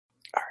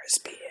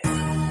RSPN.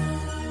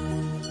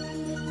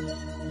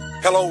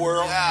 Hello,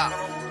 world.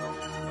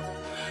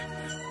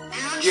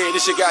 Yeah,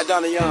 this shit got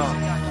done to young.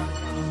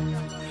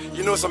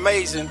 You know, it's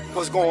amazing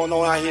what's going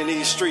on out here in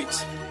these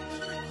streets.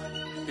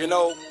 You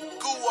know,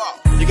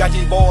 you got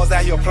these boys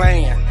out here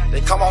playing.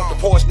 They come off the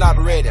porch not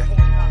ready.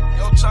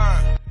 Your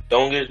turn.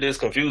 Don't get this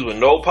confused with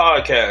no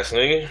podcast,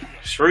 nigga.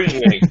 Street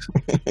niggas.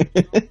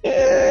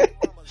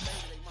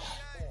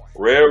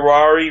 Red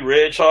Rari,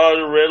 red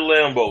Charger, red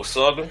Lambo,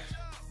 sucker.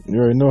 You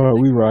already know how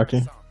we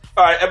rocking.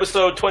 All right,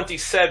 episode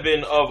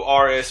 27 of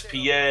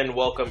RSPN.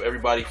 Welcome,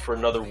 everybody, for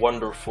another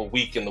wonderful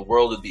week in the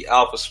world of the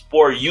Alpha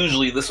Sport.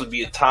 Usually, this would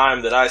be a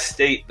time that I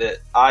state that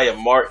I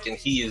am Mark and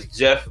he is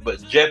Jeff,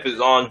 but Jeff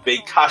is on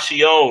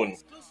vacation,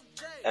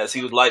 as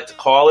he would like to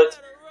call it.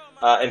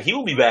 And he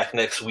will be back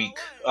next week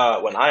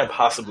when I am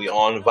possibly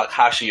on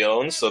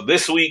vacation. So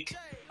this week,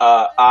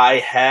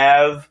 I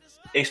have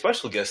a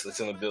special guest that's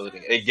in the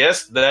building. A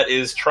guest that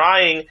is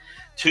trying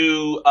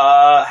to,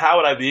 how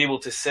would I be able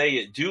to say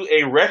it, do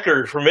a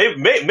record for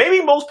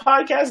maybe most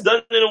podcasts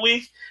done in a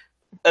week,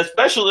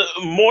 especially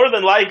more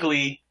than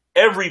likely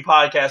every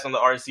podcast on the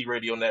RNC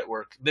Radio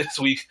Network this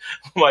week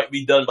might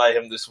be done by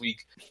him this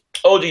week.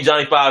 OG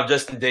Johnny 5,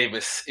 Justin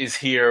Davis, is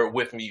here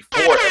with me for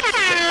episode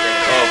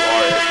of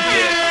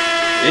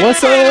RSPN.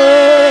 What's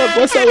up?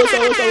 What's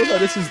up?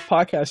 This is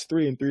podcast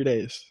 3 in 3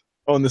 days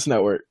on this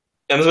network.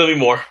 And there's going to be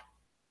more.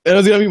 And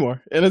it's gonna be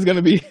more. And it's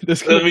gonna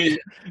be.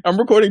 I'm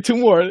recording 2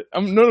 more.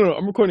 I'm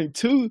recording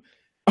 2.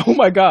 Oh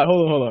my god!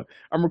 Hold on.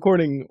 I'm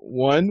recording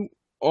 1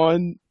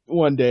 on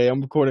one day. I'm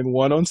recording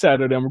 1 on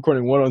Saturday. I'm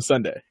recording 1 on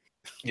Sunday.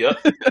 Yep.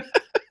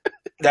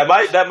 that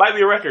might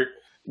be a record.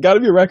 Got to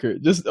be a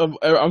record.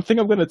 I think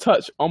I'm gonna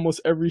touch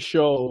almost every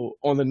show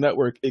on the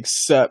network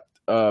except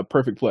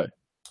Perfect Play.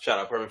 Shout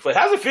out Perfect Play.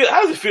 How's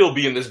it feel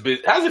being this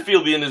busy? How's it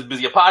feel being this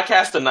busy? A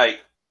podcast tonight.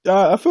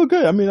 I feel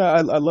good. I mean,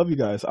 I love you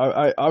guys.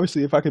 I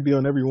obviously, if I could be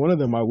on every one of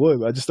them, I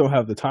would. I just don't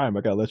have the time.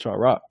 I gotta let y'all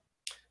rock.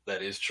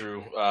 That is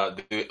true.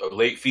 The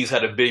late fees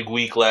had a big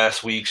week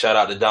last week. Shout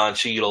out to Don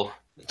Cheadle.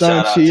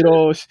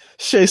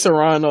 Shea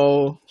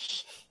Serrano.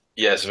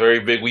 Yes, very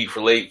big week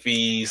for late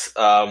fees.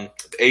 The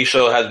A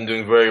Show has been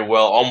doing very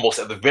well, almost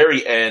at the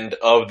very end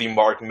of the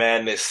Mark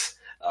Madness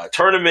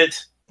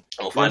tournament.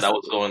 We'll find out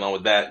what's going on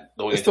with that.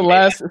 It's the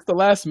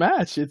last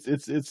match.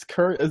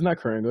 It's not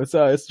Curran.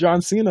 It's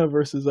John Cena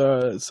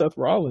versus Seth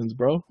Rollins,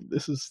 bro.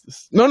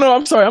 No.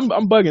 I'm sorry.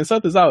 I'm bugging.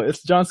 Seth is out.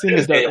 It's John Cena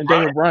and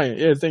Daniel Bryan.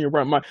 Yeah, it's Daniel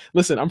Bryan.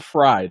 Listen, I'm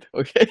fried.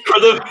 Okay.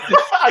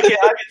 I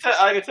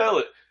can tell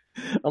it.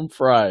 I'm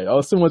fried. Oh,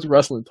 so much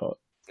wrestling talk.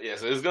 Yeah,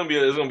 so there's gonna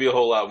be a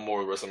whole lot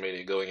more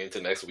WrestleMania going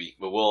into next week,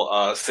 but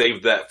we'll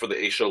save that for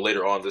the A Show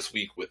later on this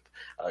week with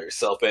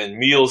yourself and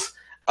Meals.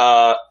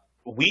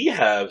 We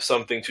have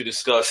something to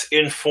discuss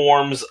in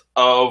forms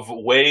of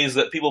ways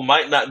that people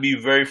might not be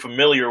very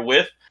familiar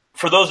with.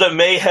 For those that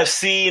may have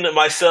seen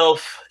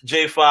myself,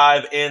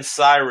 J5, and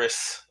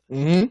Cyrus,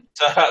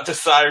 shout out to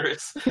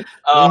Cyrus,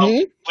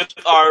 with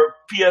our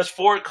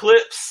PS4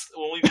 clips.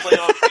 When we play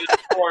on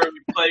PS4 and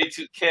we play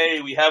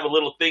 2K, we have a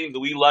little thing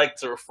that we like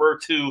to refer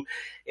to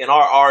in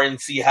our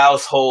RNC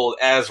household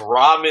as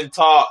Ramen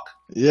Talk.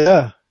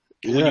 Yeah.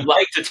 Would you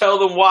like to tell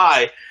them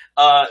why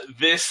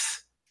this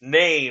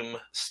name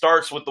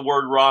starts with the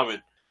word ramen?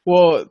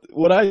 Well,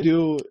 what I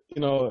do,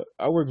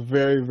 I work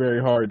very,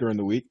 very hard during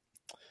the week.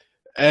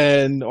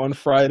 And on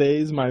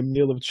Fridays, my dinner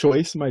meal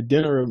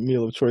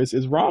of choice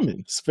is ramen.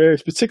 It's very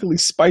particularly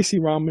spicy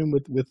ramen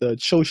with a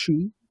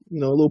choshu, a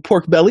little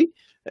pork belly.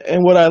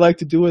 And what I like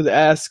to do is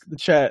ask the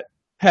chat,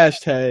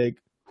 hashtag,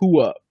 who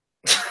up?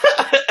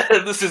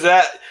 This is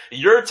at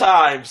your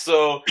time,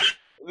 so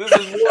this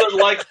is more than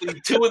likely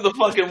 2 in the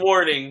fucking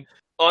morning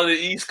on the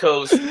East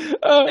Coast,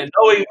 and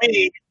knowing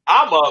me,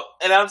 I'm up,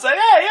 and I'm saying,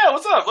 hey, yeah,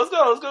 what's up? Let's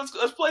go.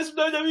 Let's play some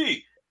WWE.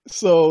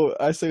 So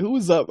I say,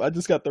 who's up? I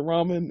just got the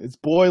ramen. It's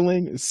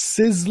boiling, it's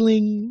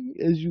sizzling,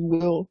 as you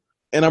will,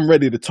 and I'm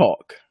ready to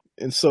talk.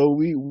 And so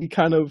we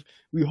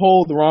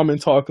hold the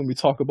ramen talk, and we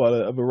talk about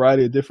a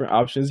variety of different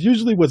options,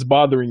 usually what's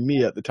bothering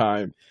me at the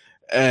time.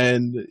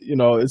 And,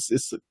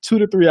 it's 2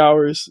 to 3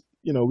 hours.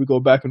 We go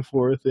back and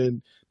forth,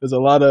 and there's a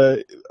lot of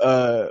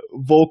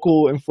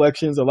vocal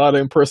inflections, a lot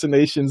of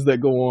impersonations that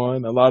go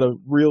on, a lot of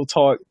real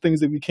talk, things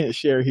that we can't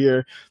share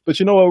here. But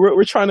you know what?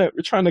 We're trying to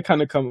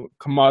kind of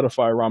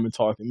commodify ramen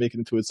talk and make it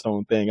into its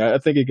own thing. I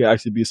think it could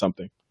actually be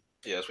something.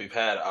 Yes, we've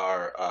had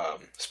our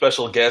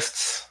special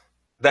guests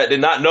that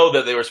did not know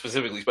that they were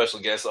specifically special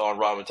guests on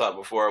Ramen Talk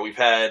before. We've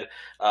had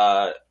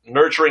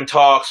nurturing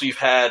talks. We've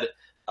had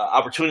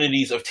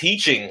opportunities of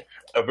teaching,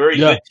 a very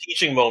good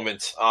teaching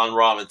moment on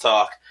Ramen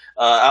Talk.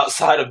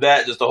 Outside of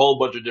that, just a whole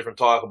bunch of different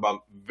talk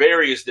about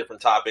various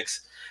different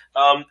topics,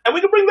 and we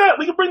can bring that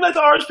to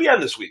RSPN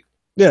this week.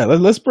 Yeah,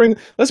 let's bring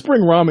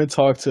Ramen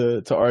Talk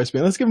to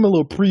RSPN. Let's give them a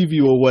little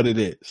preview of what it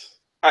is.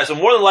 All right, so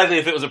more than likely,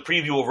 if it was a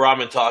preview of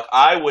Ramen Talk,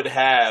 I would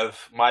have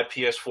my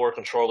PS4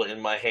 controller in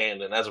my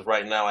hand, and as of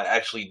right now, I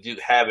actually do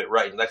have it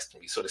right next to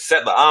me. So to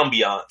set the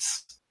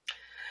ambiance,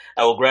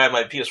 I will grab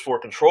my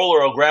PS4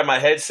 controller. I'll grab my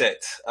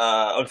headset.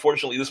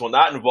 Unfortunately, this will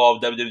not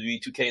involve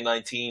WWE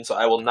 2K19, so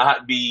I will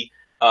not be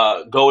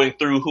going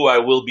through who I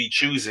will be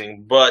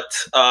choosing. But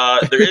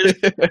there is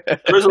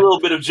a little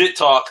bit of JIT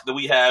talk that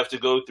we have to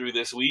go through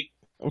this week.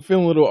 I'm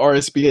feeling a little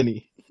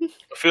RSPN-y. I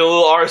feel a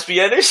little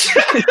RSPN-ish.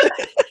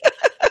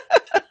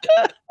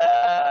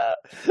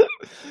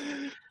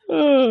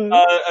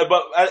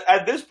 But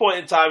at this point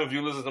in time, if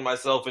you listen to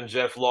myself and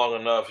Jeff long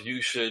enough,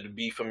 you should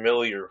be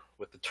familiar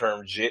with the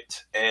term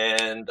JIT.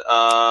 And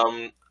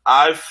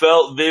I've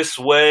felt this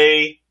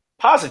way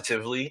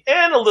positively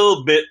and with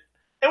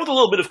a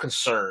little bit of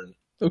concern.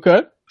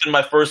 Okay. In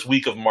my first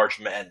week of March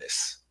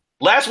Madness.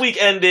 Last week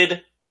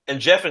ended,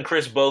 and Jeff and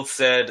Chris both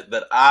said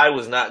that I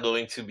was not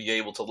going to be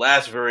able to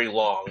last very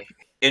long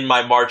in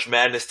my March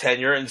Madness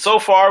tenure. And so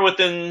far,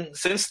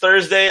 since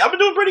Thursday, I've been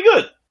doing pretty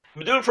good. I've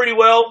been doing pretty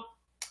well.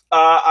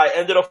 I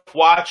ended up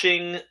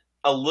watching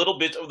a little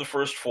bit of the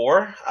first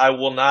four. I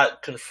will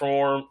not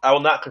confirm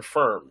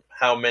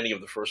how many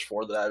of the first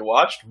four that I had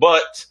watched,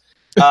 but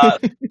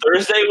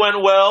Thursday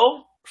went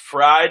well.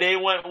 Friday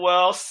went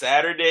well.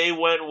 Saturday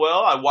went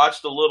well. I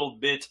watched a little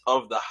bit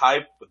of the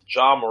hype with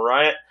Ja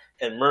Morant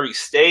and Murray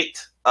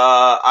State.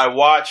 I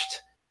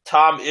watched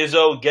Tom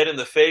Izzo get in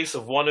the face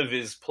of one of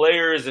his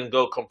players and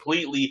go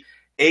completely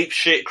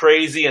apeshit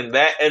crazy, and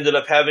that ended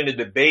up having a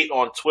debate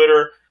on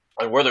Twitter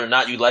on whether or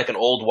not you like an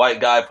old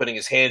white guy putting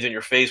his hands in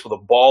your face with a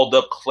balled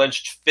up,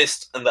 clenched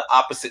fist on the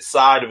opposite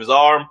side of his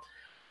arm.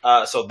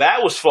 So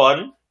that was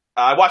fun.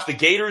 I watched the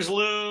Gators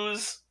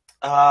lose.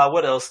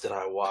 What else did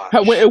I watch?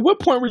 At what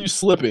point were you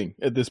slipping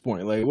at this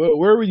point? Like,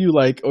 where were you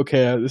like,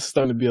 okay, this is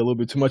starting to be a little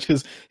bit too much?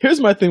 Because here's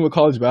my thing with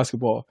college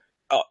basketball.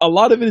 A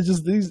lot of it is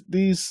just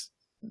these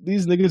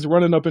niggas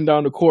running up and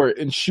down the court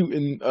and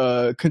shooting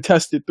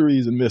contested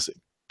threes and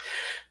missing.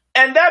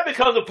 And that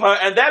becomes a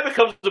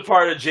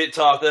part of JIT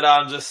talk that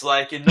I'm just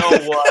like, you know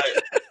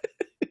what?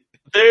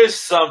 There's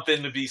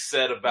something to be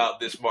said about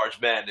this March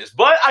Madness.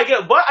 But I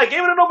gave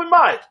it an open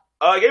mind.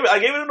 I gave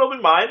it an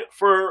open mind.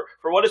 For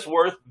what it's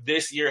worth,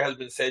 this year has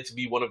been said to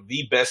be one of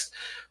the best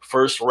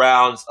first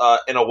rounds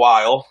in a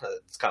while.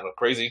 It's kind of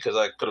crazy because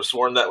I could have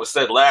sworn that was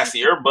said last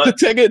year. But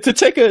to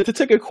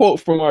take a quote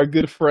from our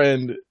good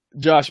friend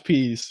Josh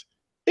Pease,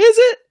 is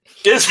it?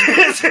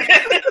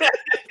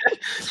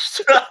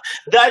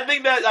 I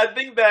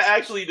think that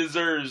actually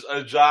deserves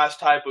a Josh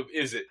type of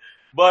is it.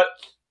 But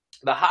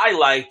the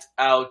highlight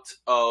out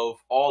of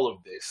all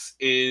of this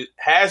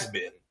has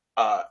been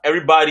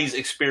everybody's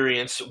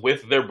experience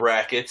with their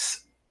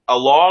brackets,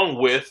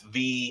 along with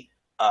the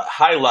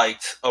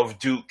highlight of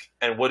Duke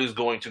and what is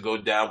going to go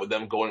down with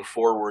them going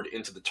forward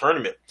into the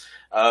tournament.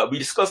 We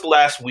discussed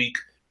last week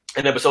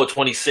in episode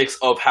 26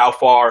 of how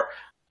far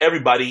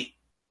everybody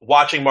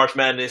watching March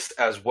Madness,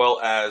 as well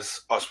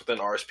as us within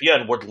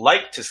RSPN, would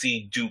like to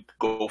see Duke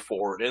go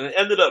forward. And it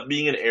ended up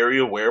being an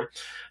area where,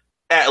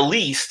 at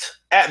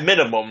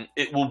minimum,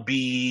 it will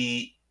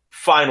be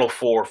Final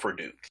Four for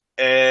Duke.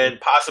 And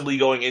possibly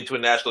going into a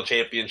national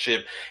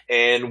championship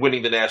and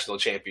winning the national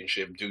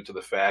championship due to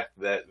the fact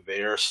that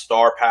their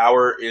star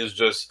power is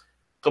just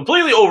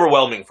completely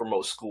overwhelming for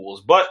most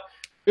schools. But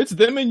it's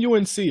them and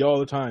UNC all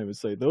the time.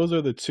 It's like those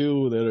are the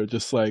two that are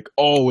just like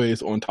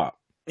always on top.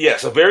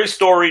 Yes, a very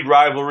storied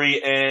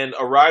rivalry, and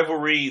a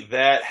rivalry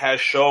that has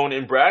shown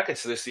in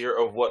brackets this year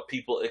of what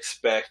people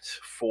expect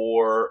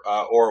for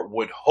or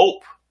would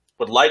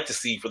like to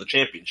see for the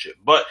championship.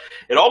 But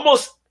it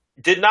almost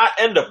did not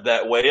end up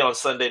that way on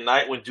Sunday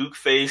night when Duke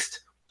faced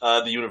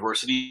the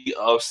University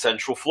of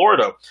Central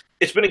Florida.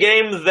 It's been a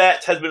game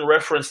that has been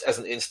referenced as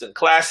an instant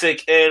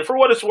classic, and for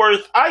what it's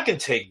worth, I can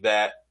take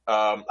that.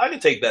 I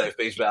can take that at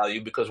face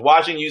value because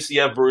watching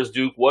UCF versus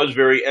Duke was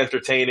very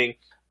entertaining.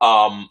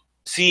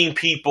 Seeing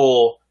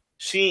people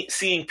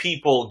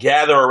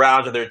gather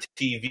around to their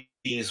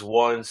TVs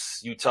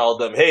once you tell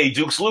them, "Hey,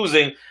 Duke's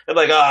losing," they're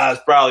like,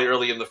 it's probably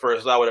early in the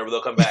first, whatever.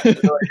 They'll come back. You're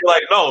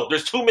like, "No,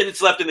 there's 2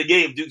 minutes left in the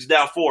game. Duke's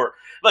down 4." I'm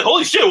like,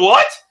 holy shit,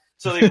 what?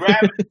 So they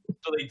grab it,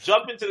 so they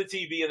jump into the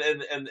TV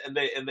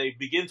and they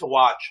begin to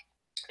watch.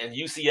 And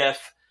UCF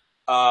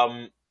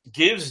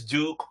gives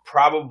Duke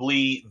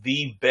probably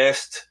the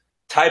best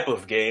type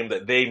of game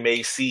that they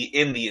may see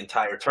in the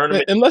entire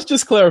tournament. And let's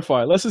just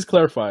clarify.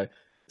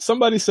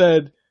 Somebody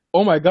said,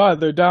 "Oh my God,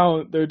 they're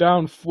down.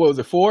 What was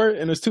it, 4?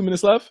 And there's 2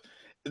 minutes left."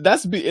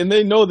 And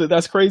they know that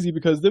that's crazy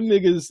because them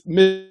niggas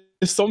miss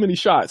so many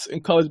shots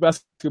in college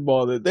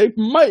basketball that they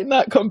might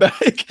not come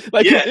back.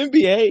 In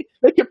NBA,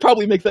 they could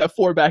probably make that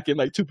 4 back in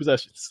like 2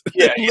 possessions.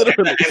 Yeah,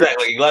 literally.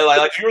 Exactly.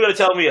 Like if you were gonna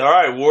tell me, all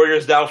right,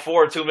 Warriors down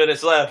 4, 2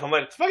 minutes left, I'm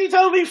like, the fuck are you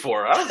telling me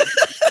for? I don't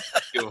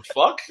give a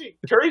fuck.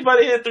 Curry's about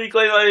to hit 3,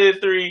 Clay's about to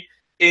hit 3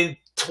 in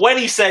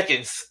 20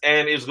 seconds,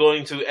 and it's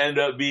going to end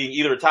up being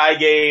either a tie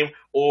game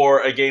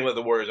or a game that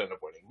the Warriors end up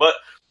winning. But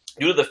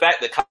due to the fact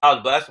that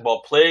college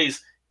basketball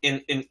plays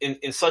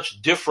in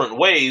such different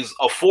ways,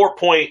 a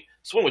 4-point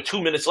swing with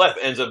 2 minutes left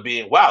ends up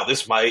being, wow,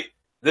 this might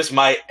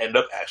end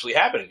up actually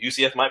happening.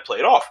 UCF might play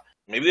it off.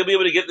 Maybe they'll be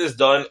able to get this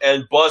done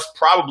and bust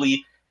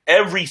probably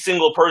every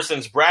single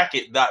person's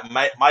bracket that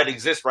might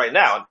exist right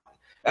now.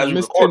 as It we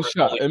missed record 10 this.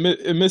 shots.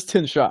 It missed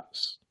 10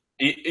 shots.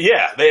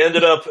 Yeah, they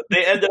ended up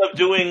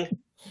doing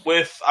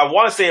with I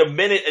want to say a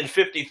minute and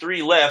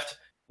 53 left.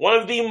 One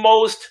of the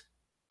most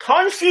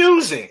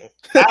confusing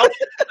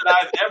outfits that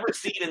I've ever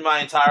seen in my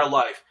entire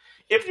life.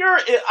 If you're,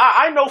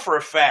 I know for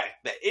a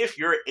fact that if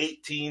you're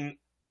 18,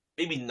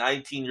 maybe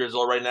 19 years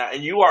old right now,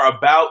 and you are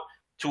about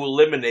to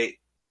eliminate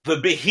the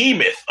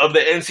behemoth of the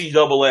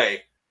NCAA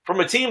from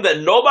a team that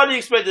nobody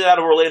expected out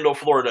of Orlando,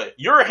 Florida,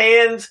 your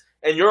hands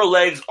and your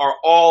legs are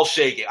all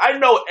shaking. I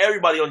know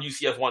everybody on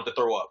UCF wanted to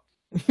throw up.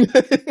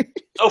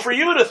 So for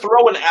you to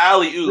throw an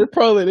alley oop, they're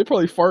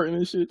probably farting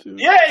and shit too.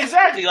 yeah,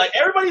 exactly. Like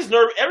everybody's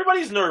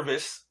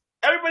nervous,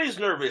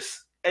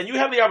 and you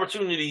have the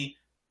opportunity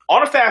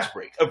on a fast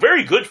break, a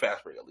very good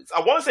fast break at least. I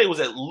want to say it was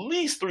at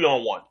least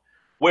 3-on-1,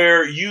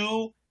 where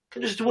you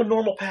can just do a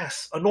normal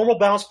pass, a normal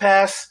bounce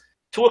pass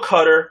to a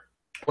cutter,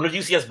 one of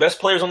UCF's best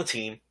players on the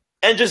team,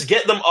 and just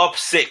get them up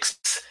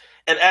 6.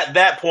 And at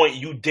that point,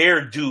 you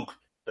dare Duke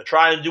to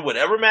try and do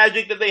whatever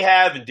magic that they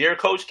have, and dare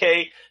Coach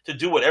K to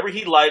do whatever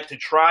he'd like to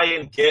try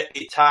and get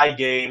a tie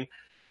game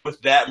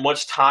with that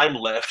much time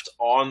left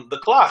on the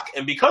clock.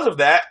 And because of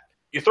that,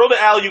 you throw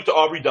the alley-oop to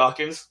Aubrey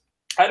Dawkins,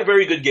 had a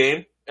very good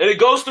game, and it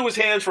goes through his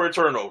hands for a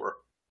turnover.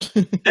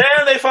 Then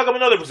they fuck up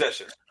another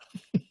possession.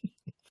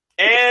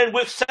 And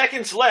with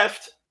seconds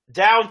left,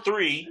 down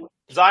 3,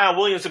 Zion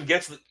Williamson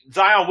gets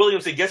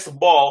the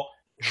ball,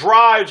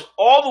 drives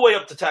all the way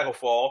up to Taco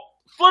Fall,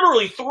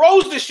 literally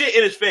throws the shit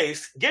in his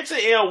face, gets an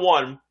and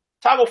 1.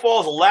 Taco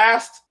Fall's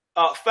last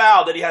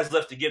foul that he has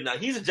left to give. Now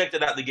he's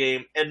ejected out of the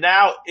game, and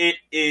now it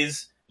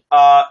is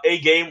a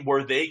game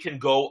where they can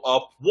go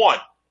up 1.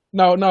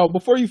 No,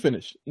 before you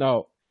finish,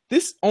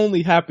 this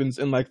only happens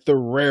in like the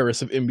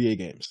rarest of NBA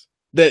games.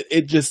 That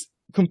it just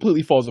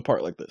completely falls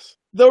apart like this.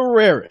 The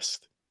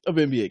rarest of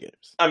NBA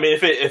games. I mean,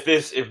 if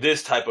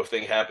this type of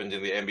thing happened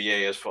in the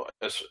NBA, as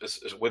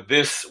with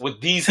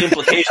these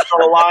implications on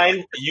the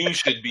line, you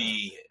should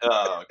be,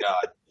 oh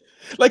god.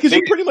 Like, cause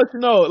you pretty much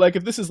know, like,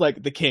 if this is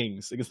like the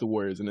Kings against the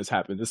Warriors and this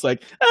happens, it's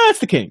like, it's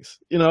the Kings.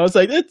 You know, it's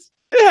like it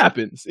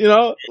happens. You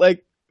know,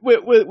 like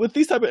with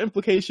these type of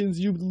implications,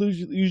 you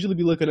usually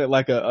be looking at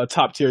like a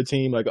top tier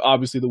team, like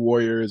obviously the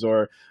Warriors,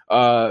 or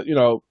you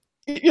know,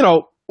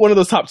 one of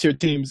those top tier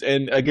teams,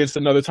 and against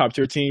another top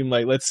tier team,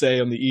 like let's say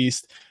on the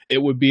East, it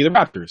would be the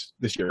Raptors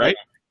this year, right?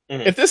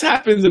 Mm-hmm. If this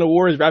happens in a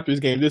Warriors Raptors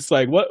game, it's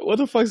like, what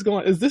the fuck's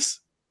going on? Is this?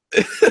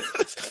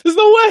 There's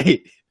no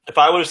way. If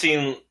I would have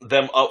seen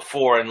them up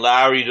 4 and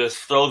Lowry just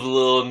throws a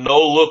little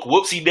no-look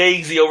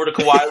whoopsie-daisy over to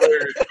Kawhi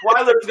Leonard, Kawhi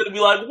Leonard's going to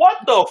be like, what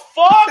the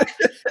fuck?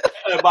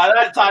 And by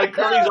that time,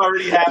 Curry's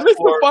already had 4.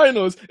 The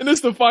finals. And it's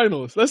the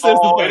finals. Let's say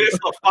it's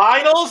the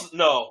finals?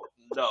 No.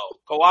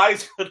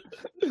 Kawhi's going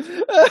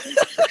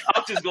to...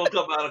 I'm just going to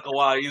come out of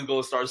Kawhi. He's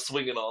going to start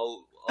swinging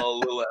all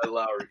little at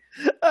Lowry.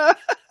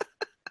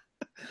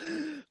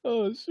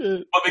 Oh,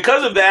 shit. But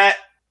because of that,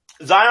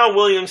 Zion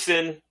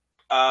Williamson,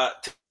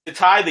 to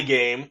tie the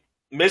game,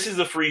 misses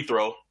the free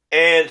throw,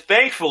 and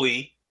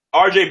thankfully,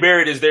 R.J.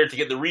 Barrett is there to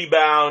get the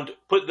rebound,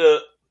 put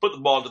the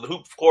ball into the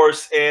hoop, of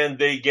course, and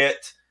they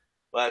get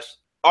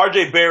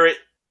R.J. Barrett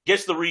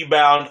gets the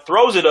rebound,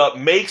 throws it up,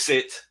 makes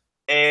it,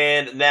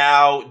 and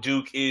now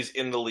Duke is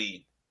in the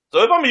lead.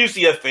 So if I'm a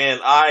UCF fan,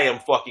 I am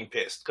fucking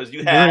pissed because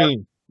you have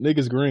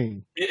niggas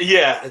green.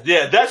 Yeah,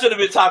 that should have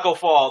been Taco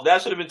Fall.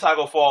 That should have been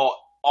Taco Fall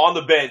on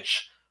the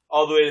bench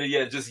all the way to the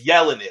end, just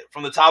yelling it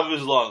from the top of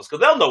his lungs because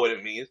they'll know what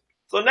it means.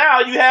 So now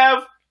you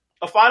have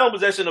a final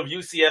possession of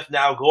UCF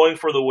now going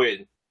for the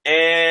win.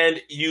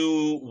 And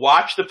you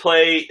watch the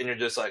play, and you're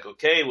just like,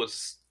 okay,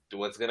 what's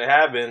going to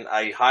happen?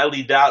 I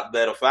highly doubt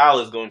that a foul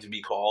is going to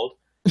be called.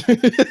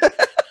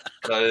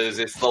 Because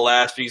it's the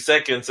last few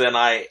seconds, and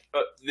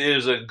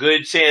there's a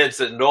good chance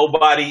that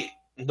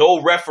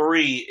no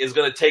referee is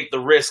going to take the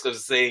risk of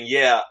saying,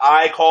 yeah,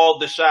 I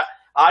called the shot,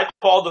 I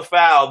called the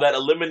foul that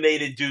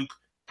eliminated Duke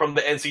from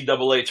the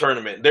NCAA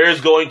tournament.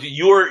 There's going to,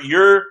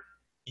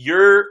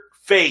 your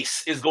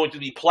face is going to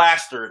be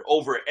plastered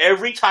over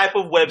every type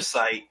of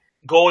website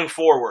going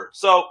forward.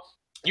 So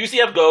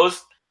UCF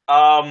goes.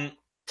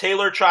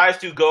 Taylor tries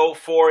to go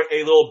for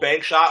a little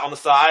bank shot on the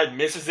side,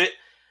 misses it.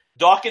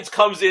 Dawkins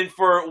comes in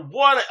for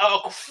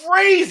a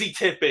crazy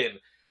tip-in.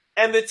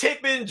 And the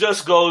tip-in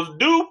just goes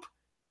doop,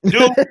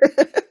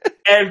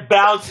 and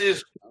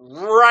bounces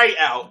right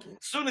out.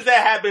 As soon as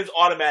that happens,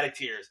 automatic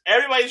tears.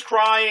 Everybody's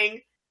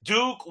crying.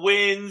 Duke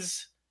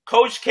wins.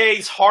 Coach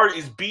K's heart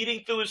is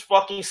beating through his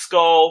fucking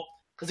skull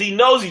because he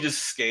knows he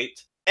just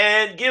escaped,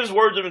 and gives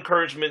words of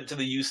encouragement to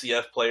the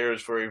UCF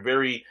players for a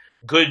very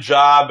good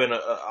job and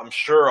I'm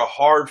sure a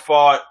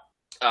hard-fought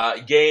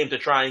game to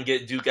try and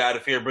get Duke out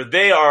of here. But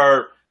they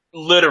are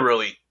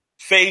literally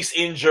face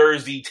in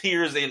jersey,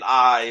 tears in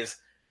eyes.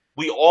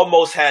 We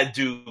almost had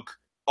Duke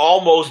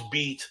almost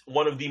beat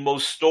one of the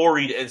most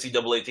storied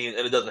NCAA teams,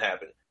 and it doesn't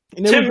happen.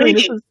 To me,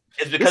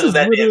 it's because of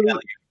that damn.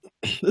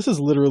 This is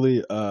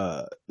literally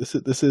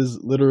this is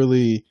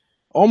literally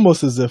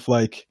almost as if,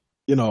 like,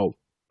 you know,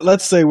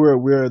 let's say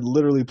we're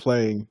literally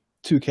playing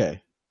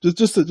 2K.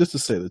 Just to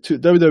say the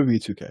WWE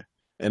 2K.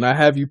 And I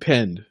have you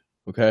pinned,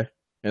 okay?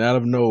 and out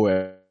of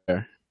nowhere,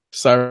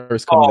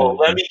 Cyrus comes Oh, in.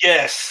 let me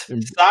guess.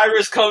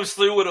 Cyrus comes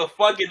through with a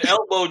fucking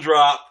elbow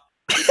drop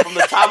from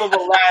the top of a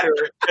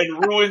ladder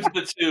and ruins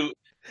the two.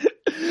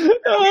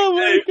 Oh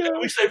my And god!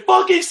 we say,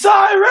 "Fucking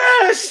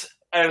Cyrus!"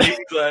 And he's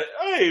like,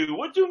 "Hey,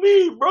 what you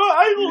mean, bro?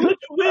 I ain't gonna let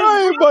you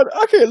win, bro.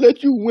 I can't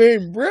let you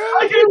win, bro.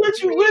 I can't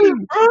let you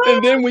win, bro."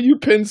 And then when you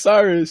pin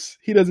Cyrus,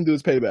 he doesn't do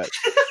his payback.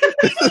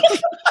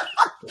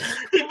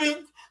 He'd be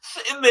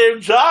sitting there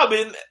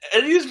jobbing,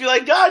 and he'd just be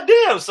like, "God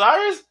damn,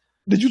 Cyrus!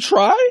 Did you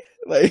try?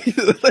 Like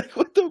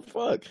what the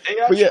fuck?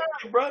 Hey, I But yeah,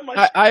 tried, bro.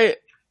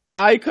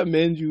 I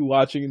commend you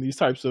watching these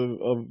types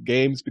of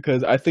games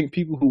because I think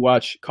people who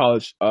watch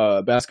college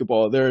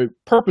basketball, they're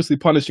purposely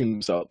punishing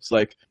themselves.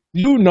 Like,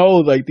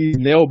 like these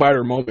nail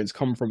biter moments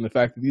come from the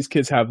fact that these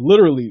kids have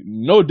literally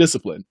no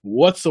discipline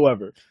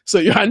whatsoever.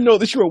 So I know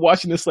that you are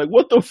watching this like,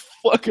 what the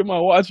fuck am I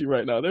watching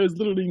right now? There's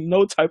literally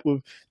no type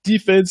of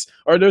defense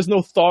or there's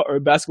no thought or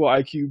basketball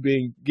IQ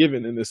being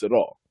given in this at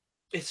all.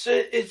 It's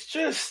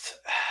just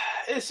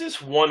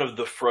one of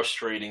the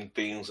frustrating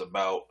things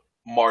about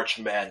March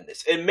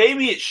Madness. And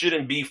maybe it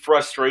shouldn't be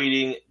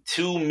frustrating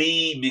to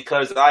me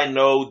because I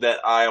know that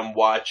I am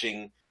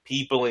watching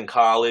people in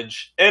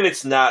college, and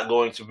it's not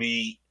going to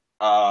be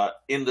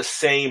in the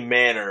same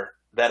manner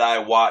that I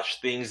watch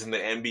things in the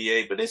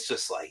NBA. But it's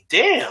just like,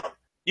 damn,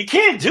 you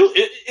can't do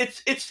it.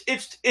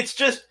 It's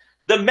just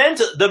the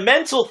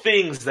mental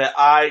things that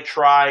I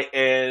try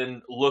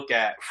and look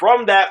at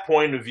from that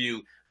point of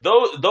view.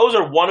 Those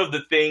are one of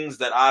the things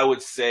that I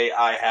would say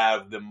I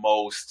have the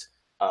most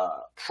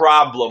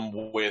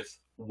problem with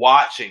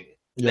watching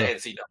the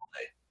NCAA.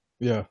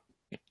 Yeah,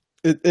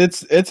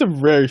 it's a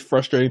very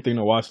frustrating thing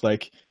to watch.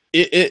 Like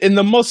in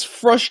the most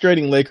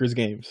frustrating Lakers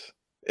games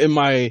in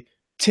my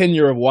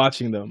tenure of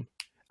watching them,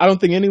 I don't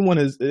think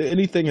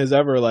anything has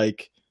ever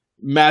like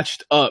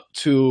matched up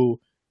to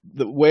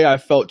the way I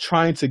felt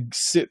trying to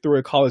sit through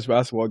a college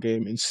basketball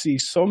game and see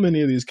so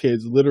many of these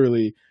kids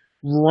literally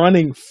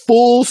running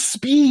full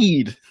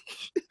speed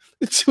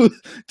to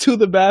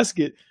the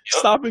basket,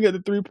 stopping at the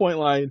 3-point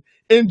line,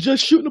 and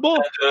just shooting the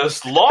ball.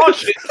 Just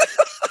launch it.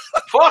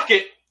 Fuck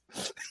it.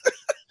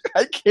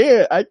 I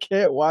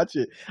can't watch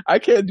it. I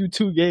can't do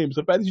 2 games.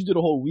 The fact that you did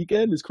a whole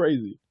weekend is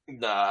crazy.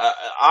 Nah,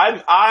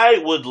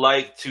 I would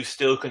like to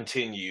still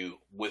continue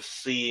with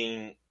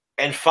seeing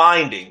and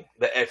finding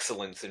the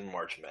excellence in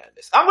March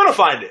Madness. I'm gonna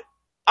find it,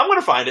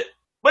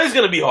 but it's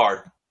gonna be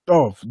hard.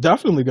 Oh,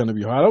 definitely gonna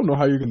be hard. I don't know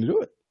how you're gonna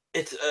do it.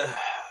 It's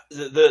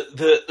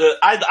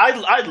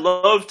I'd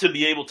love to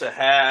be able to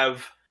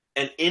have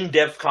an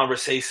in-depth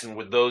conversation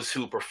with those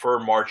who prefer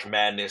March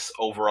Madness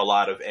over a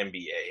lot of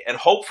NBA, and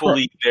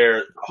hopefully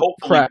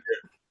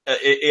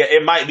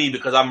it might be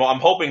because I'm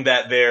hoping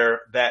that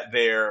their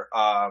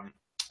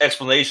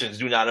explanations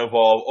do not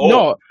involve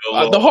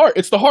the heart.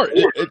 It's the heart.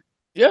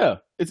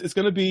 It's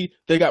gonna be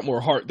they got more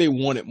heart. They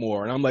want it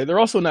more, and I'm like they're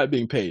also not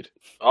being paid.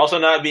 I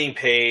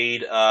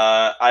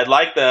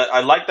like the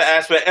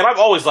aspect, and I've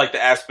always liked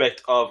the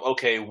aspect of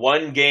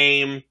one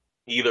game,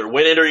 either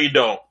win it or you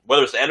don't.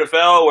 Whether it's the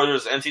NFL, whether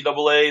it's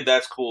NCAA,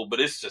 that's cool. But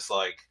it's just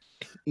like,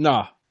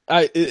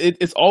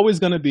 it's always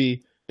gonna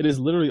be. It is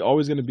literally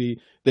always gonna be.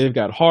 They've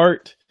got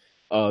heart.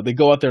 They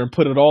go out there and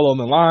put it all on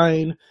the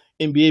line.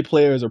 NBA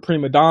players are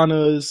prima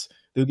donnas.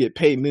 They'll get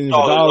paid millions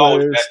of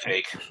dollars.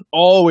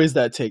 Always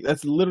that take.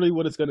 That's literally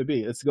what it's going to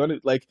be. It's going to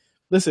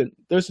listen,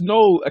 there's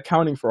no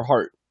accounting for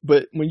heart.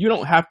 But when you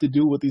don't have to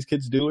do what these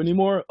kids do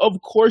anymore,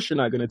 of course you're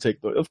not going to take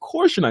of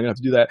course you're not going to have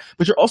to do that.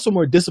 But you're also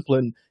more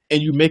disciplined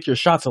and you make your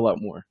shots a lot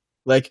more.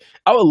 Like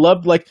I would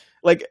love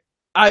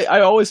I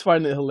always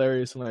find it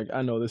hilarious, and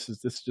I know this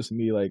is just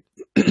me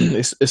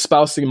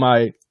espousing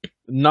my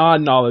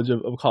non-knowledge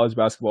of college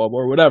basketball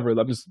or whatever.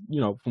 I'm just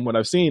from what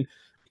I've seen.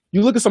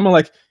 You look at someone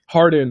like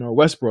Harden or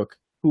Westbrook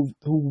who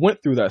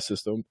went through that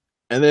system,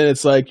 and then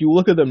it's like you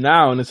look at them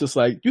now, and it's just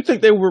like you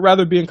think they would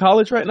rather be in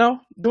college right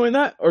now doing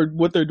that or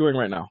what they're doing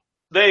right now.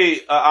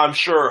 I'm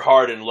sure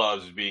Harden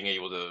loves being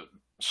able to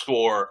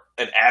score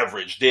an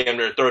average damn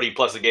near 30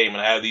 plus a game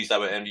and have these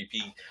type of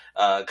MVP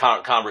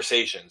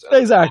conversations.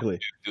 Exactly,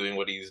 doing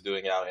what he's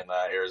doing out in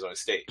Arizona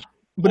State,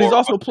 but he's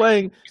also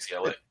playing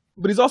UCLA.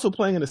 But he's also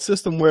playing in a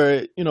system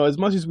where, as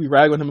much as we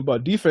rag on him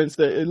about defense,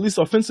 that at least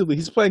offensively,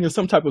 he's playing in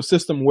some type of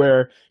system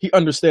where he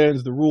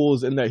understands the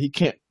rules and that he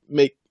can't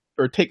make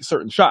or take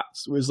certain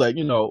shots. Whereas,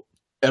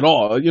 at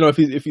all,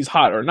 if he's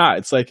hot or not,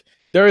 it's like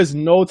there is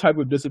no type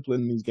of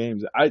discipline in these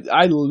games.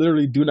 I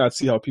literally do not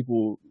see how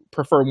people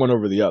prefer one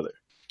over the other.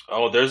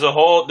 Oh, there's a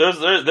whole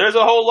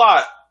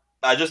lot.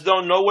 I just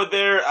don't know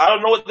I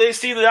don't know what they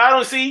see that I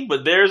don't see,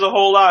 but there's a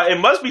whole lot. It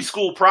must be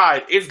school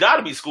pride. It's got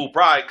to be school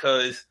pride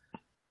because.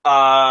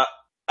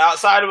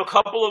 Outside of a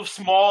couple of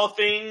small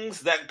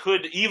things that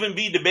could even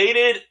be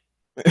debated,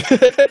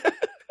 I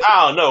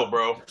don't know,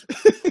 bro.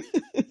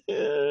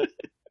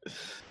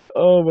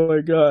 Oh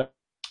my god,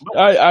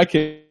 I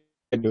can't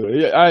do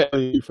it. I owe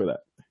you for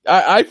that.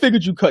 I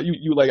figured you cut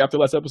you like after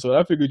last episode.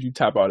 I figured you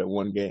tap out at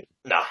one game.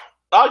 Nah,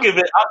 I'll give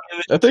it. I'll give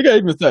it. I think I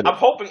even said it. I'm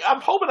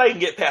hoping I can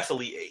get past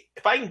Elite Eight.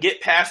 If I can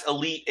get past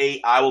Elite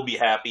Eight, I will be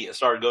happy and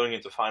start going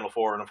into Final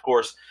Four. And of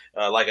course,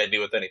 like I do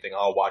with anything,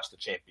 I'll watch the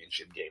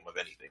championship game of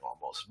anything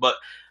almost. But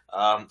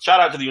shout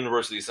out to the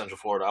University of Central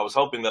Florida. I was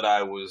hoping that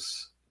I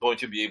was going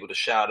to be able to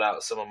shout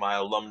out some of my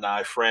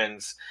alumni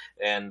friends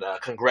and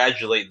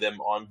congratulate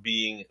them on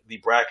being the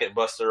bracket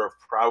buster of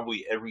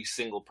probably every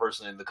single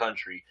person in the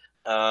country.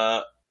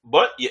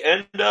 But you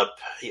end up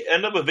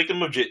a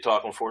victim of Jit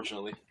Talk,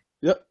 unfortunately.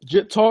 Yep,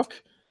 Jit Talk.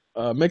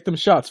 Make them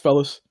shots,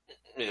 fellas.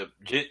 Yeah,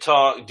 Jit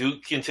Talk.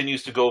 Duke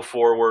continues to go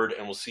forward,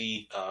 and we'll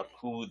see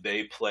who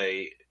they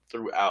play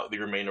throughout the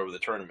remainder of the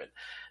tournament.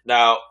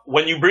 Now,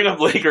 when you bring up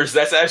Lakers,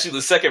 that's actually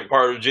the second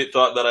part of Jit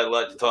Talk that I'd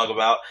like to talk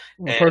about.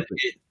 And Perfect.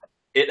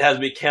 it has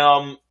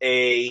become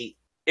a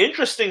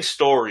interesting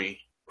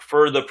story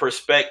for the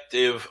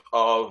perspective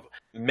of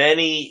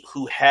many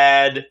who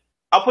had,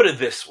 I'll put it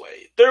this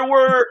way. There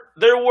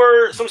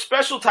were some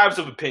special types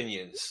of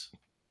opinions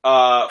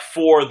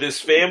for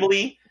this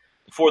family,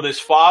 for this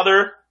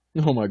father.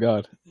 Oh my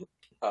God.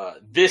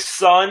 This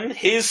son,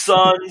 his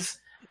sons,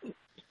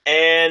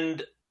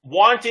 and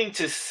wanting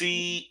to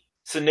see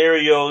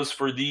scenarios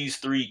for these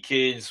three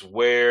kids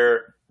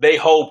where they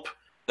hope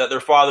that their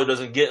father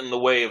doesn't get in the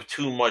way of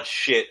too much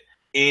shit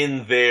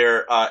in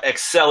their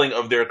excelling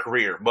of their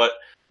career. But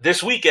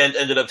this weekend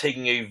ended up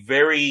taking a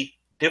very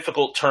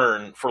difficult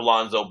turn for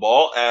Lonzo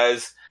Ball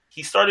as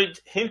he started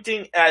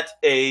hinting at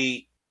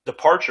a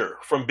departure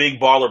from Big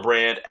Baller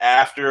Brand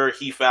after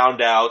he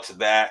found out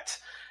that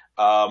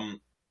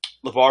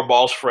LeVar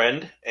Ball's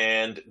friend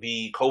and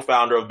the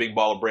co-founder of Big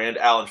Baller Brand,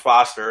 Alan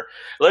Foster,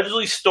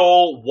 allegedly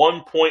stole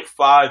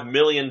 $1.5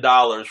 million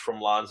from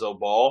Lonzo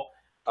Ball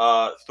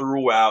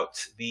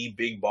throughout the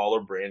Big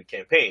Baller Brand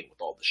campaign, with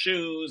all the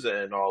shoes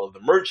and all of the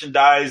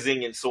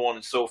merchandising and so on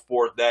and so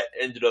forth. That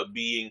ended up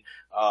being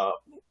a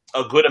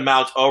good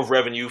amount of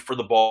revenue for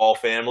the Ball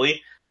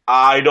family.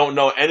 I don't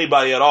know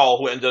anybody at all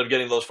who ended up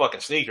getting those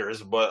fucking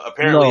sneakers, but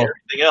apparently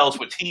everything else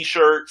with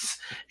T-shirts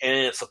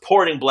and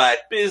supporting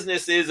black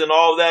businesses and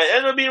all that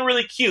ended up being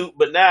really cute.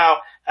 But now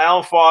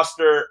Alan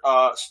Foster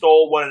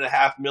stole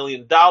 $1.5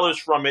 million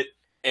from it,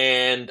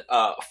 and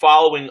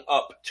following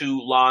up to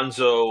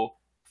Lonzo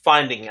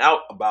finding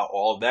out about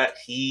all of that,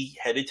 he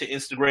headed to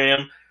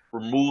Instagram,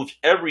 removed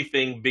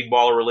everything Big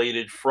Baller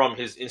related from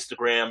his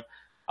Instagram,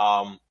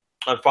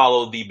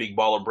 unfollowed the Big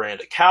Baller Brand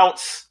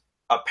accounts,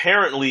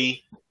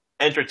 apparently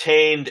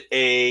entertained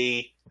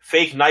a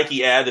fake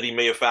Nike ad that he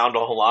may have found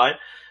online.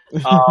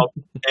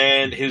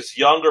 And his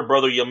younger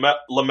brother,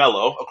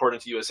 LaMelo, according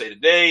to USA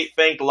Today,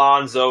 thanked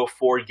Lonzo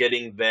for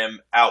getting them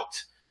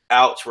out.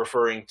 Out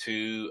referring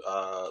to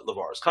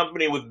LeVar's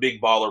company with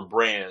Big Baller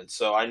Brand.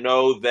 So I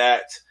know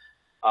that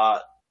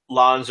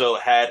Lonzo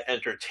had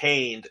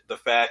entertained the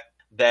fact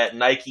that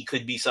Nike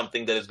could be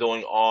something that is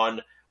going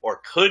on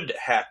or could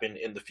happen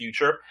in the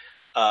future.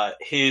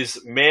 His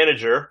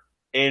manager,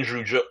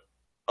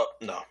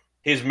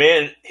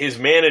 his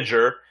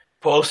manager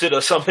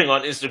posted something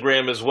on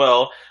Instagram as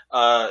well,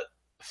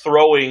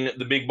 throwing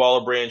the Big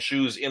Baller Brand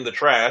shoes in the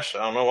trash. I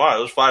don't know why.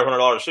 It was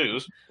 $500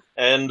 shoes.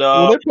 And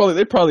well,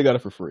 they probably got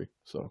it for free.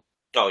 So.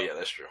 Oh yeah,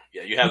 that's true.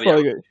 Yeah, you have the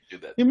opportunity to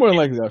do that. You more than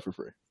likely got it for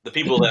free. The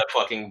people that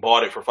fucking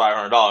bought it for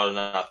 $500 are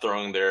not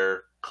throwing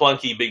their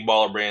clunky Big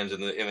Baller Brands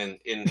in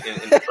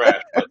the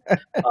trash. But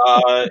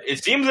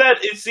it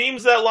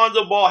seems that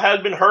Lonzo Ball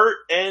has been hurt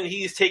and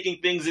he's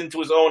taking things into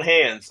his own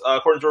hands.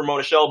 According to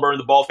Ramona Shelburne,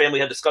 the Ball family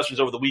had discussions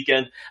over the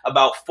weekend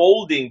about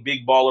folding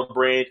Big Baller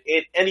Brand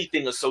and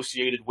anything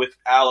associated with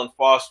Alan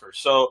Foster.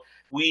 So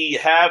we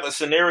have a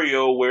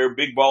scenario where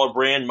Big Baller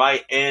Brand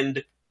might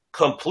end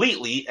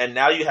completely, and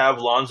now you have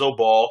Lonzo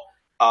Ball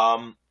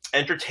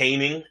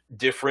entertaining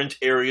different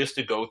areas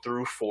to go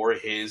through for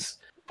his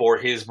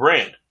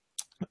brand.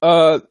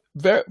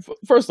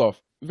 First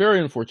off, very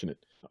unfortunate.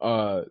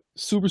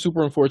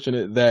 Super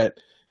unfortunate that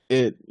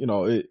it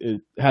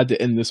had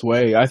to end this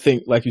way. I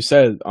think, like you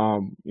said, a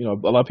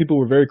lot of people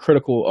were very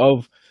critical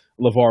of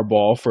LeVar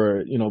Ball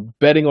for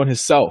betting on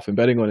himself and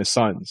betting on his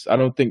sons. I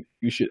don't think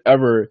you should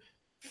ever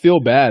feel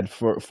bad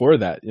for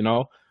that.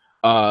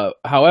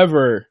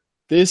 However,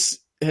 this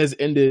has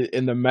ended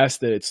in the mess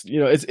that it's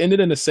ended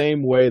in the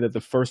same way that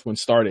the first one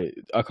started,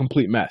 a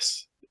complete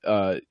mess.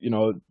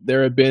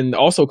 There have been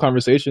also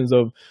conversations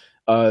of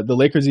the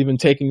Lakers even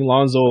taking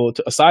Lonzo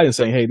aside and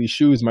saying, "Hey, these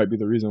shoes might be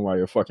the reason why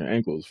your fucking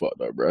ankle is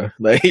fucked up, bro."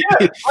 Like,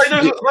 yeah,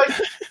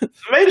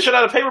 made a shit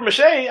out of paper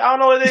mache. I don't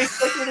know what they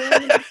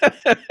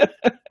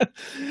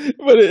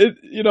but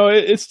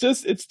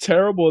it's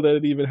terrible that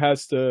it even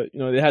has to,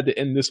 it had to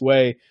end this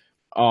way.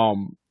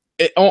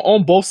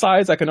 On both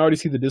sides, I can already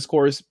see the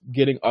discourse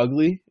getting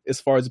ugly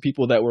as far as the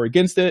people that were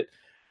against it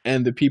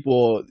and the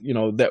people,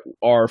 that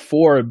are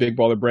for a Big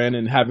Baller Brand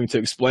and having to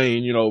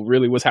explain,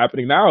 really what's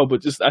happening now.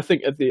 But just, I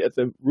think at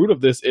the root of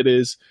this, it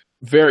is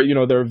very,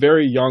 there are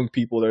very young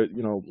people that,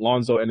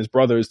 Lonzo and his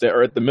brothers that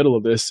are at the middle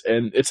of this,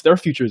 and it's their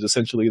futures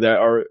essentially that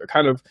are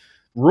kind of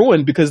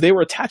ruined because they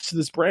were attached to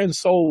this brand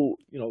so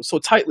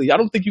tightly. I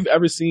don't think you've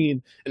ever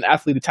seen an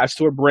athlete attached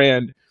to a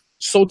brand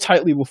so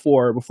tightly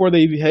before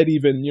they had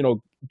even,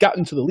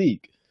 gotten to the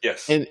league.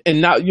 Yes.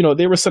 And now,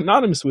 they were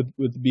synonymous with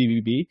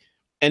BBB.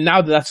 And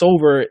now that that's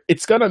over,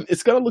 it's gonna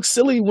look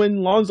silly when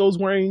Lonzo's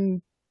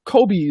wearing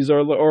Kobe's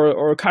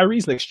or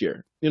Kyrie's next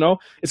year.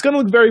 It's gonna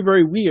look very,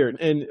 very weird.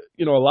 And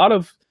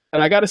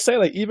and I gotta say,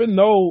 like, even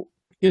though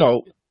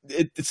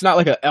it's not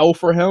like an L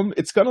for him,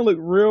 it's gonna look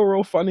real,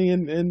 real funny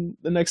in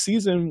the next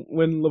season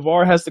when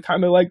LeVar has to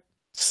kind of like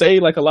say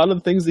like a lot of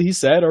the things that he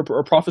said or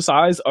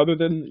prophesize, other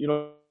than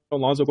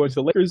Lonzo going to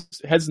the Lakers,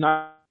 has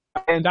not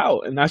panned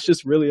out, and that's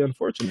just really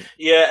unfortunate.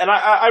 Yeah, and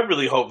I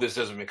really hope this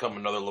doesn't become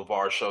another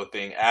LeVar show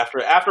thing.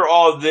 After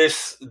all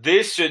this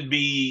should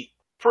be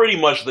pretty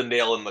much the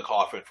nail in the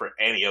coffin for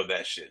any of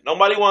that shit.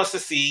 Nobody wants to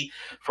see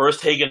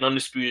First Take and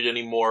Undisputed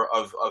anymore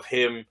of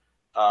him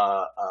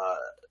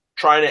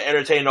trying to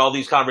entertain all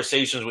these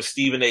conversations with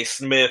Stephen A.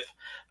 Smith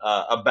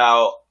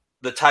about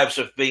the types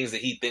of things that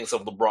he thinks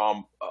of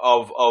LeBron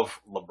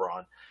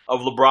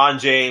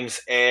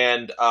James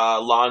and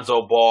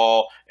Lonzo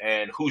Ball,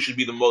 and who should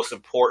be the most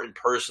important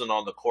person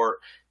on the court.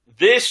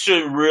 This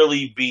should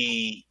really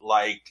be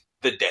like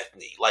the death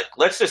knee. Like,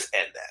 let's just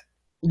end that.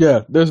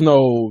 Yeah, there's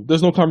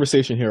no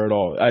conversation here at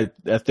all. I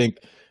think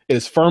it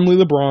is firmly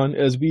LeBron,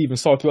 as we even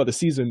saw throughout the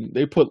season.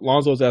 They put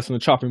Lonzo's ass on the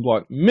chopping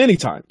block many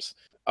times.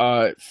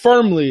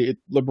 Firmly,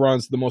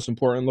 LeBron's the most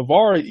important.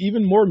 LeVar,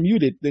 even more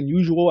muted than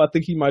usual. I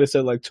think he might have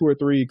said like 2 or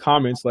 3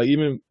 comments, like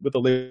even with the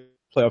late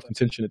playoff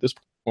contention at this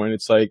point.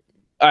 It's like,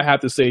 I have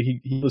to say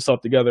he held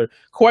himself together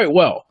quite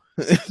well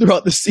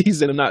throughout the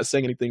season and not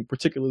saying anything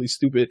particularly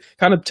stupid,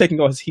 kind of taking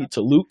all his heat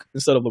to Luke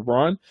instead of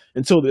LeBron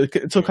until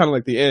kind of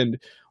like the end.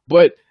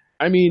 But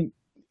I mean,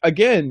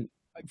 again,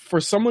 for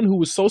someone who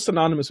was so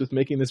synonymous with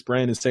making this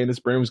brand and saying this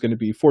brand was going to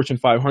be Fortune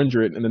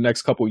 500 in the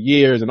next couple of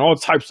years and all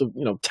types of,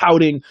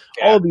 touting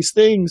all these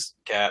things,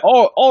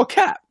 all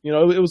cap,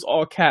 it was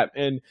all cap.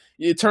 And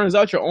it turns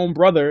out your own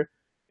brother,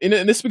 and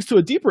this speaks to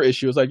a deeper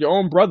issue. It's like your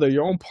own brother,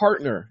 your own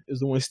partner is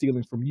the one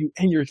stealing from you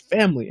and your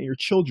family and your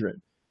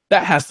children.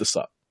 That has to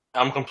suck.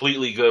 I'm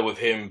completely good with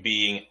him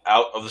being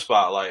out of the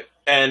spotlight.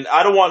 And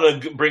I don't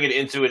want to bring it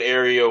into an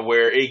area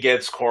where it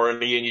gets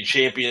corny and you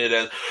champion it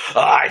as,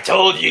 I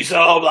told you so,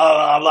 blah,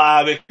 blah,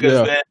 blah,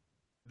 because then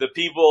the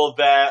people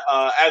that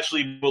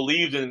actually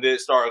believed in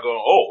this started going,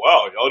 oh,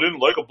 wow, y'all didn't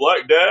like a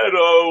black dad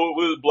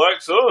with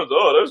black sons.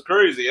 Oh, that's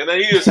crazy. And then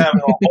you just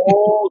having a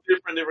whole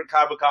different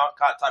type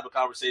of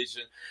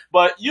conversation.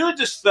 But you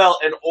just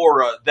felt an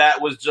aura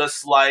that was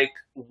just like,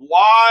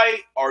 why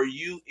are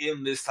you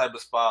in this type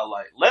of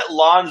spotlight? Let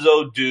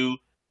Lonzo do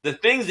the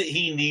things that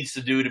he needs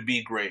to do to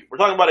be great. We're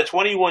talking about a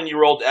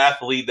 21-year-old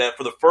athlete that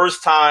for the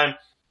first time,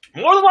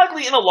 more than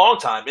likely in a long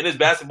time in his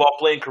basketball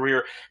playing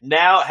career,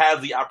 now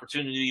has the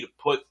opportunity to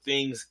put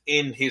things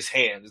in his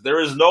hands. There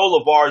is no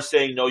LeVar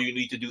saying, no, you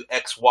need to do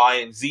X, Y,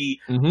 and Z.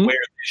 Mm-hmm. Wear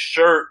this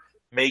shirt,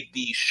 make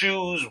these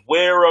shoes,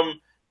 wear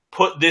them,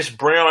 put this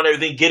brand on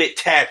everything, get it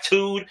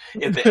tattooed.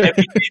 If the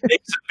NBA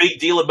makes a big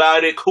deal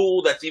about it,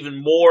 cool. That's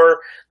even more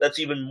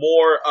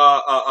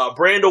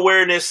brand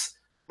awareness.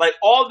 Like,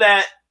 all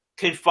that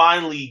can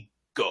finally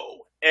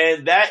go.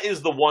 And that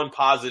is the one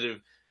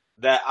positive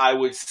that I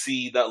would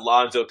see that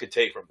Lonzo could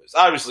take from this.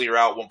 Obviously, you're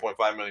out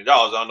 $1.5 million.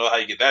 I don't know how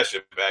you get that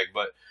shit back,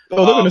 but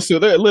they're going to sue.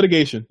 They're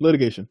litigation.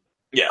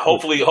 Yeah,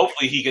 hopefully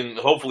he can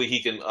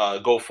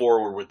go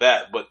forward with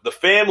that. But the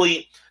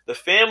family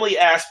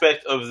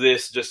aspect of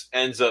this just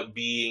ends up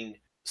being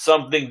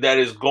something that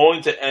is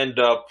going to end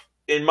up,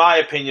 in my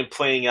opinion,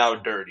 playing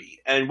out dirty.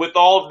 And with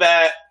all of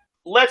that,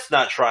 let's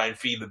not try and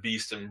feed the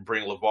beast and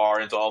bring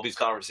LeVar into all these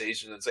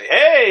conversations and say,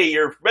 hey,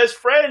 your best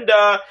friend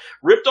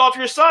ripped off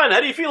your son. How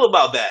do you feel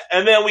about that?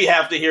 And then we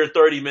have to hear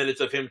 30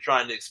 minutes of him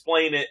trying to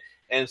explain it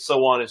and so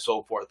on and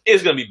so forth.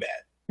 It's going to be bad.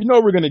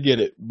 We're going to get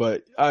it,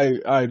 but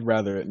I'd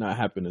rather it not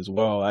happen as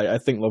well. I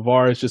think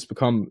LeVar has just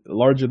become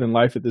larger than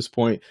life at this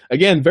point.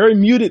 Again, very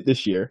muted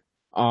this year,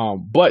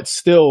 but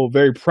still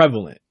very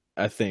prevalent.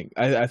 I think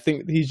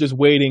he's just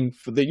waiting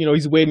for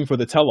he's waiting for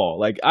the tell-all.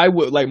 Like,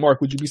 Mark,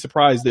 would you be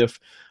surprised if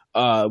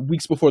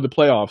weeks before the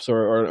playoffs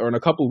or in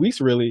a couple of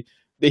weeks, really,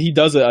 that he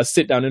does a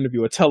sit-down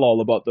interview, a tell-all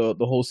about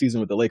the whole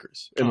season with the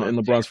Lakers in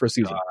LeBron's first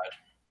season?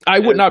 I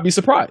would not be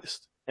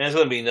surprised. And it's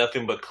going to be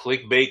nothing but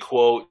clickbait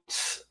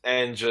quotes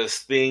and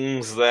just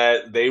things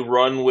that they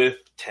run with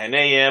 10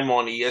 a.m.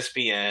 on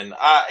ESPN.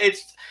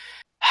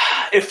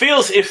 It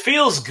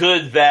feels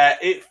good that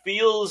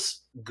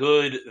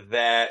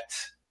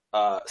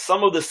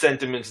some of the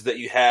sentiments that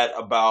you had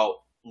about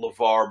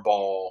LeVar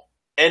Ball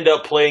end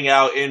up playing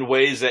out in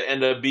ways that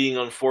end up being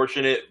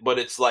unfortunate. But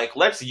it's like,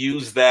 let's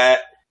use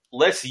that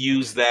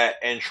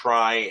and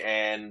try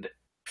and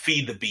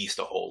feed the beast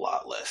a whole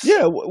lot less.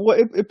 Yeah, well,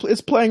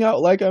 it's playing out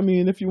like, I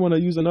mean, if you want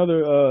to use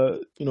another,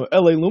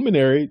 LA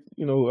luminary,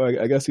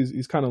 I guess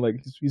he's kind of like,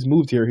 he's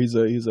moved here. He's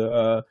a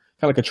kind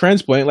of like a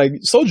transplant, like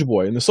Soulja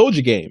Boy in the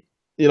Soulja game.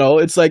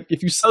 It's like,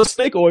 if you sell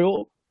snake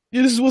oil,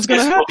 this is what's going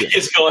to happen.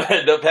 It's going to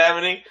end up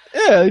happening.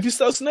 Yeah, if you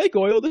sell snake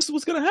oil, this is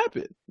what's going to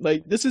happen.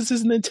 Like, this is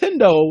his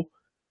Nintendo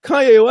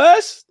Kanye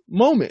West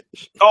moment.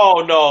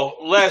 Oh no,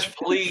 let's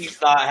please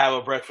not have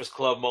a Breakfast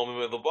Club moment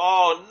with him.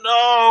 Oh no,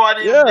 I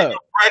didn't think of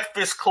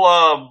Breakfast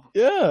Club.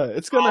 Yeah,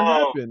 it's gonna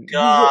happen.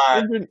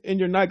 God. And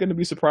you're not gonna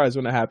be surprised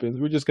when it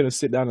happens. We're just gonna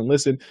sit down and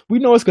listen. We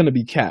know it's gonna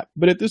be Cap,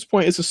 but at this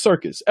point, it's a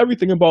circus.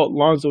 Everything about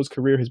Lonzo's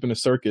career has been a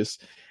circus,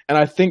 and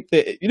I think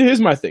that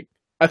here's my thing.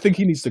 I think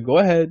he needs to go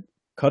ahead,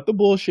 cut the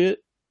bullshit,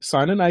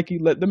 sign a Nike,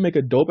 let them make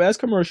a dope ass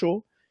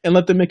commercial, and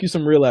let them make you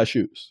some real ass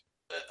shoes.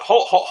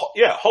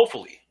 Yeah,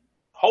 hopefully.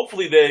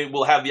 Hopefully they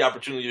will have the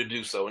opportunity to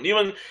do so. And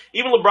even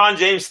LeBron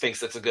James thinks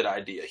that's a good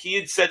idea. He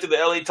had said to the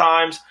LA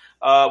Times,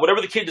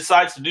 whatever the kid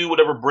decides to do,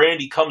 whatever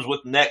brand he comes with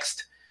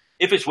next,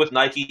 if it's with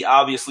Nike,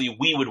 obviously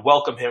we would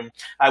welcome him.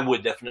 I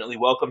would definitely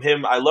welcome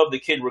him. I love the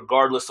kid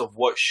regardless of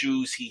what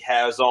shoes he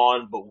has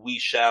on, but we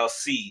shall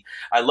see.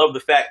 I love the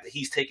fact that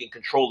he's taking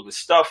control of his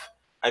stuff.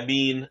 I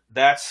mean,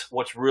 that's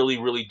what's really,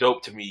 really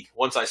dope to me.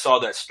 Once I saw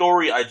that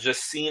story, I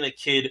just seen a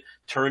kid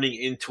turning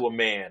into a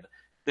man.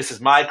 This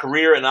is my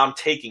career, and I'm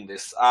taking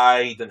this.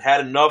 I done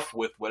had enough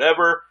with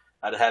whatever.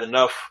 I'd had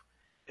enough.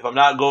 If I'm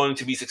not going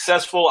to be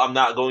successful, I'm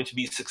not going to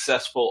be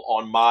successful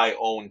on my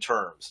own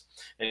terms.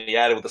 And he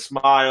added with a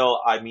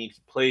smile, I mean,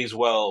 he plays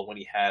well when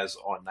he has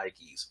on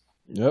Nikes.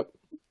 Yep.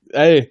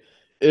 Hey,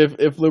 if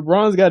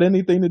LeBron's got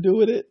anything to do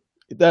with it,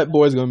 that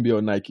boy's going to be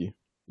on Nike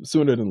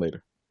sooner than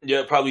later.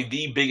 Yeah, probably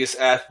the biggest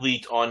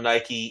athlete on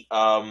Nike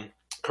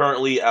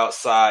currently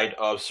outside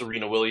of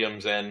Serena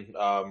Williams and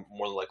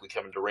more than likely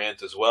Kevin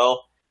Durant as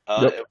well.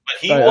 Yep. But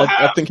he will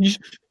have... I think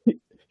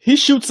he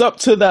shoots up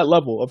to that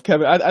level of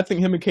Kevin. I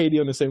think him and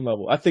KD on the same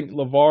level. I think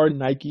LeVar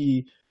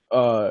Nike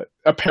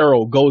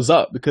apparel goes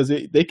up because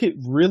they could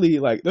really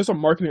there's a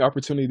marketing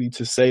opportunity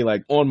to say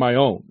on my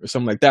own or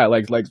something like that.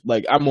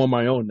 Like I'm on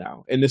my own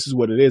now and this is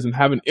what it is, and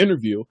have an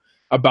interview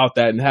about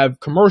that and have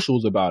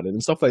commercials about it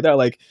and stuff like that.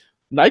 Like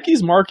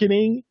Nike's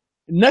marketing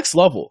next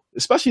level,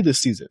 especially this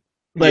season.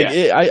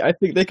 I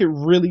think they could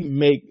really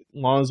make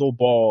Lonzo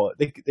Ball.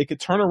 They could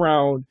turn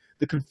around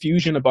the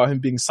confusion about him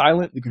being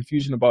silent, the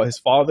confusion about his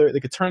father. They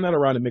could turn that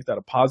around and make that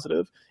a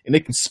positive, and they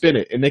can spin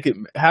it, and they could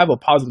have a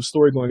positive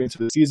story going into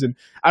the season.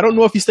 I don't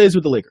know if he stays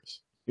with the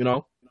Lakers.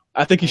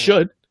 I think he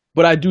should,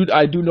 but I do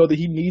know that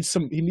he needs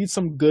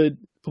some good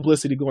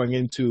publicity going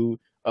into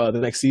the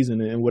next season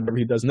and whatever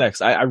he does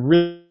next. I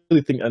really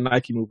think a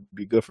Nike move would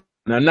be good for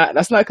him. Now,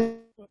 that's not because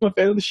I'm a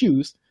fan of the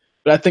shoes,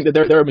 but I think that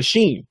they're a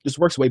machine. Just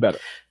works way better.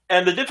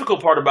 And the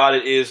difficult part about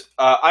it is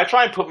I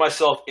try and put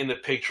myself in the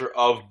picture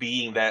of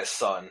being that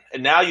son.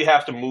 And now you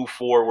have to move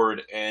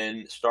forward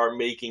and start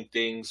making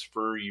things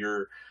for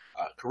your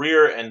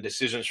career and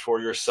decisions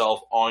for yourself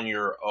on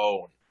your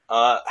own.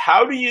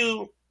 How do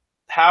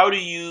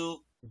you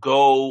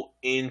go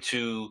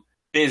into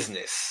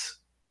business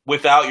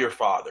without your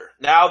father?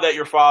 Now that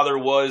your father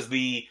was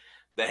the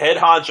head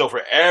honcho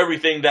for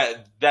everything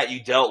that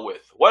you dealt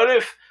with. What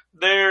if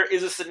there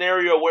is a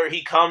scenario where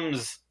he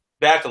comes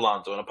back to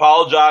Lonzo and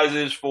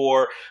apologizes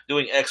for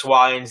doing X,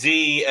 Y, and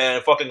Z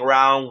and fucking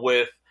around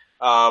with,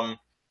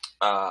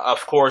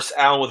 of course,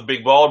 Allen with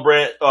Big Baller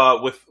Brand,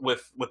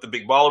 with the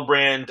Big Baller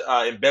Brand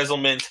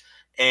embezzlement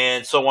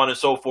and so on and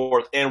so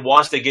forth, and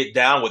wants to get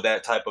down with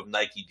that type of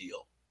Nike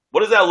deal. What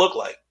does that look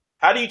like?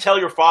 How do you tell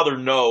your father,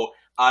 no,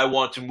 I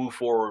want to move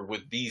forward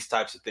with these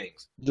types of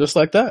things? Just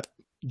like that.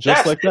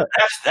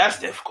 That's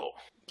difficult.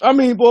 I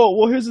mean,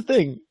 well, here's the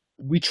thing.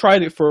 We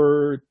tried it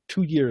for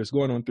 2 years,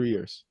 going on 3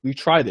 years. We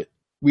tried it.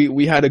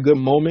 We had a good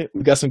moment.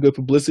 We got some good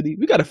publicity.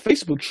 We got a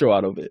Facebook show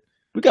out of it.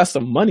 We got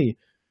some money.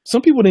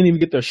 Some people didn't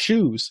even get their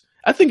shoes.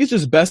 I think it's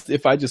just best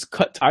if I just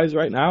cut ties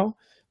right now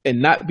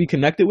and not be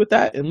connected with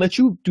that and let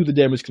you do the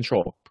damage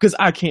control, because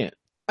I can't.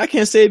 I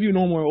can't save you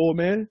no more, old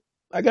man.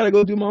 I got to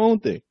go do my own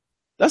thing.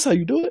 That's how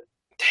you do it.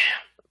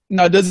 Damn.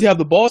 Now, does he have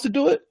the balls to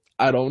do it?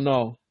 I don't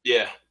know.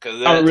 Yeah,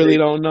 because I really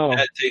don't know.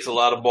 That takes a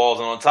lot of balls.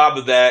 And on top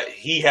of that,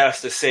 he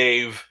has to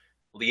save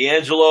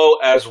LiAngelo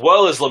as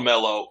well as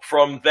LaMelo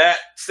from that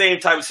same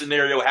type of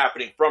scenario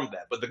happening from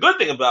that. But the good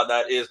thing about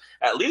that is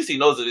at least he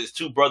knows that his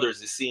two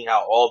brothers is seeing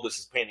how all this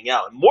is panning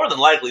out. And more than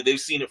likely, they've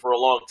seen it for a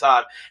long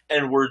time,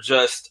 and we're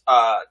just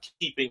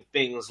keeping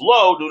things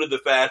low due to the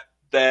fact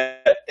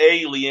that,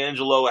 A,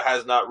 LiAngelo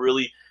has not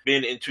really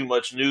been in too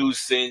much news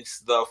since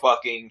the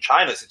fucking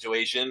China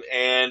situation,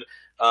 and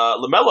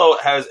LaMelo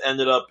has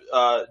ended up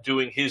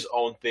doing his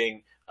own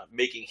thing,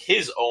 making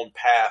his own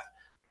path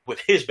with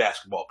his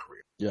basketball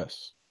career.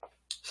 Yes.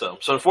 So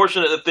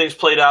unfortunate that things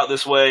played out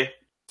this way.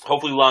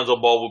 Hopefully Lonzo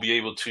Ball will be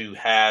able to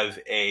have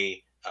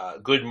a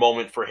good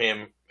moment for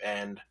him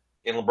and,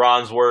 in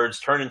LeBron's words,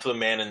 turn into a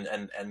man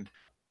and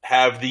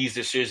have these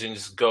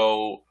decisions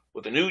go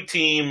with a new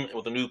team,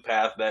 with a new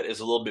path that is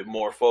a little bit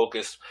more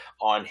focused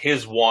on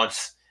his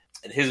wants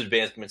and his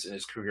advancements in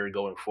his career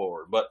going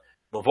forward. But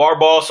LeVar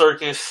Ball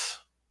circus,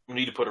 we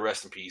need to put a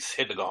rest in peace.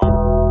 Hit the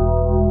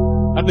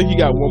gong. I think you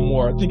got one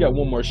more. I think you got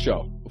one more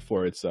show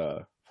before it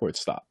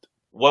stopped.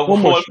 One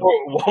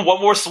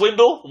more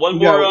swindle.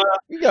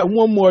 You got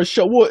one more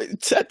show. Well,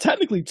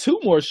 technically two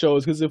more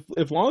shows, because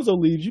if Lonzo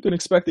leaves, you can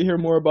expect to hear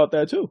more about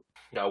that too.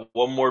 Got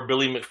one more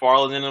Billy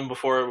McFarland in him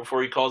before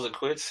he calls it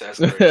quits. That's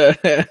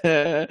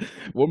great.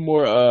 One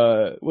more.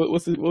 What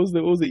was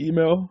the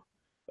email?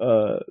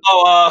 Oh,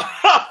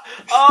 fuck!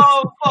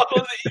 What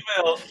was the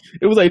email?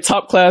 It was like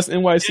top class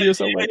NYC or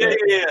something like that.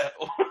 Yeah.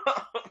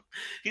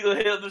 He's gonna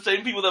hit up the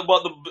same people that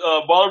bought the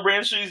Baller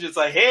Brand shoes. It's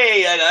like,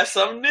 hey, I got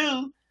something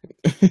new.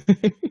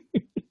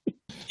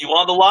 You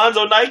want the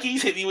Lonzo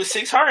Nikes? Hit me with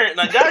 600, and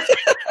I got you.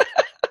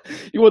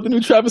 You want the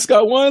new Travis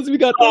Scott ones? We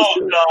got those.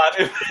 Oh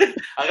God,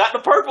 I got the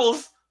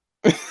purples.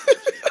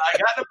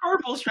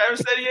 Travis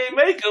said he ain't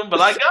make them,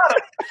 but I got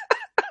them.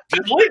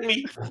 Just lick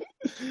me.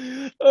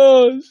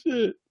 Oh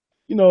shit.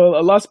 You know,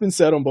 a lot's been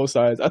said on both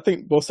sides. I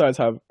think both sides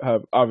have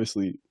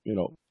obviously, you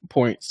know,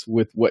 points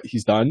with what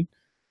he's done,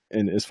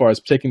 and as far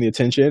as taking the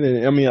attention,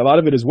 and I mean, a lot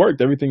of it has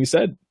worked. Everything he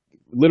said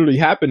literally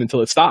happened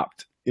until it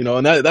stopped. You know,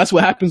 and that's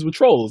what happens with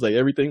trolls. Like,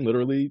 everything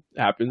literally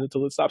happens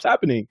until it stops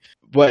happening.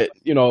 But,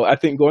 you know, I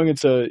think going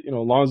into, you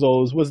know,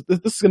 Lonzo's this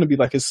is going to be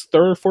like his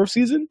third, fourth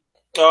season.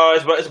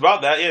 It's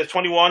about that. Yeah, it's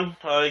 21.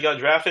 He got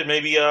drafted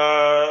maybe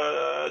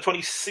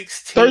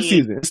 2016. Third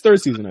season. It's third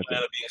season, I think.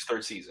 That'll be his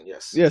third season.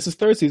 Yes. Yeah, it's his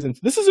third season.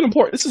 This is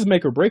important. This is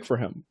make or break for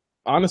him.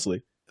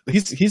 Honestly,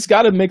 he's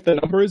got to make the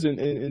numbers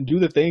and do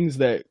the things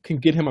that can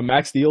get him a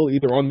max deal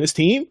either on this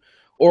team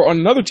or on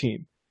another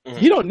team.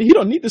 Mm-hmm. He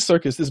don't need the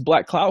circus, this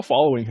black cloud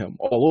following him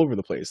all over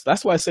the place.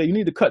 That's why I say you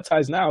need to cut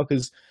ties now,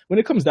 because when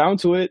it comes down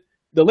to it,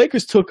 the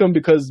Lakers took him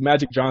because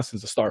Magic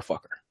Johnson's a star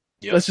fucker.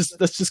 Yep.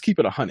 Let's just keep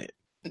it 100.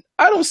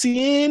 I don't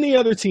see any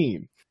other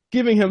team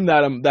giving him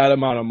that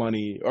amount of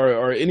money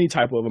or any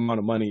type of amount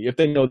of money if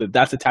they know that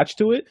that's attached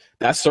to it,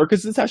 that circus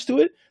is attached to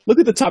it. Look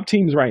at the top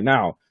teams right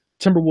now.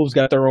 Timberwolves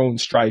got their own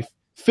strife.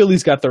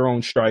 Philly's got their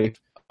own strife.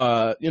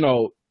 You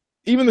know,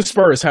 even the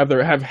Spurs have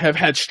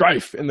had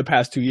strife in the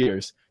past 2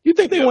 years. You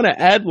think they want to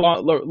add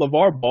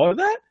LeVar Ball to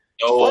that?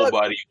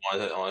 Nobody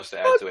wants to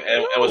add to it.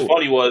 And what's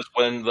funny was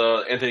when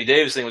the Anthony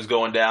Davis thing was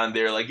going down,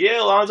 they're like, yeah,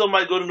 Lonzo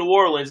might go to New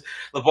Orleans.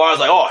 LeVar's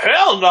like, oh,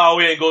 hell no,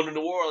 we ain't going to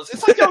New Orleans.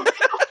 It's like, yo, get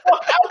the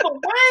fuck out the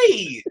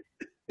way.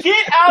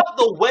 Get out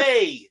the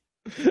way.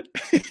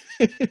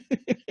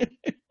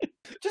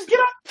 Just get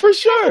out. For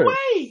sure. The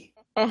way.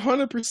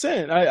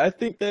 100%. I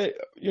think that,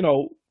 you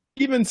know,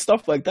 even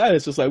stuff like that,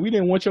 it's just like, we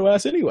didn't want your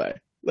ass anyway.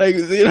 Like,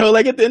 you know,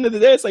 like at the end of the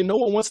day, it's like no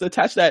one wants to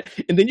attach that.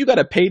 And then you got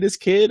to pay this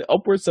kid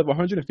upwards of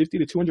 $150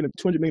 to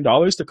 $200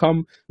 million to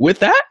come with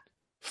that?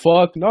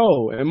 Fuck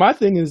no. And my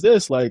thing is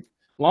this, like,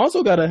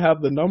 Lonzo got to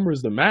have the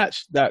numbers to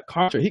match that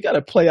contract. He got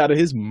to play out of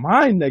his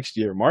mind next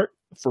year, Mark.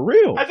 For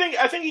real. I think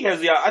he has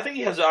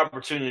the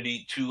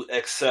opportunity to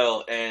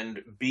excel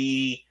and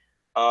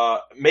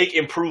make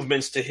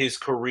improvements to his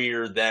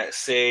career that,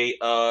 say,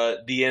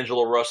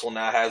 D'Angelo Russell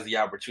now has the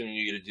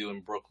opportunity to do in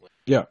Brooklyn.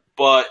 Yeah.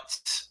 But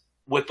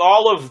with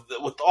all of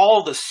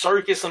the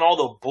circus and all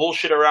the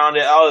bullshit around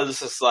it, I was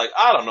just like,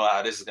 I don't know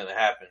how this is going to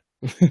happen.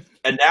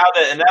 and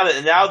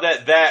now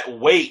that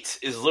weight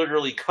is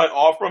literally cut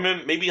off from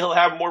him, maybe he'll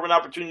have more of an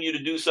opportunity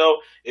to do so.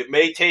 It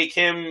may take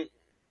him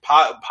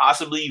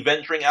possibly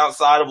venturing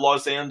outside of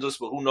Los Angeles,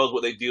 but who knows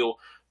what they do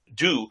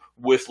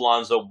with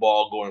Lonzo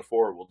Ball going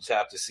forward. We'll just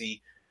have to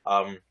see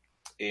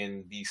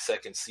in the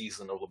second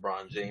season of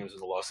LeBron James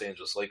and the Los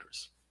Angeles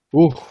Lakers.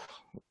 Ooh,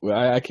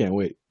 well, I can't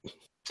wait.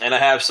 And I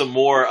have some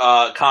more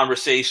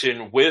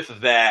conversation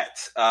with that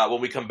when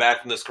we come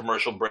back from this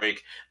commercial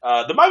break.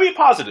 There might be a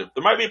positive.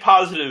 There might be a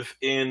positive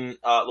in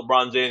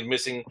LeBron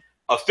James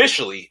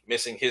officially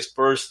missing his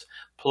first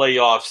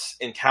playoffs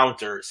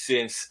encounter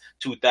since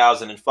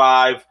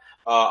 2005,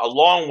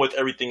 along with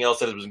everything else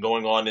that has been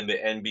going on in the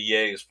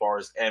NBA as far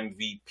as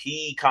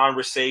MVP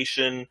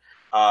conversation.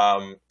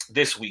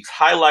 This week's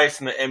highlights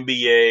in the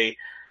NBA: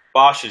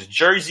 Bosch's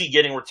jersey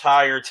getting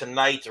retired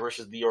tonight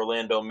versus the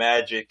Orlando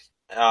Magic.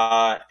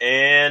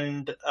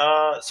 And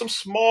some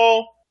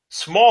small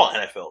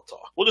NFL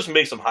talk. We'll just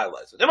make some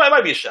highlights. It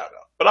might be a shout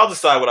out, but I'll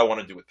decide what I want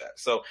to do with that.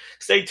 So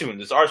stay tuned.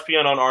 This is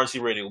RSPN on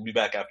RNC Radio. We'll be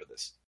back after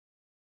this.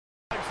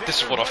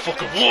 This is what I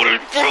fucking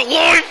wanted for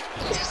life.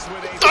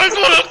 I'm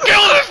gonna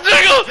kill this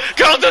nigga.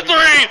 Count to 3.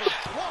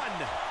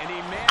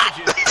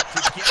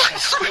 I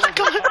swear to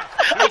God,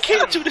 I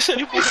can't do this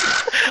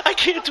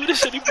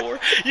anymore.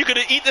 You're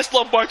gonna eat this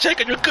lumbar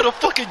check and you're gonna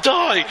fucking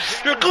die.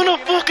 You're gonna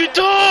fucking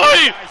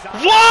die.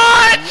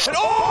 What?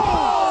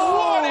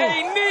 Oh, what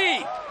a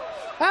knee.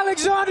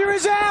 Alexander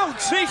is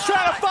out. He's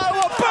trying to follow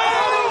up.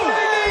 Boom!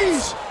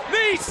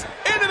 Knees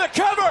into the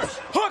cover.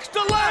 Hooks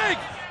the leg.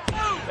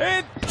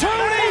 And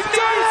Tony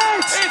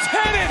Nese is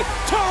headed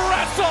to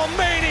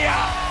WrestleMania.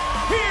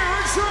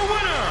 Here's your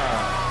winner,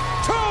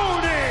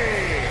 Tony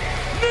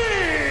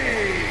Nese.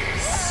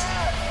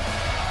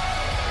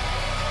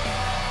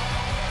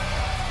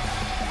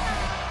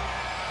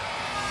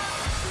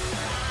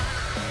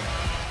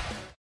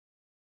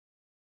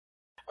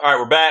 All right,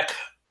 we're back.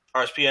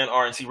 RSPN,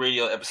 RNC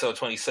Radio, episode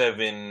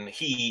 27.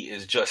 He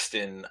is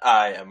Justin.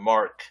 I am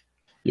Mark.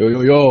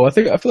 Yo. I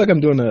feel like I'm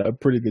doing a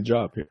pretty good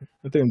job here.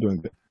 I think I'm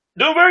doing good.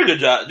 Doing a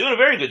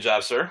very good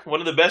job, sir. One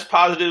of the best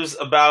positives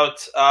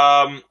about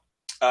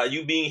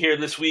you being here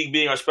this week,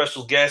 being our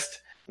special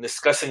guest,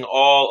 discussing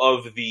all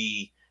of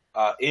the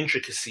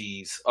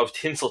intricacies of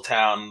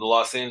Tinseltown, the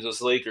Los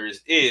Angeles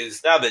Lakers,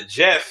 is now that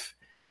Jeff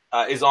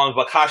is on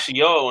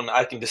vacation,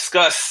 I can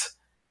discuss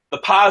the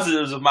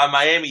positives of my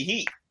Miami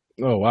Heat.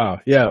 Oh wow,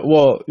 yeah.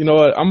 Well, you know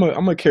what? I'm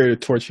gonna carry the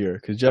torch here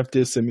because Jeff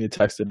did send me a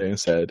text today and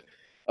said,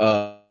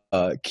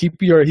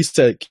 keep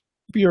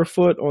your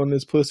foot on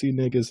this pussy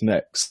nigga's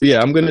neck." So, yeah,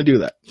 I'm gonna do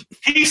that.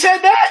 He said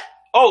that?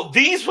 Oh,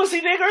 these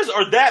pussy niggas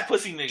or that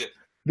pussy nigga?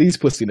 These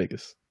pussy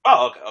niggas.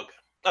 Oh,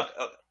 okay.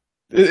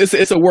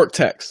 It's a work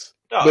text,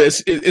 Oh,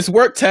 but it's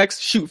work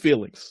text. Shoot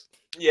feelings.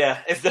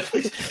 yeah, it's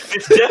definitely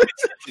shoot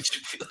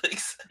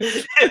feelings.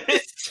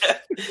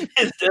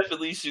 It's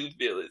definitely shoot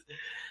feelings.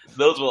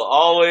 Those will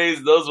always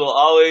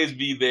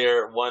be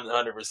there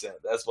 100%.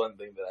 That's one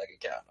thing that I can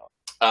count on.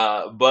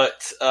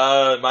 But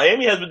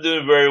Miami has been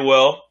doing very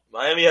well.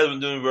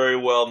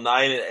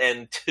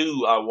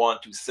 9-2, I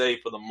want to say,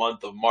 for the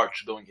month of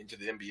March going into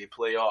the NBA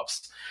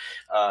playoffs.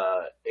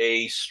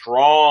 A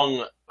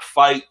strong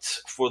fight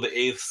for the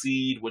 8th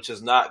seed, which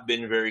has not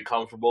been very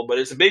comfortable, but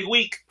it's a big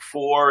week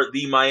for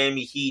the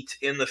Miami Heat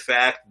in the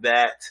fact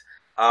that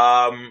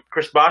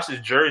Chris Bosh's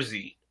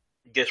jersey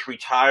gets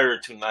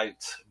retired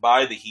tonight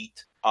by the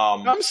Heat.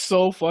 I'm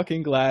so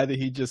fucking glad that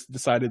he just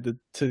decided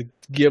to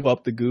give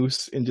up the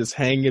goose and just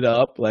hang it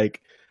up.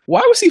 Like,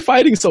 why was he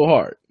fighting so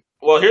hard?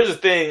 Well, here's the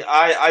thing.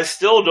 I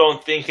still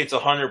don't think it's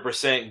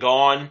 100%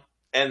 gone,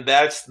 and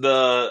that's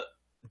the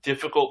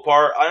difficult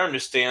part. I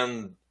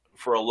understand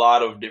for a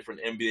lot of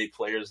different NBA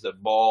players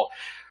that ball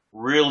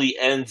really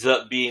ends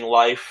up being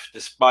life,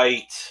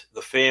 despite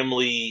the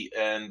family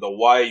and the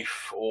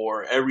wife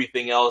or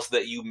everything else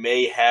that you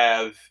may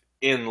have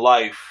in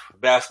life.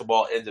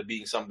 Basketball ends up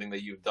being something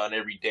that you've done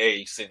every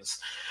day since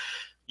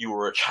you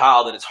were a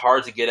child, and it's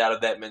hard to get out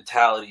of that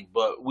mentality.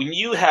 But when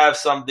you have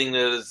something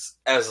that is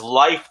as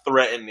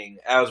life-threatening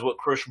as what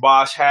Chris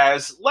Bosh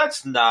has,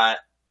 let's not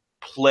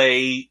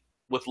play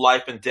with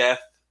life and death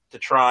to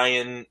try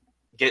and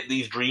get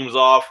these dreams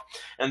off.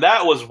 And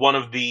that was one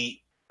of the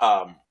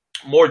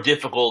more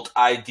difficult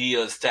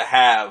ideas to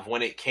have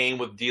when it came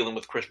with dealing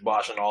with Chris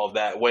Bosh and all of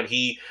that, when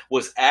he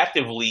was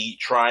actively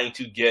trying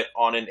to get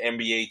on an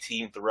NBA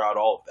team throughout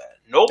all of that.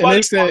 And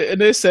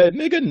they said,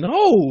 nigga,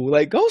 no,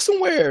 like, go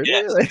somewhere.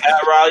 Yes,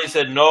 Pat Riley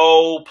said,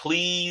 no,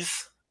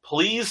 please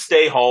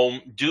stay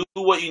home. Do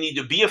what you need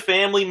to. Be a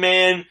family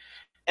man.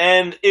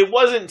 And it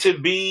wasn't to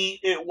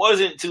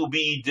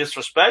be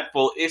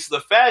disrespectful. It's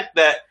the fact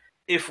that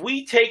if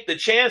we take the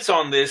chance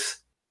on this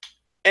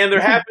and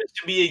there happens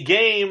to be a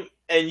game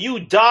and you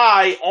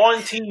die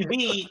on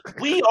TV,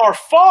 we are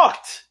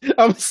fucked.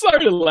 I'm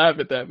sorry to laugh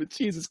at that, but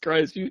Jesus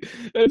Christ, you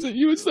just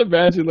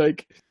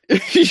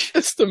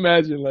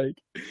imagine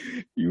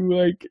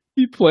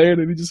he playing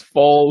and he just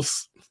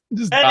falls,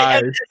 just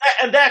dies.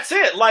 And that's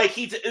it. Like,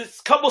 it's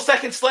a couple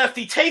seconds left.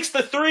 He takes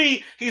the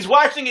three. He's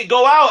watching it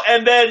go out,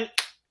 and then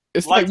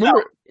it's like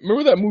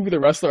remember that movie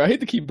The Wrestler? I hate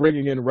to keep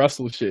bringing in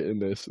wrestle shit in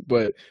this,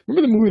 but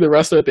remember the movie The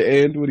Wrestler at the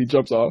end when he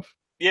jumps off?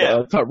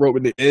 Yeah, top rope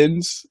when it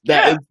ends.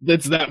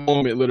 That's that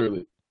moment,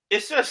 literally.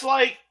 It's just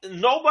like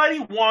nobody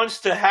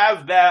wants to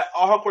have that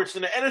awkward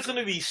scenario, and it's going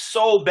to be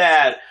so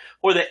bad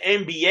for the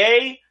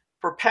NBA,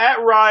 for Pat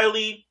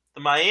Riley,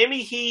 the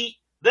Miami Heat.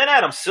 Then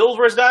Adam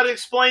Silver's got to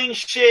explain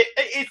shit.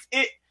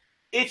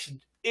 It's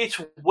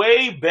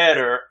way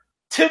better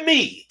to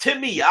me.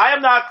 I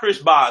am not Chris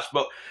Bosh,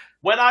 but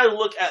when I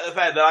look at the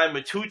fact that I'm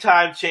a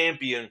 2-time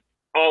champion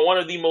on one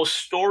of the most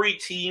storied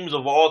teams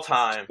of all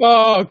time.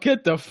 Oh,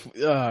 get the all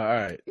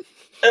right.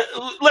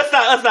 Let's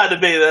not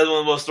debate that as one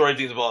of the most storied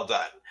teams of all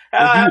time.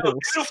 And I have a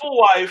beautiful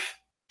wife,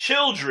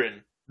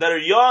 children that are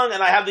young,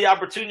 and I have the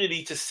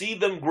opportunity to see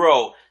them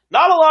grow.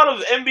 Not a lot of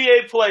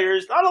NBA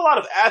players, not a lot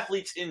of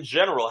athletes in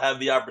general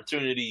have the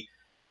opportunity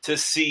to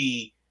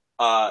see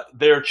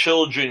their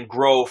children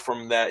grow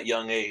from that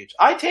young age.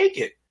 I take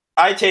it.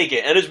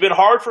 And it's been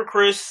hard for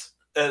Chris.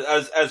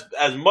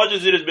 As much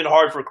as it has been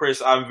hard for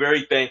Chris, I'm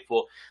very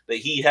thankful that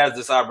he has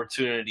this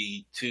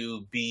opportunity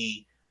to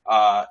be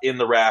in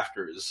the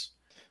rafters.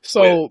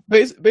 So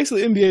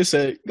basically, NBA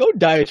said, "Go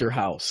die at your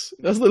house."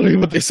 That's literally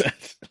what they said.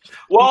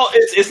 Well,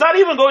 it's not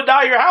even go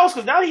die at your house,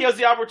 because now he has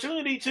the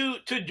opportunity to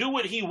do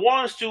what he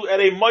wants to at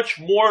a much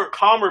more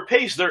calmer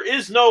pace. There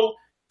is no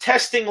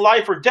testing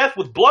life or death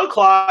with blood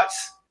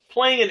clots.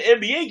 Playing an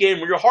NBA game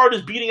where your heart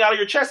is beating out of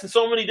your chest, and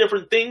so many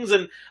different things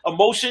and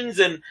emotions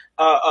and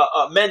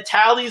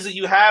mentalities that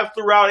you have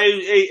throughout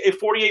a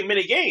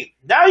 48-minute game.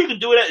 Now you can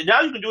do it. Now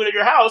you can do it at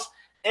your house,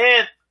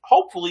 and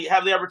hopefully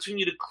have the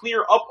opportunity to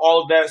clear up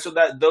all of that, so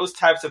that those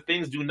types of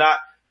things do not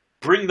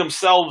bring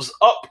themselves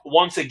up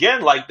once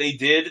again, like they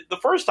did the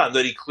first time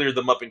that he cleared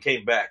them up and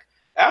came back.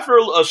 After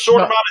a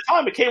short amount of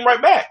time, it came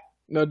right back.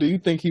 Now, do you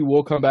think he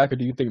will come back, or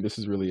do you think this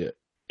is really it?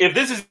 If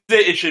this is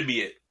it, it should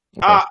be it.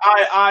 Okay.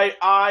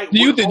 Do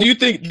you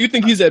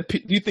think he's at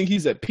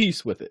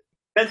peace with it?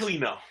 Mentally,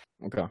 no.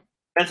 Okay.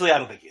 Mentally, I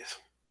don't think he is.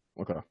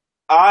 Okay.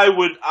 I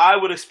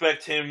would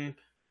expect him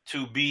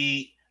to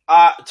be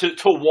to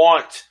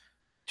want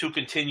to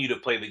continue to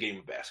play the game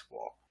of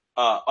basketball.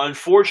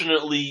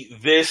 Unfortunately,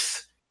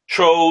 this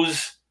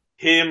chose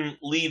him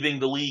leaving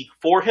the league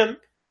for him,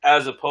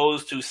 as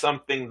opposed to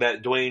something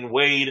that Dwayne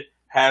Wade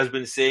has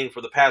been saying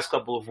for the past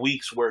couple of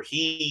weeks, where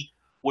he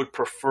would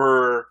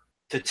prefer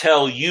to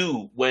tell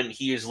you when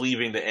he is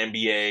leaving the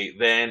NBA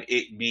than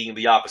it being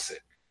the opposite.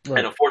 Right.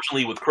 And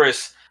unfortunately with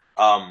Chris,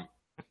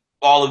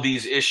 all of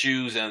these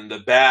issues and the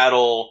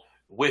battle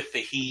with the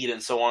Heat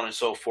and so on and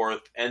so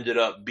forth ended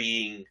up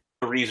being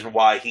the reason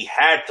why he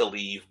had to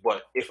leave.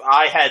 But if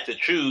I had to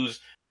choose,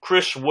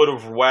 Chris would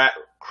have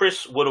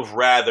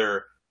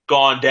rather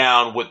gone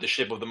down with the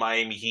ship of the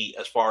Miami Heat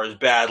as far as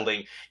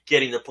battling,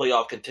 getting the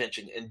playoff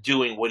contention, and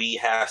doing what he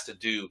has to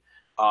do,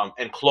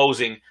 and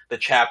closing the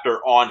chapter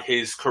on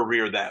his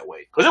career that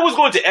way. Because it was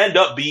going to end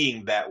up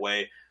being that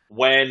way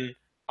when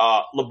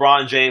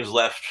LeBron James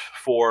left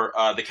for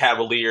the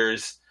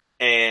Cavaliers,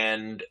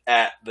 and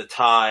at the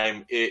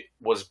time it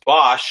was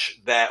Bosh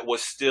that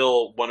was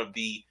still one of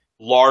the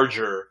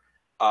larger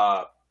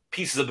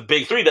pieces of the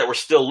big three that were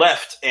still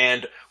left,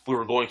 and we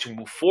were going to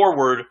move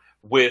forward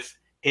with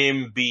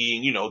him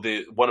being,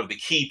 one of the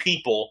key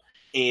people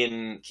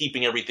in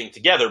keeping everything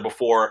together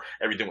before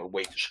everything with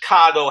Wade to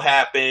Chicago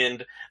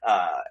happened,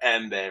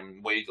 and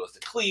then Wade goes to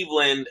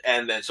Cleveland,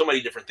 and then so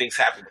many different things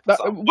happened.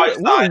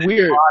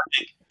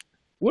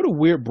 What a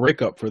weird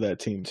breakup for that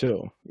team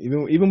too.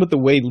 Even with the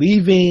Wade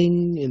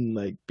leaving and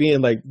like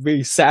being like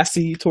very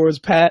sassy towards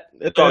Pat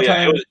at that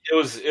time.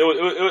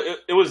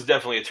 It was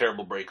definitely a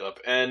terrible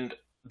breakup. And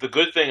the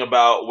good thing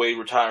about Wade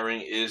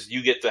retiring is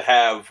you get to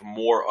have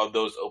more of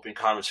those open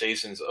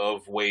conversations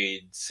of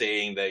Wade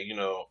saying that,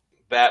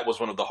 that was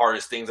one of the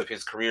hardest things of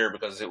his career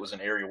because it was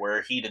an area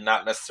where he did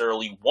not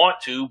necessarily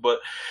want to, but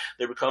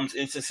there becomes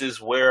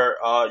instances where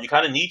you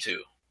kind of need to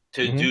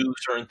do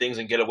certain things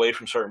and get away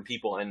from certain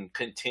people and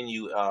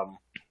continue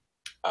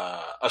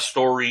a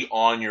story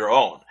on your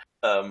own.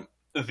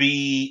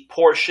 The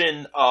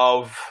portion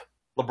of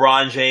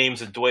LeBron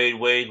James and Dwayne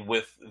Wade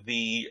with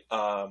the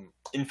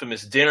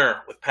infamous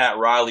dinner with Pat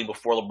Riley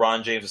before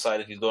LeBron James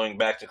decided he's going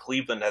back to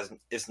Cleveland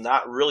is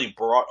not really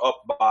brought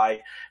up by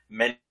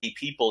many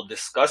people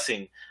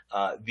discussing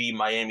the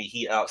Miami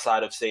Heat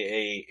outside of,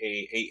 say,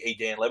 a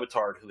Dan Le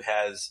Batard, who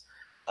has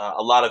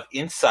a lot of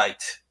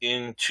insight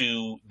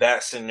into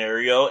that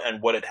scenario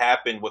and what had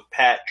happened with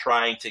Pat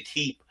trying to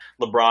keep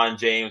LeBron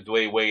James,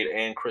 Dwayne Wade,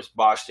 and Chris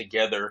Bosh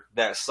together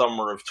that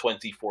summer of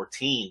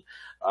 2014.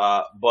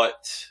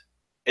 But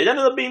it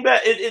ended up being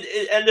bad.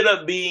 It ended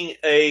up being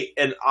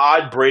an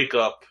odd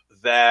breakup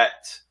that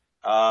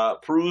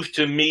proves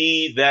to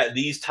me that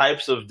these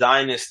types of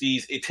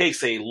dynasties, it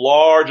takes a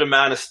large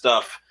amount of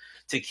stuff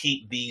to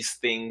keep these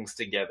things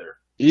together.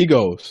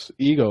 Egos.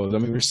 I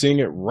mean, we're seeing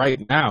it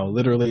right now.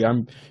 Literally,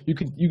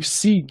 you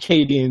see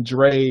Katie and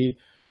Dre.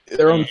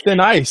 They're on thin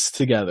ice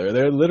together.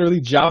 They're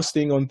literally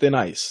jousting on thin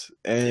ice,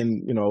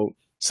 and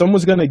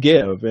someone's gonna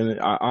give. And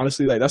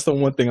honestly, like that's the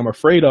one thing I'm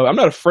afraid of. I'm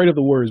not afraid of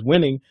the Warriors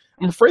winning.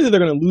 I'm afraid that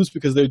they're gonna lose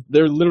because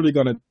they're literally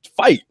gonna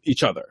fight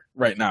each other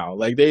right now.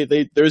 Like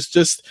there's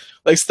just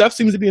like Steph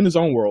seems to be in his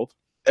own world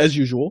as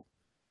usual.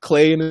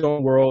 Clay in his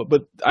own world,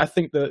 but I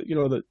think that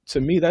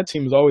to me that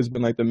team has always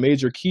been like the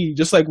major key,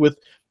 just like with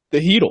the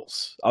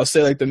Heatles. I'll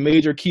say like the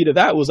major key to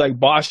that was like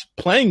Bosh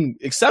playing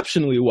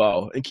exceptionally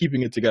well and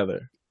keeping it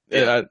together.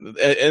 Yeah.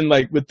 And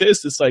like with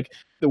this, it's like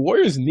the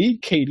Warriors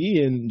need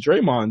KD and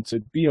Draymond to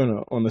be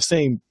on the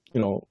same,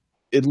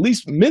 at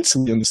least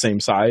mentally on the same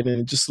side.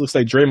 And it just looks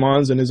like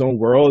Draymond's in his own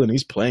world and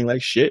he's playing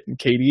like shit. And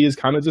KD is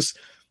kind of just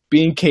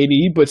being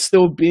KD, but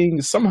still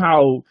being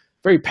somehow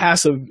very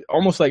passive,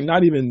 almost like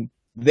not even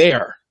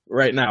there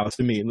right now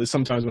to me.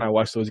 Sometimes when I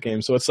watch those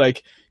games. So it's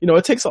like,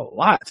 it takes a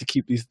lot to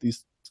keep these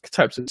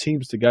types of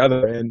teams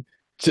together. And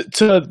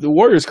to the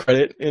Warriors'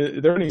 credit,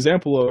 they're an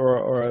example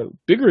or a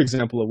bigger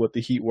example of what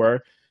the Heat were.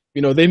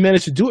 They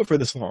managed to do it for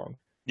this long.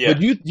 Yeah.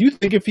 But you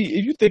think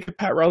if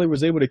Pat Riley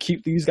was able to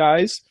keep these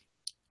guys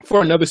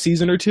for another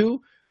season or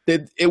two,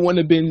 that it wouldn't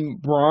have been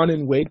Braun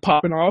and Wade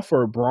popping off,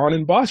 or Braun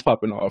and Bosh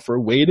popping off, or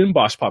Wade and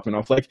Bosh popping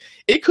off. Like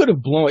it could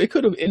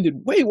have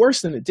ended way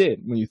worse than it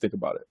did when you think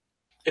about it.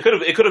 It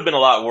could have been a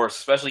lot worse,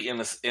 especially in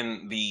the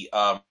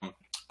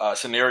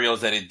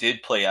scenarios that it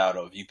did play out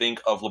of. You think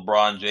of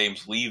LeBron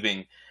James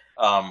leaving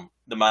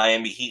the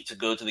Miami Heat to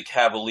go to the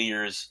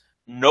Cavaliers,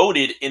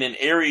 noted in an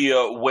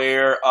area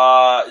where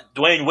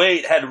Dwayne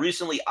Wade had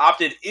recently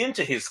opted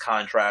into his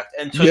contract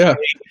and took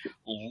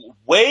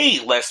way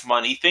less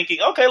money, thinking,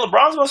 okay,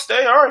 LeBron's gonna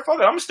stay. All right, fuck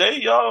it, I'm gonna stay.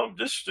 Y'all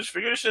just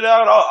figure this shit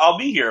out. I'll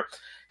be here.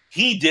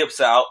 He dips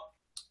out,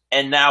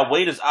 and now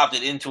Wade has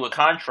opted into a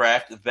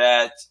contract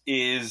that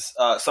is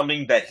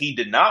something that he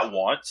did not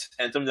want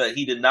and something that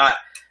he did not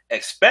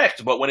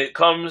expect. But when it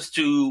comes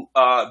to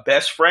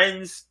best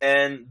friends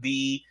and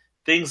the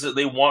things that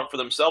they want for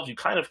themselves, you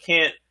kind of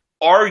can't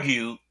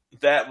argue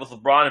that with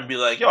LeBron and be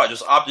like, yo, I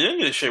just opted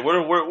into this shit.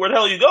 Where the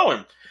hell are you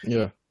going?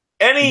 Yeah.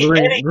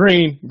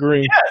 Green.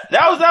 Yeah,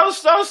 that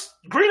was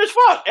green as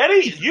fuck.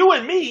 You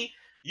and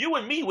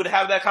me would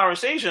have that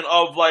conversation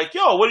of like,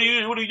 yo, what are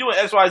you doing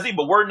XYZ?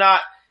 But we're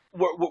not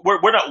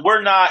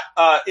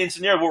in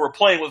scenario where we're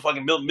playing with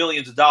fucking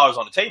millions of dollars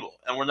on the table,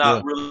 and we're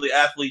not really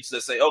athletes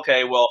that say,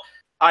 okay, well,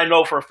 I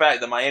know for a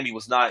fact that Miami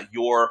was not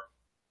your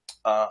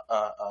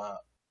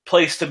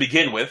place to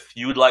begin with.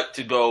 You would like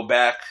to go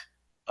back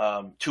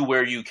to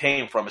where you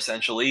came from,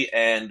 essentially,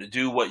 and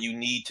do what you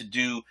need to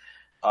do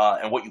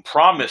and what you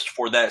promised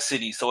for that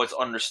city, so it's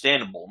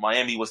understandable.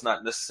 Miami was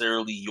not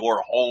necessarily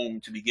your home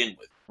to begin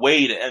with.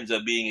 Wade ends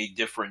up being a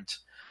different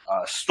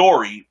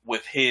story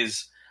with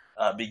his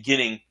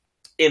beginning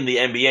in the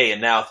NBA,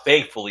 and now,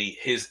 thankfully,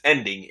 his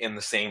ending in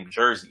the same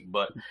jersey.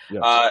 But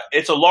Yes.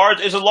 it's a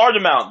large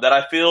amount that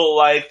I feel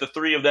like the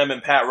three of them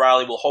and Pat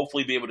Riley will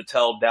hopefully be able to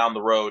tell down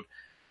the road.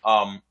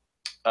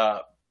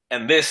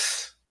 And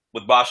this,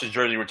 with Bosh's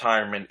jersey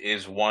retirement,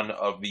 is one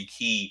of the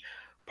key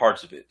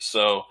parts of it.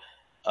 So,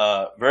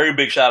 very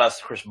big shout outs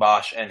to Chris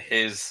Bosh and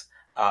his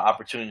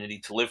opportunity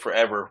to live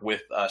forever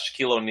with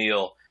Shaquille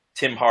O'Neal,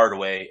 Tim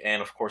Hardaway,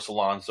 and of course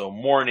Alonzo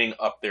Mourning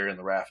up there in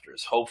the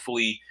rafters.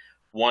 Hopefully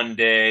one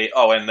day.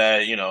 Oh, and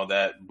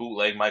that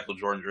bootleg Michael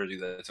Jordan jersey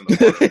that's in the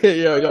corner.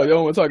 Yo,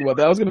 don't want to talk about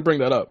that. I was going to bring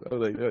that up. I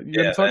was like, you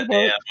going to talk about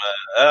it?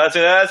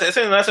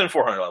 That's in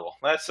 400 level.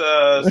 That's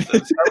all my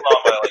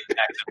like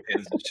active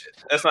pins and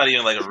shit. That's not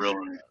even like a real.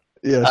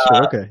 Yeah,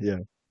 sure. Okay, yeah.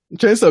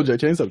 Change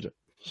subject. Okay, let's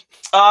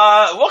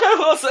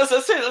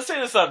say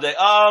the subject.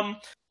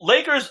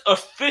 Lakers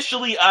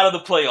officially out of the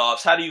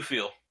playoffs. How do you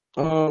feel?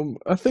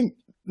 I think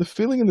the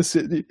feeling in the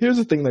city. Here's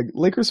the thing: like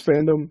Lakers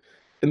fandom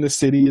in the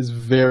city is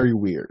very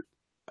weird.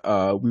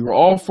 We were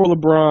all for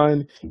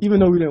LeBron, even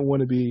though we didn't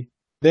want to be.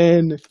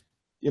 Then,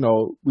 we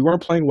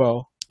weren't playing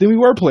well. Then we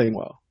were playing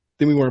well.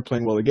 Then we weren't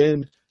playing well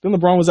again. Then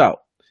LeBron was out.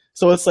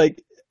 So it's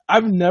like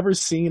I've never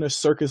seen a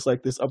circus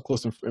like this up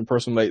close in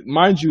person. Like,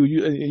 mind you,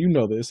 you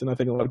know this, and I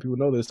think a lot of people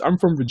know this. I'm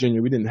from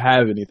Virginia. We didn't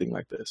have anything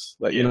like this.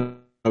 Like, we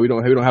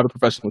don't have a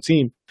professional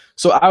team.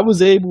 So I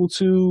was able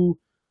to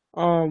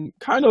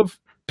kind of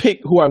pick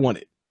who I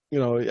wanted.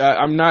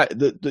 I'm not.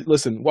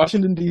 Listen,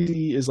 Washington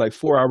D.C. is like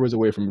 4 hours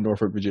away from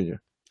Norfolk, Virginia.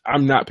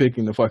 I'm not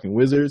picking the fucking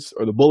Wizards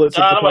or the Bullets.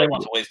 Nobody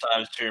wants to waste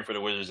time cheering for the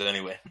Wizards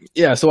anyway.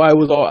 Yeah, so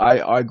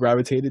I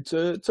gravitated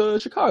to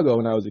Chicago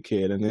when I was a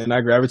kid, and then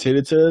I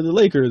gravitated to the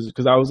Lakers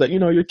because I was like,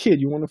 you're a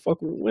kid, you want to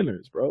fuck with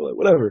winners, bro, like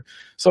whatever.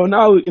 So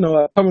now,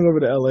 coming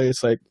over to LA,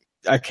 it's like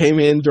I came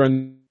in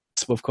during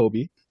the of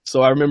Kobe,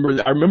 so I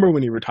remember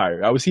when he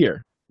retired. I was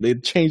here. They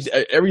changed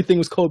everything.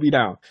 Was Kobe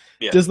down?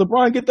 Yeah. Does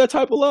LeBron get that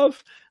type of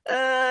love?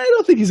 I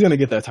don't think he's going to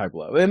get that type of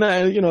love. And,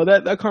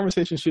 that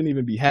conversation shouldn't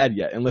even be had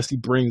yet unless he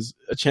brings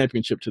a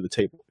championship to the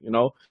table,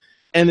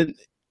 And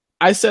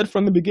I said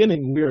from the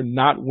beginning, we are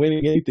not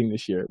winning anything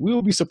this year. We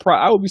will be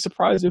surprised. I will be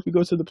surprised if we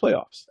go to the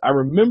playoffs. I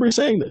remember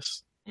saying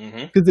this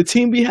because the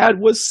team we had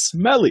was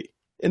smelly,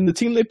 and the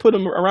team they put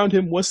around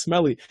him was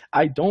smelly.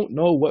 I don't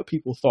know what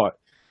people thought.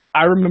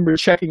 I remember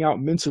checking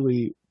out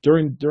mentally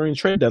during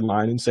trade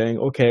deadline and saying,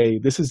 okay,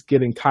 this is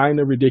getting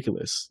kind of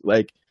ridiculous.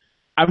 Like,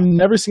 I've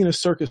never seen a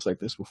circus like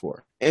this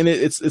before, and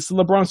it's the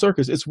LeBron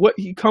circus. It's what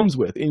he comes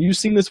with, and you've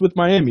seen this with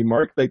Miami,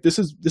 Mark. Like this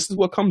is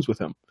what comes with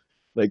him.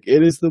 Like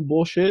it is the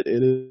bullshit.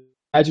 It is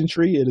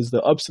pageantry. It is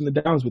the ups and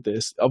the downs with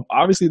this.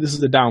 Obviously, this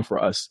is a down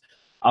for us.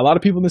 A lot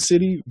of people in the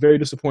city very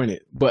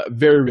disappointed, but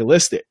very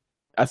realistic.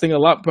 I think a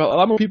lot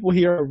more people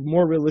here are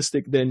more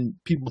realistic than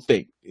people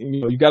think. And,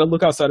 you got to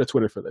look outside of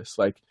Twitter for this.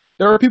 Like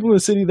there are people in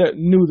the city that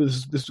knew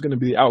this was going to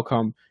be the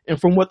outcome,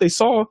 and from what they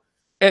saw,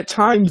 at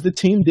times the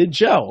team did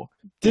gel.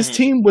 This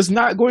team was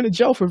not going to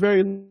gel for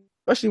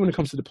especially when it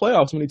comes to the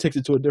playoffs, when he takes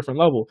it to a different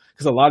level,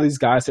 because a lot of these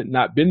guys had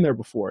not been there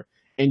before,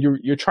 and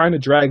you're trying to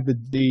drag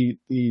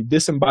the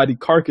disembodied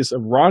carcass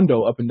of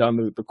Rondo up and down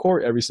the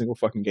court every single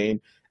fucking game.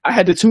 I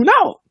had to tune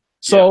out.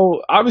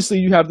 So obviously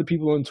you have the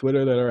people on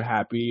Twitter that are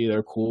happy,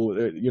 they're cool,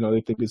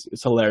 they think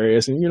it's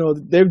hilarious, and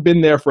they've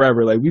been there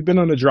forever. Like we've been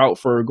on a drought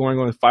for going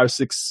on 5,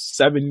 6,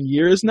 7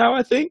 years now,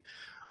 I think,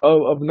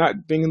 of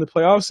not being in the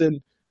playoffs,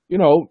 and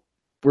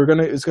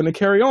it's gonna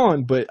carry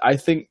on. But I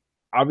think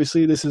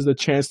obviously this is a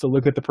chance to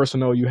look at the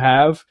personnel you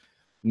have,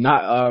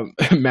 not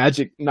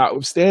Magic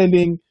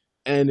notwithstanding,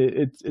 and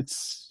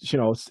it's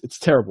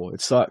terrible.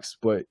 It sucks,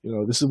 but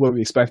this is what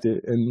we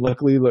expected, and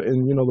luckily,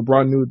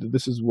 LeBron knew that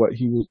this is what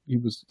he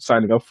was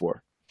signing up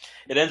for.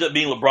 It ends up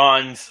being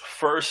LeBron's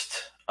first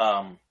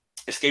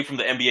escape from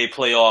the NBA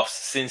playoffs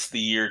since the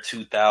year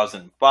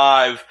 2005.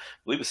 I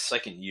believe his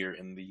second year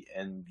in the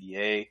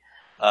NBA.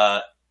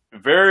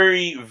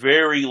 Very,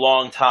 very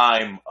long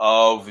time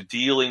of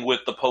dealing with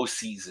the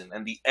postseason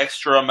and the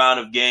extra amount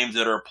of games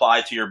that are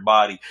applied to your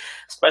body,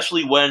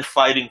 especially when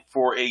fighting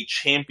for a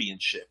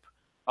championship.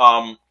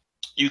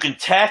 You can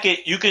tack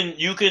it. You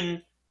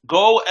can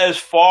go as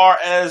far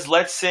as,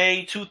 let's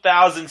say,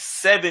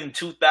 2007,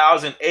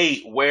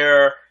 2008,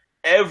 where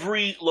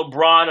every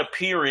LeBron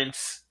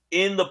appearance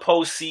in the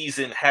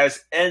postseason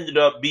has ended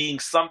up being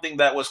something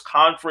that was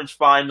conference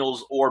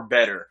finals or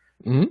better.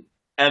 Mm-hmm.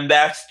 And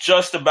that's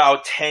just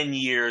about 10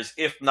 years,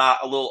 if not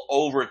a little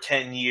over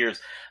 10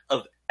 years,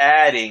 of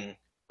adding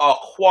a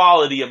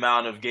quality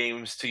amount of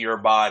games to your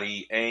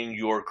body and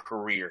your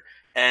career.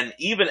 And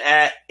even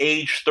at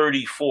age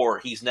 34,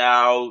 he's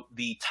now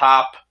the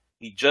top.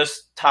 He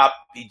just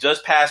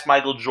passed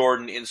Michael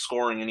Jordan in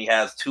scoring, and he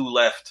has 2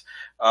 left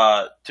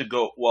to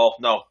go. Well,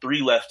 no,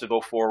 3 left to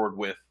go forward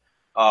with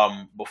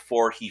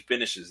before he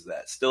finishes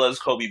that. Still has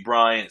Kobe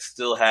Bryant,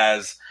 still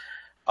has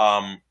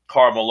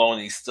Karl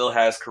Malone, still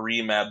has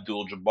Kareem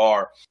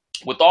Abdul-Jabbar.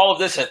 With all of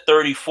this at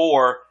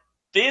 34,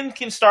 things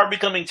can start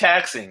becoming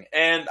taxing.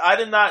 And I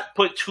did not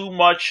put too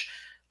much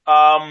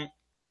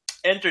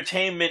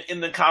entertainment in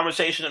the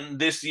conversation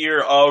this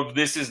year of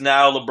this is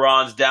now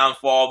LeBron's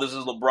downfall. This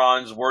is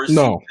LeBron's worst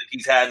season that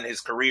he's had in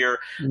his career.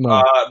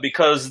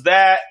 Because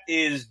that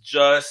is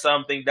just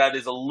something that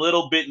is a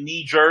little bit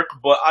knee-jerk.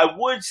 But I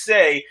would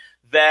say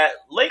that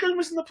Lakers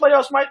missing the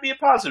playoffs might be a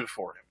positive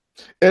for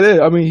him. It is.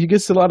 I mean, he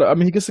gets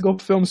he gets to go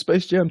film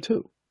Space Jam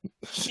too.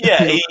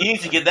 Yeah, he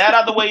needs to get that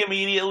out of the way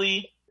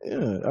immediately.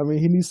 Yeah, I mean,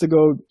 he needs to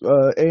go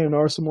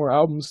A&R some more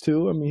albums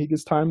too. I mean, he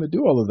gets time to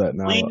do all of that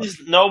now.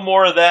 Please, no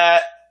more of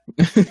that.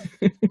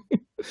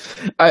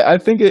 I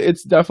think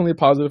it's definitely a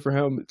positive for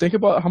him. Think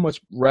about how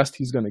much rest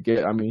he's going to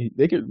get. I mean,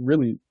 they could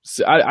really.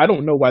 I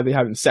don't know why they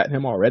haven't sat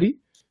him already.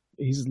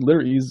 He's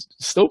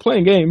still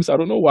playing games. I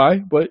don't know why,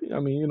 but I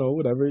mean,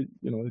 whatever.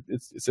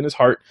 It's in his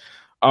heart.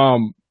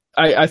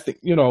 I think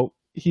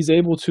he's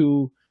able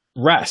to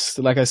rest,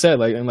 like I said,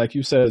 like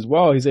you said as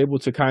well. He's able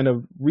to kind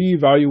of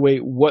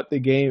reevaluate what the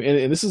game,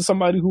 and this is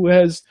somebody who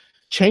has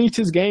changed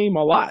his game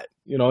a lot.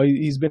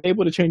 He's been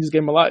able to change his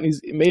game a lot, and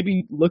he's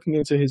maybe looking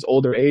into his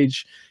older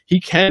age.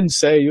 He can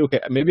say, okay,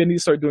 maybe I need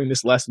to start doing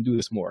this less and do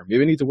this more.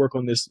 Maybe I need to work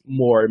on this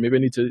more. Maybe I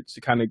need to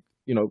kind of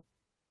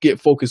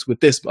get focused with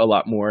this a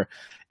lot more.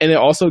 And it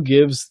also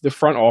gives the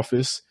front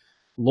office,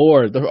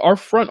 our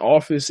front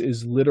office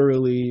is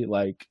literally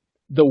like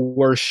the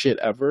worst shit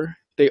ever.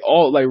 They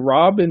all, like,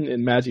 Rob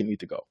and Magic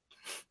need to go.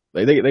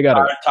 Like they got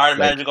tired of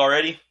Magic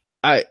already.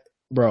 I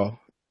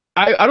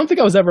don't think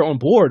I was ever on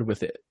board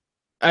with it.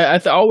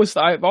 I've always,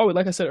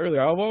 like I said earlier,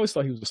 I've always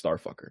thought he was a star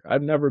fucker.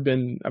 I've never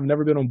been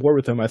on board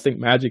with him. I think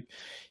Magic,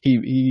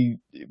 he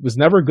was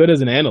never good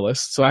as an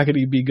analyst. So how could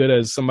he be good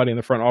as somebody in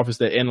the front office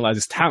that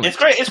analyzes talent? It's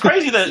great. It's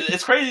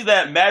crazy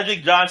that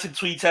Magic Johnson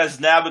tweets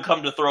has now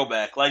become the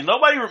throwback. Like,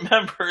 nobody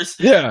remembers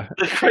the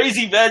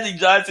crazy Magic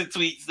Johnson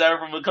tweets that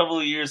were from a couple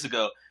of years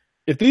ago.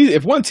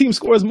 If one team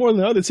scores more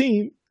than the other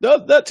team,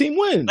 that team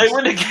wins. They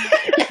win the game.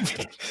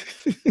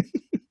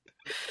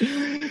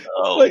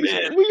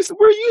 Man.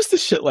 We're used to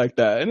shit like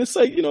that, and it's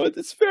like,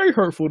 it's very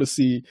hurtful to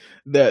see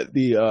that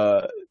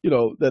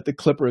that the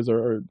Clippers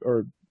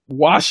are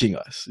washing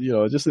us,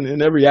 just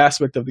in every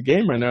aspect of the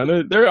game right now.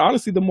 And they're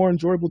honestly the more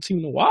enjoyable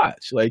team to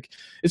watch. Like,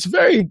 it's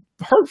very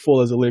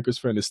hurtful as a Lakers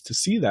fan to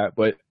see that.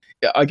 But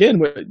again,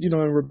 in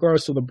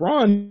regards to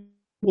LeBron,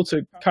 able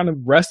to kind of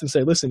rest and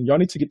say, listen, y'all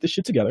need to get this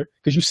shit together,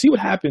 because you see what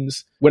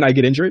happens when I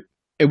get injured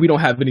and we don't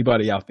have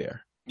anybody out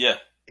there. Yeah.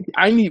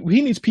 He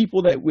needs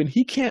people that when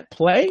he can't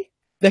play,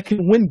 that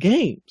can win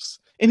games.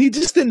 And he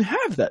just didn't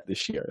have that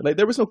this year. Like,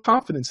 there was no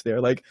confidence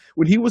there. Like,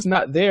 when he was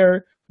not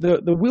there,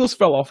 the wheels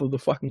fell off of the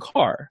fucking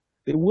car.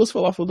 The wheels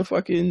fell off of the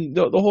fucking,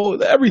 the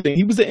whole, everything.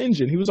 He was the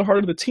engine. He was the heart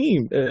of the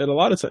team at a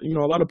lot of time,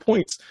 a lot of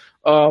points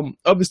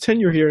of his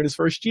tenure here in his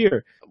first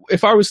year.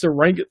 If I was to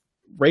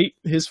rate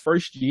his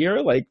first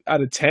year, like,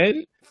 out of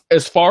 10,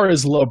 as far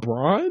as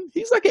LeBron,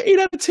 he's like an 8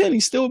 out of 10. He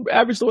still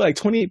averaged like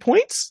 28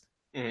 points.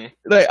 Mm-hmm.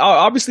 Like,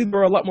 obviously there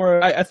were a lot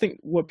more. I think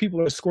what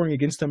people are scoring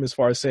against him as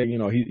far as saying,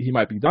 he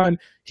might be done.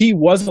 He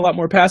was a lot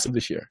more passive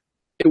this year.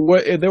 There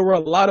were a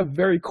lot of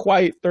very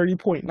quiet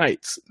 30-point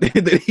nights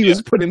that he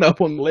was putting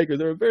up on the Lakers.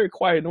 They were very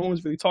quiet. No one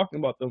was really talking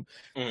about them.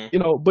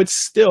 Mm-hmm. But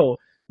still,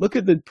 look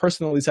at the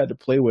personnel he's had to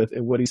play with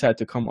and what he's had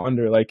to come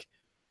under. Like,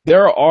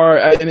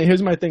 and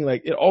here's my thing.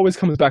 Like, it always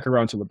comes back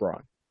around to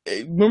LeBron.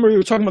 Remember, we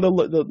were talking about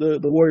the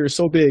Warriors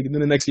so big, and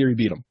then the next year he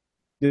beat them.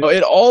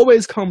 It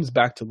always comes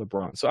back to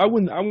LeBron, so I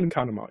wouldn't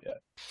count him out yet.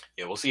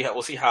 Yeah, we'll see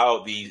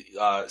how the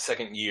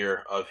second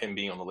year of him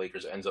being on the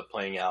Lakers ends up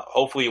playing out.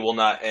 Hopefully, it will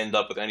not end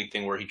up with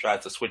anything where he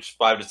tries to switch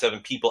 5 to 7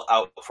 people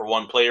out for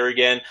one player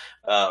again.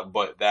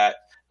 But that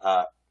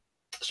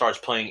starts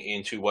playing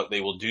into what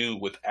they will do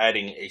with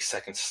adding a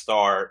second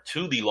star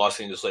to the Los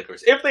Angeles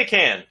Lakers, if they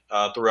can,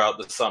 throughout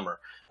the summer.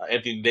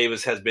 Anthony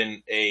Davis has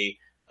been a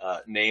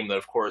name that,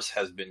 of course,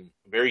 has been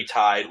very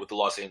tied with the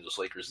Los Angeles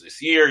Lakers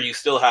this year. You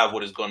still have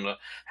what is going to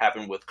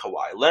happen with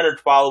Kawhi Leonard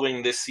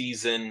following this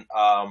season,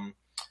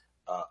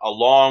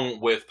 along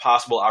with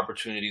possible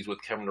opportunities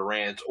with Kevin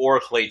Durant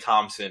or Klay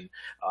Thompson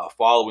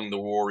following the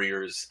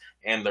Warriors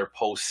and their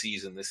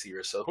postseason this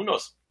year. So who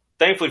knows?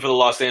 Thankfully for the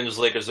Los Angeles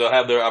Lakers, they'll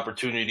have their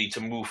opportunity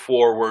to move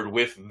forward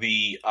with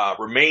the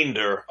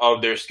remainder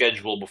of their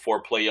schedule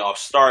before playoffs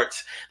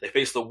starts. They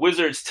face the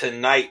Wizards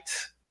tonight,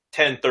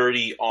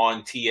 10:30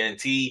 on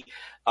TNT.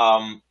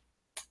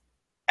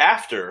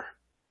 After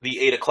the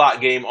 8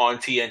 o'clock game on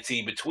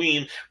TNT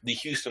between the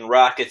Houston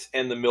Rockets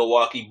and the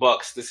Milwaukee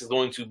Bucks. This is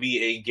going to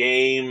be a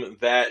game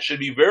that should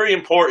be very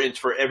important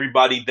for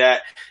everybody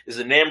that is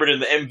enamored in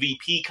the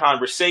MVP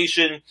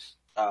conversation,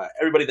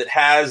 everybody that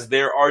has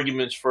their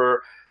arguments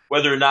for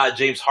whether or not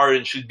James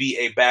Harden should be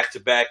a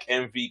back-to-back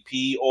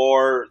MVP,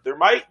 or there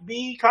might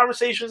be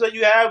conversations that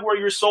you have where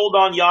you're sold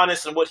on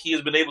Giannis and what he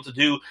has been able to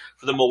do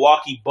for the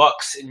Milwaukee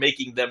Bucks in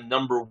making them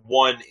number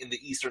one in the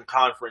Eastern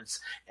Conference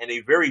and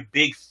a very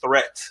big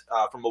threat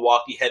for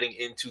Milwaukee heading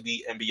into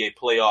the NBA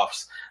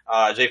playoffs.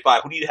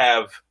 J5, who do you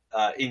have,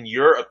 in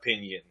your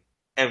opinion,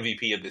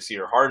 MVP of this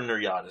year, Harden or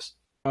Giannis?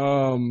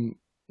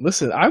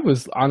 Listen, I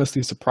was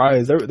honestly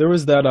surprised. There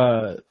was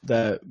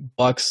that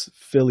Bucks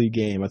Philly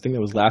game. I think it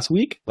was last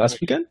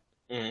weekend.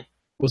 Mm-hmm.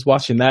 Was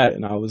watching that,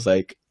 and I was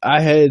like,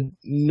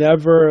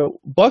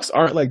 Bucks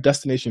aren't like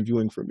destination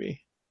viewing for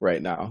me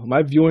right now.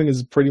 My viewing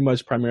is pretty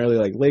much primarily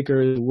like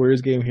Lakers,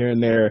 Warriors game here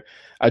and there.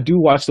 I do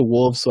watch the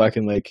Wolves so I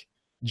can like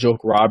joke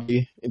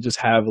Robbie and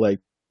just have like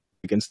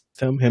against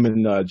him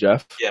and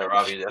Jeff. Yeah,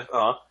 Robbie.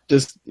 Uh-huh.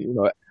 Just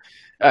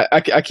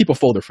I keep a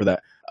folder for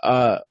that.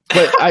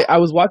 But I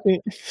was watching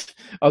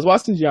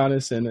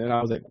Giannis and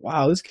I was like,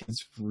 wow, this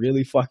kid's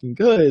really fucking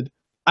good.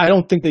 I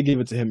don't think they give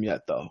it to him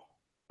yet, though.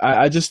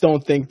 I just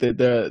don't think that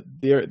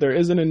there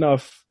isn't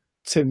enough,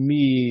 to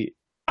me,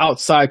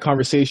 outside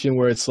conversation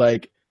where it's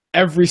like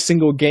every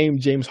single game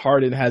James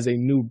Harden has a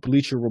new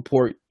Bleacher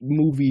Report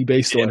movie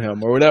based on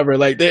him or whatever.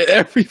 Like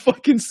every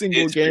fucking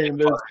single game.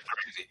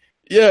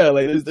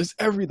 There's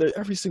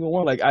every single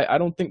one. Like I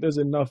don't think there's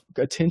enough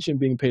attention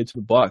being paid to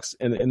the Bucks,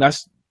 and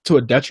that's to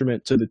a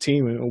detriment to the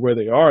team and where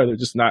they are. They're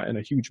just not in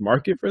a huge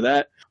market for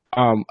that.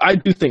 I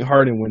do think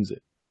Harden wins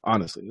it,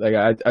 honestly. Like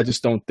I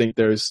just don't think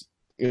there's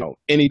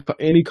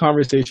any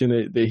conversation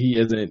that he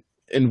isn't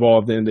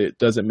involved in that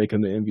doesn't make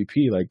him the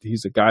MVP. Like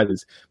he's a guy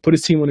that's put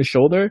his team on his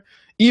shoulder.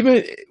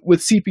 Even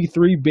with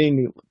CP3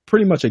 being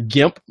pretty much a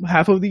gimp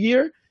half of the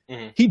year,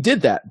 he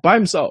did that by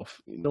himself.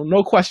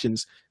 No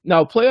questions.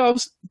 Now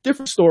playoffs,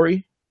 different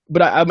story.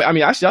 But I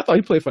mean, actually, I thought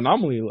he played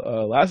phenomenally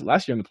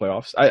last year in the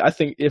playoffs. I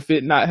think if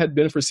it not had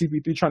been for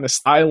CP3 trying to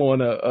style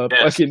on a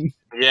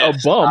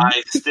bum,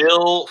 I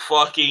still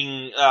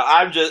fucking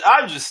I'm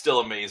just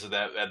still amazed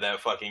at that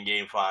fucking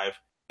game 5.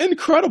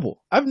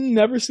 Incredible! I've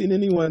never seen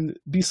anyone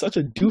be such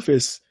a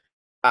doofus.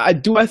 I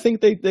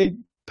think they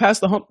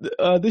passed the hump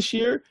this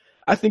year.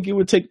 I think it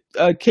would take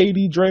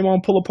KD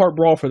Draymond pull apart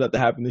brawl for that to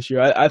happen this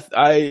year. I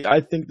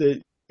think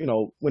that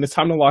when it's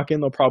time to lock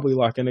in, they'll probably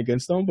lock in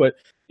against them. But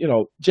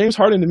James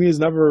Harden to me has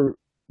never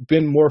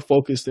been more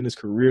focused in his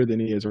career than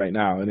he is right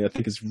now, and I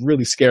think it's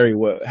really scary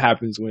what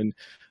happens when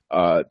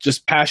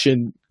just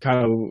passion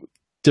kind of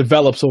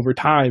develops over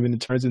time and it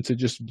turns into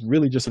just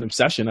an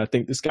obsession. I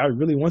think this guy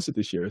really wants it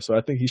this year, so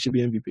I think he should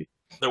be MVP.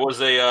 There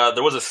was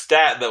a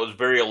stat that was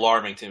very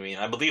alarming to me.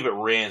 I believe it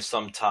ran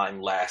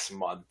sometime last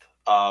month.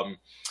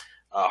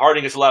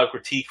 Harden gets a lot of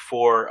critique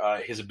for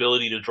his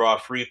ability to draw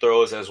free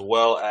throws as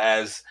well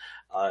as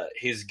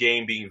his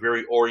game being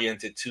very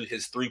oriented to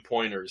his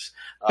 3-pointers.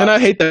 And I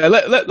hate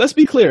that. Let's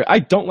be clear. I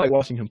don't like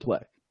watching him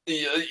play.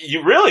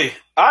 You really?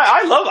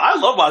 I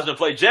love watching him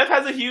play. Jeff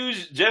has a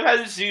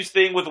huge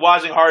thing with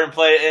watching Harden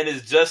play and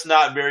is just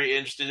not very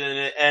interested in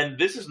it. And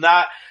this is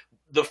not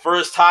the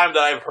first time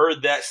that I've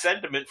heard that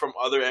sentiment from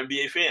other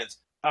NBA fans.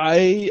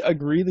 I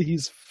agree that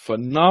he's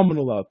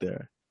phenomenal out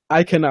there.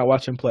 I cannot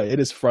watch him play.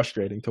 It is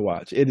frustrating to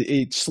watch.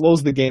 It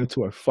slows the game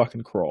to a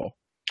fucking crawl.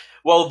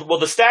 Well,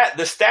 the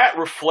stat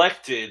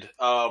reflected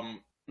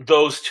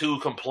those two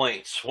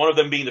complaints. One of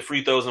them being the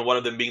free throws and one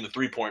of them being the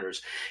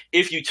 3-pointers.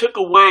 If you took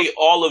away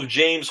all of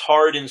James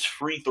Harden's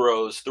free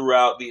throws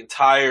throughout the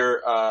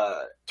entire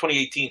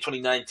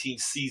 2018-2019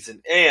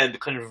 season and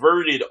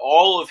converted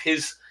all of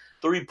his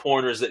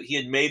 3-pointers that he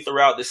had made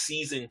throughout the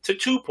season to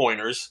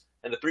 2-pointers,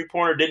 and the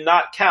 3-pointer did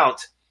not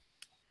count,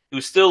 he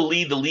would still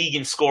lead the league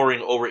in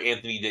scoring over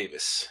Anthony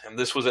Davis. And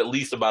this was at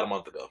least about a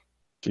month ago.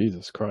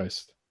 Jesus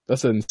Christ.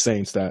 That's an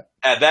insane stat.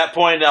 At that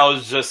point, I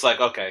was just like,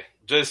 okay,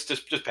 just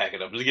pack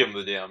it up. Just give him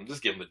the damn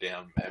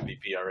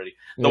MVP already.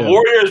 The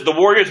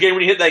Warriors game,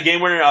 when he hit that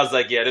game winner, I was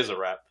like, yeah, it is a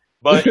wrap.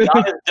 But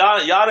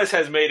Giannis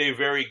has made a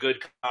very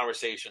good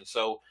conversation.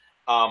 So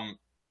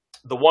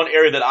the one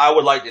area that I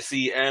would like to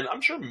see, and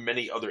I'm sure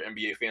many other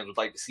NBA fans would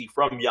like to see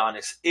from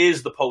Giannis,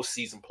 is the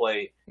postseason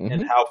play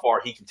and how far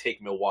he can take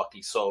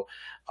Milwaukee. So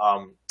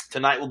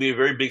tonight will be a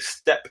very big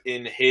step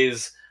in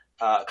his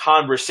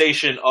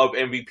conversation of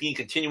MVP,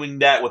 continuing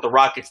that with the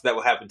Rockets that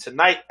will happen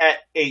tonight at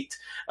 8,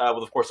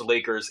 with, of course, the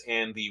Lakers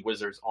and the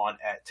Wizards on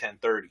at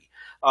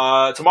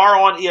 10:30.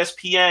 Tomorrow on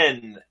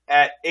ESPN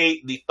at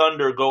 8, the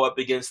Thunder go up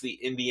against the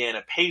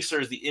Indiana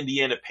Pacers. The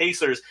Indiana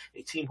Pacers,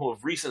 a team who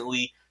have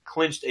recently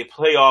clinched a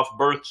playoff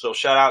berth, so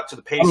shout out to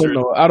the Pacers.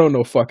 I don't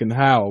know fucking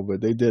how, but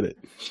they did it.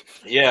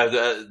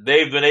 Yeah,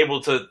 they've been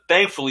able to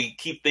thankfully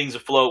keep things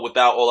afloat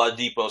without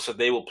Oladipo, so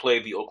they will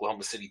play the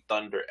Oklahoma City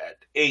Thunder at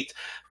 8,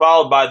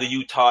 followed by the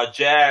Utah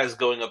Jazz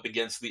going up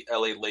against the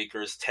LA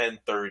Lakers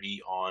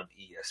 10:30 on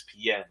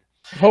ESPN.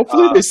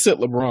 Hopefully they sit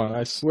LeBron.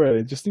 I swear,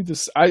 they just need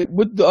to.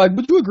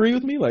 Would you agree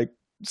with me? Like,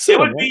 sit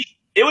him,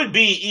 it would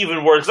be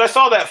even worse. Because I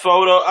saw that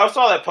photo, I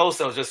saw that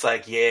post, and I was just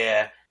like,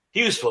 yeah.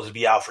 He was supposed to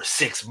be out for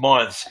 6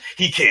 months.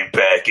 He came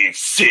back in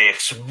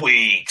 6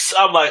 weeks.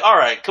 I'm like, all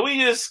right, can we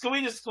just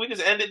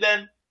end it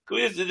then? Can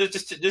we just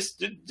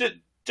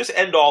Just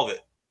end all of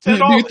it.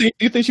 Do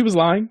you think she was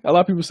lying? A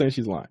lot of people saying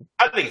she's lying.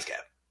 I think it's Cap.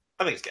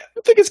 You think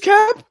it's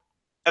Cap?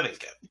 I think it's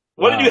Cap.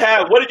 What did you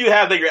have? What did you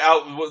have that you're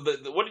out? What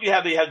did you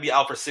have that you had to be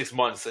out for 6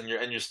 months and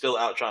you're still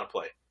out trying to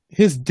play?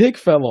 His dick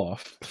fell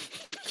off.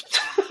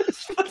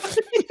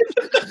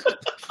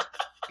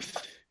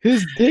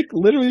 His dick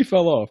literally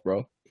fell off,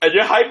 bro. And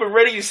you're hype and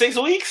ready in 6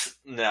 weeks?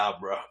 Nah,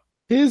 bro.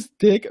 His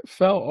dick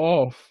fell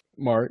off,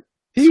 Mark.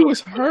 He was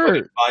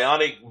hurt.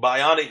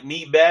 Bionic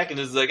meat back, and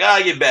it's like,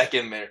 get back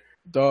in there.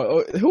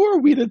 Dog, who are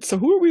we to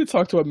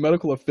talk to a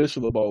medical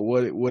official about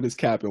what is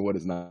Cap and what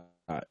is not?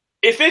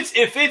 If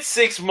it's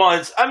 6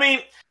 months, I mean,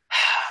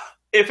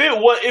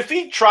 if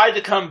he tried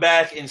to come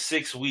back in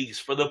 6 weeks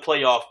for the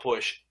playoff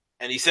push,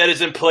 and he said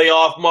it's in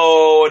playoff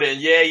mode, and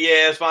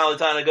it's finally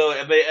time to go,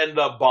 and they end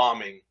up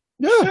bombing,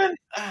 then,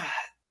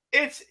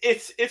 it's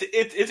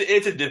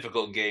a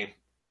difficult game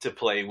to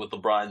play with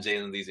LeBron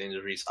James and these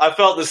injuries. I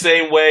felt the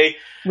same way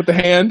with the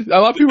hand. A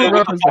lot of people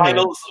reference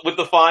with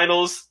the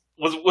finals.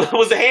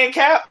 Was the hand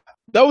Cap?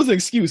 That was an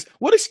excuse.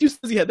 What excuse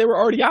does he have? They were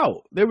already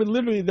out. They were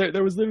literally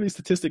there was literally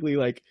statistically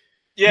like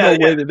no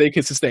way that they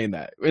could sustain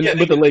that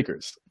with the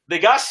Lakers. They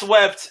got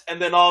swept,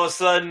 and then all of a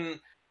sudden,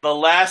 the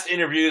last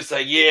interview is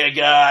like, "Yeah,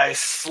 guys,"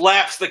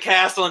 slaps the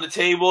cast on the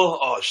table.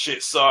 Oh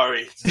shit,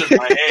 sorry, it's just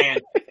my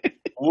hand.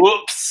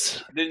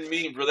 Whoops, didn't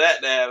mean for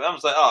that to happen. I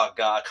was like, oh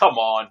god, come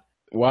on.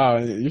 Wow,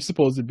 you're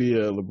supposed to be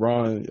a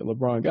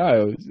LeBron guy.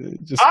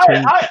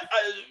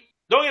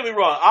 Don't get me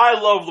wrong. I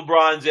love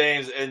LeBron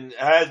James and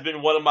has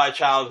been one of my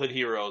childhood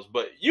heroes.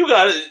 But you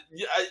got to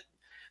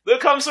there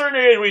comes certain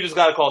areas where you just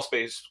got to call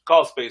space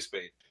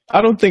spade.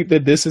 I don't think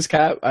that this is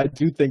Cap. I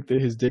do think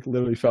that his dick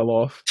literally fell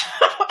off.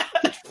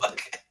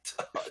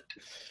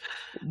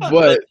 But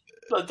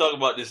I'm not talking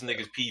about this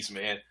nigga's piece,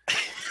 man.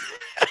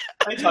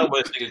 I ain't talking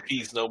about this nigga's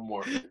piece no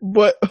more.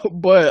 But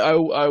I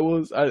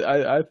will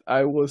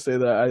say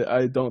that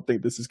I don't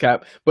think this is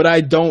Cap. But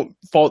I don't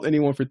fault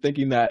anyone for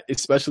thinking that,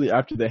 especially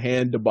after the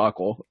hand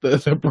debacle,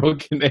 the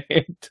broken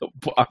hand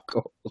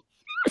debacle.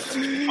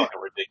 Fucking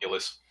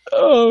ridiculous.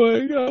 Oh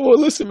my god! Well,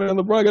 listen, man,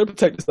 LeBron got to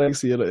protect his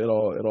legacy at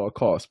all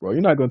costs, bro.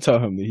 You're not gonna tell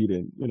him that he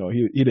didn't,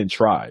 he didn't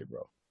try,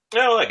 bro.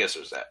 No, I guess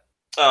there's that.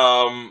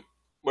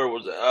 Where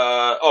was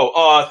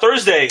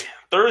it?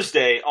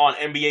 Thursday on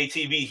NBA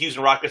TV,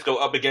 Houston Rockets go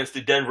up against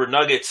the Denver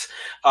Nuggets.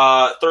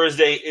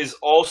 Thursday is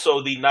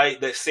also the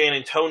night that San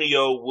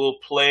Antonio will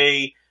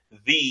play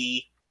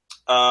the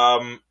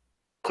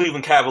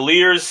Cleveland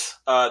Cavaliers.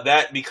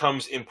 That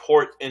becomes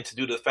important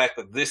due to the fact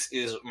that this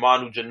is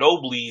Manu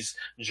Ginobili's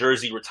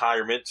jersey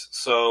retirement.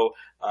 So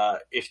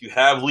if you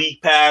have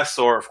League Pass,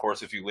 or of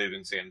course if you live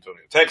in San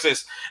Antonio,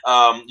 Texas,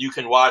 you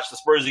can watch the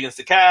Spurs against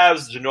the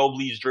Cavs.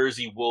 Ginobili's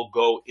jersey will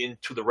go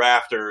into the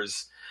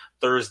rafters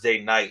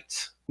Thursday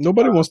night.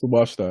 Nobody wants to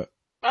watch that.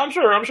 I'm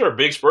sure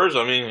big Spurs.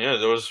 I mean,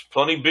 there was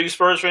plenty of big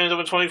Spurs fans up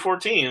in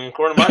 2014.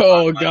 According to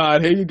my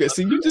God, here you go.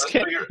 See, you just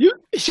can't you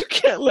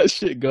can't let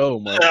shit go,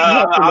 man. You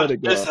have to let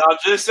it go. I'm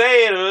just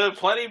saying,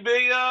 plenty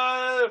big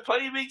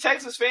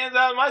Texas fans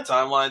out of my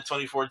timeline in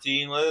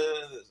 2014.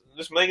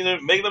 Just making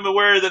them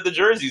aware that the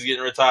jersey's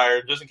getting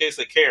retired, just in case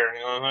they care. You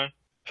know what I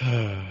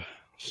mean?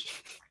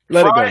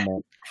 Let it go,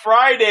 man.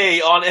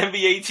 Friday on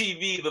NBA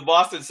TV, the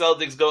Boston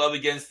Celtics go up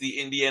against the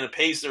Indiana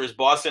Pacers.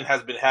 Boston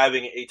has been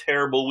having a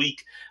terrible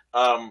week,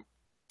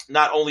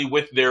 not only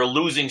with their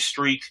losing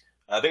streak,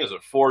 I think it's a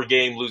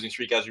 4-game losing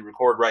streak as we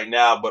record right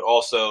now, but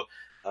also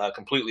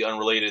completely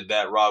unrelated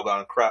that Rob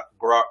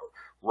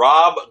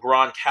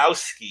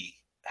Gronkowski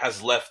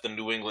has left the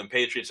New England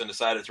Patriots and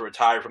decided to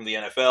retire from the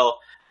NFL.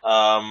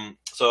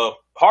 So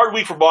hard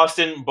week for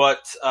Boston,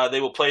 but they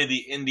will play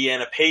the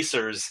Indiana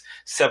Pacers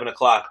 7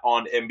 o'clock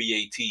on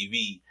NBA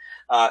TV.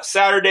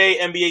 Saturday,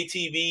 NBA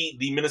TV,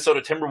 the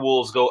Minnesota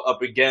Timberwolves go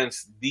up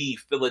against the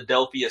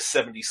Philadelphia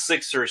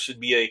 76ers. Should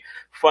be a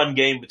fun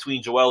game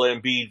between Joel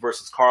Embiid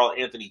versus Karl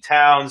Anthony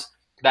Towns.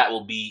 That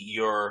will be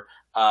your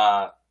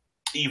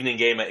evening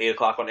game at 8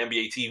 o'clock on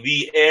NBA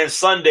TV. And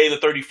Sunday, the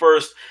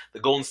 31st, the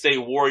Golden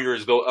State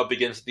Warriors go up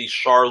against the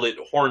Charlotte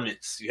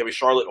Hornets. You have a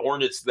Charlotte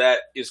Hornets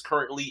that is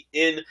currently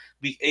in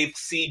the 8th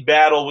seed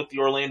battle with the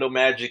Orlando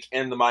Magic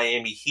and the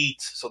Miami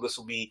Heat. So this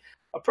will be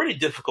a pretty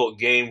difficult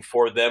game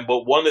for them,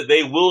 but one that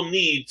they will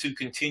need to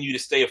continue to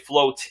stay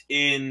afloat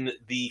in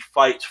the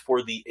fight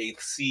for the 8th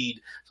seed.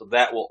 So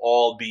that will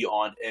all be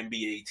on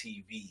NBA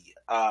TV.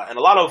 And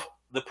a lot of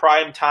the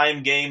prime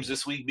time games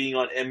this week being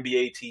on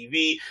NBA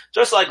TV,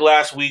 just like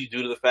last week,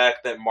 due to the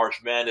fact that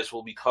March Madness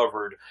will be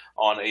covered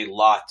on a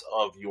lot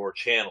of your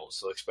channels.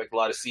 So expect a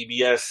lot of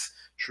CBS,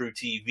 True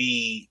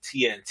TV,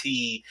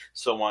 TNT,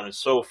 so on and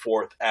so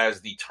forth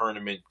as the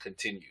tournament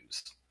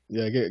continues.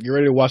 Yeah, get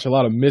ready to watch a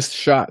lot of missed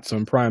shots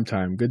on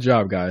primetime. Good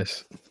job,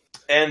 guys.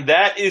 And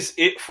that is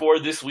it for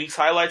this week's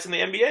highlights in the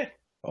NBA.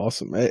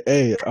 Awesome.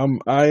 Hey,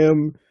 I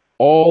am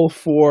all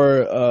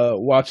for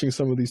watching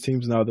some of these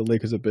teams now. The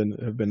Lakers have been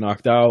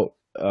knocked out.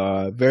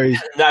 Very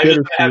now you're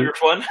just have your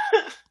fun.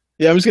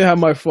 Yeah, I'm just gonna have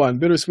my fun.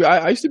 Bittersweet.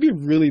 I used to be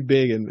really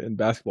big in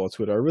basketball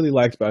Twitter. I really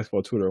liked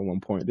basketball Twitter at one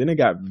point. Then it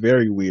got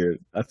very weird.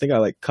 I think I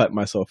like cut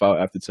myself out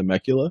after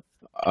Temecula.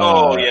 That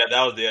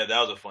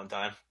was a fun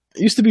time. I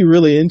used to be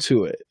really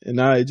into it, and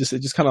it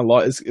just kind of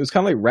lost. It was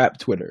kind of like rap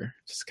Twitter.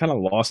 Just kind of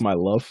lost my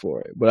love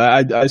for it.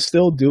 But I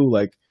still do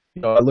like,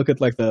 I look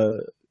at like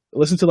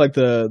listen to like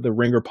the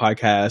Ringer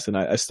podcast, and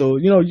I still,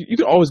 you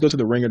can always go to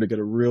the Ringer to get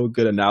a real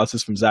good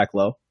analysis from Zach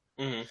Lowe.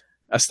 Mm-hmm.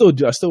 I still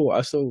do. I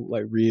still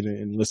like read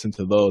and listen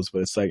to those,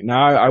 but it's like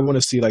now I want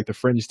to see like the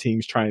fringe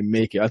teams try and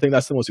make it. I think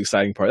that's the most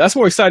exciting part. That's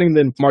more exciting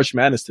than March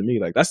Madness to me.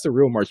 Like that's the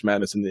real March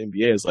Madness in the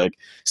NBA is like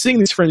seeing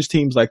these fringe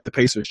teams like the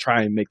Pacers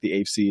try and make the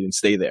 8th seed and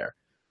stay there.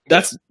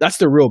 That's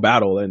the real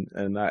battle,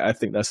 and I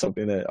think that's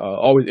something that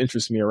always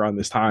interests me around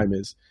this time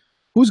is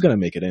who's going to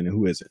make it in and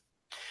who isn't.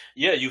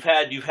 Yeah, you've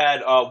had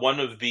one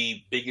of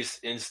the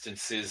biggest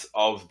instances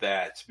of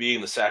that being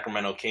the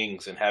Sacramento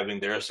Kings and having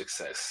their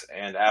success.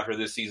 And after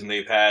this season,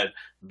 they've had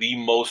the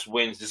most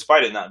wins,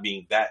 despite it not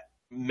being that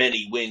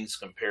many wins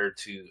compared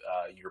to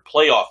your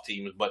playoff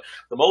teams, but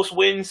the most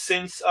wins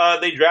since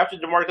they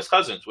drafted DeMarcus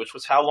Cousins, which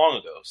was how long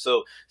ago?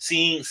 So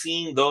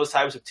seeing those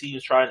types of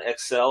teams try and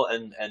excel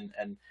and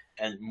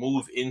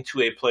move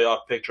into a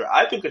playoff picture,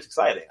 I think it's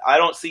exciting. I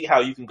don't see how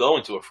you can go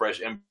into a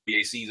fresh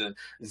NBA season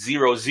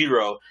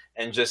 0-0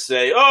 and just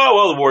say, "Oh,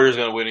 well, the Warriors are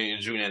going to win it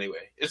in June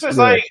anyway." It's just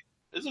like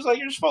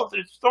you're just throwing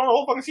the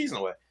whole fucking season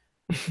away.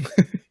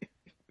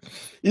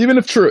 Even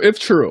if true,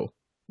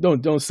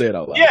 don't say it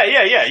out loud.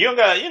 Yeah. You don't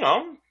got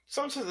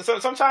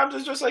sometimes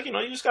it's just like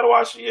you just got to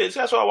watch. Yeah,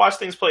 that's why I watch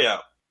things play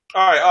out.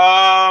 All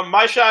right.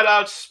 My shout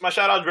outs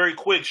very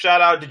quick.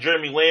 Shout out to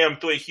Jeremy Lamb.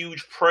 Threw a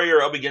huge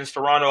prayer up against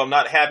Toronto. I'm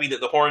not happy that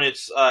the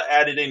Hornets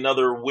added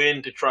another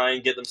win to try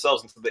and get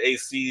themselves into the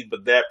AC,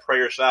 but that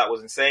prayer shot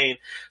was insane.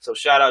 So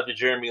shout out to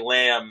Jeremy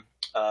Lamb,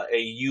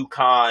 a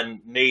UConn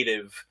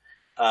native.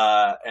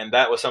 And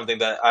that was something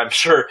that I'm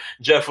sure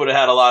Jeff would have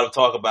had a lot of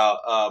talk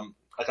about.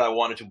 I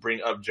wanted to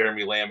bring up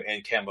Jeremy Lamb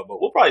and Kemba,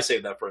 but we'll probably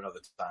save that for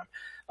another time.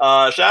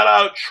 Shout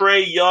out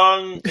Trae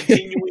Young,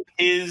 continuing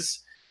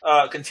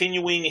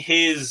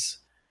his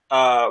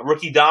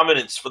rookie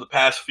dominance for the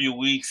past few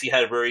weeks. He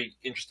had a very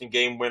interesting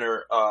game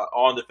winner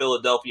on the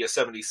Philadelphia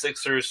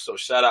 76ers, so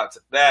shout out to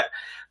that.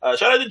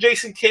 Shout out to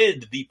Jason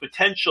Kidd, the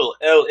potential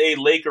LA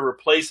Laker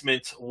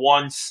replacement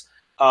once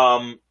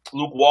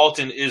Luke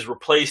Walton is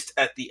replaced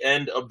at the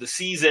end of the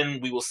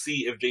season. We will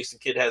see if Jason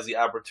Kidd has the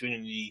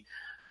opportunity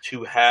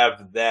to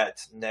have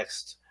that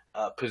next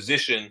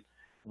position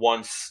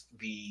once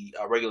the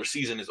regular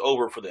season is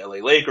over for the LA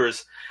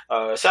Lakers.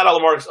 Shout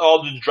out LaMarcus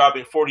Aldridge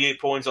dropping 48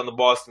 points on the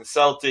Boston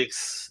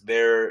Celtics.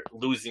 Their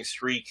losing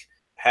streak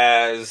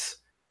has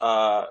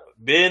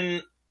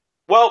been,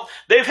 well,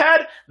 they've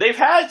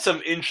had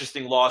some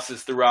interesting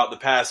losses throughout the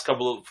past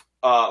couple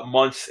of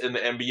months in the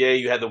NBA.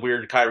 You had the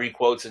weird Kyrie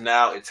quotes, and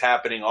now it's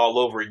happening all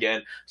over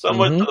again.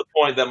 Somewhat to the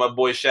point that my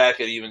boy Shaq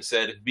had even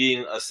said,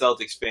 being a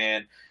Celtics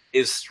fan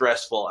is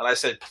stressful. And I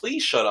said,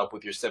 please shut up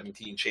with your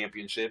 17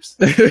 championships.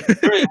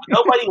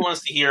 Nobody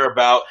wants to hear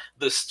about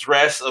the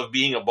stress of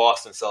being a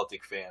Boston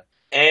Celtic fan.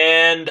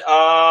 And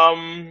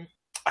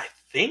I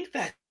think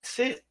that's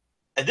it.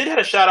 I did have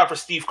a shout out for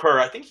Steve Kerr.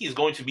 I think he's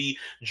going to be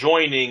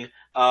joining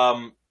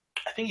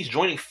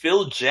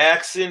Phil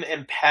Jackson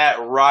and Pat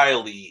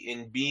Riley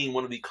in being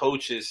one of the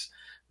coaches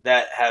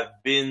that have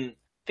been,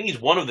 I think he's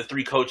one of the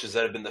 3 coaches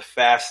that have been the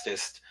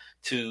fastest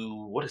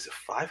to,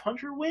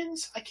 500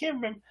 wins? I can't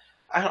remember.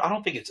 I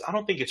don't think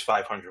it's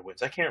 500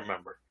 wins. I can't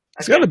remember.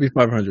 It's got to be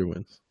 500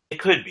 wins. It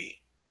could be.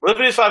 Well, if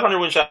it is 500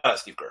 wins, shout out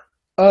Steve Kerr.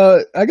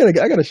 I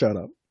got a shout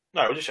out. All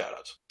right, what's your shout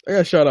outs? I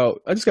got a shout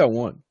out. I just got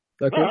one.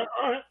 That cool?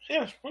 All right.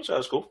 Yeah, one shout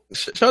out's cool.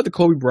 Shout out to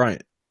Kobe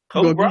Bryant.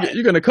 Bryant.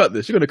 You're gonna cut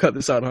this. You're gonna cut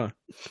this out, huh?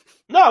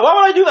 No, why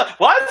would I do that?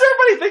 Why does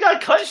everybody think I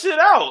cut shit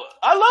out?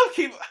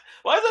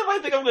 Why does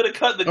everybody think I'm going to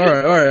cut the? All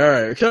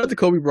right. Shout out to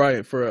Kobe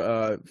Bryant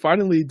for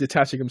finally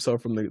detaching himself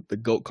from the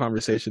GOAT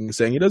conversation and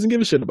saying he doesn't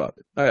give a shit about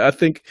it. I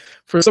think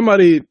for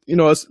somebody,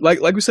 it's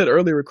like we said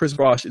earlier with Chris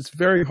Bosh, it's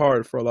very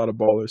hard for a lot of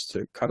ballers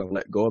to kind of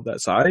let go of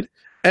that side.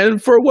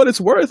 And for what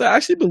it's worth, I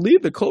actually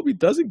believe that Kobe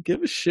doesn't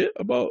give a shit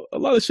about a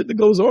lot of shit that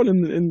goes on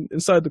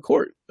inside the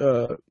court.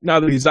 Now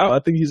that he's out, I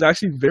think he's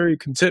actually very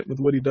content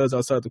with what he does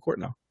outside the court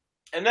now.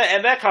 And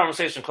that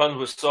conversation comes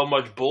with so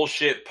much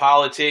bullshit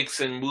politics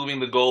and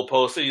moving the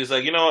goalposts. So he's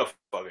like, you know what,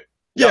 fuck it.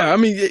 Yeah, I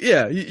mean,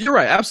 yeah, you're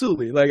right,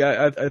 absolutely. Like,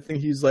 I think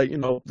he's like, he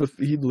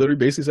literally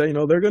basically said,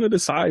 they're going to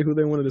decide who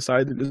they want to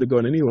decide to go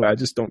in anyway. I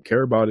just don't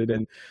care about it.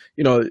 And,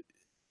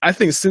 I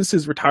think since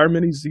his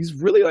retirement, he's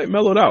really like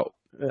mellowed out.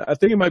 I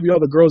think it might be all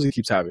the girls he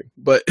keeps having,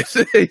 but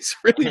he's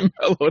really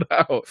mellowed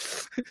out.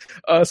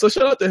 So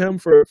shout out to him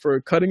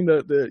for cutting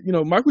the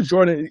Michael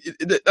Jordan.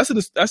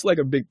 That's like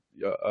a big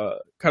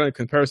kind of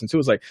comparison too.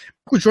 It's like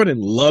Michael Jordan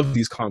loved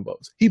these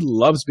combos. He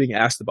loves being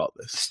asked about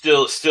this.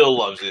 Still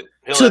loves it.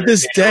 He'll to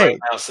this day. Right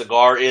now,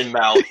 cigar in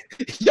mouth,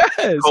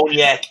 yes,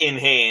 cognac in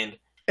hand,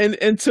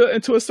 and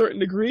to a certain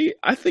degree,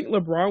 I think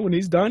LeBron, when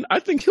he's done, I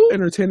think he'll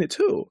entertain it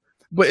too.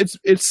 but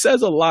it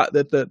says a lot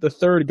that the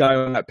third guy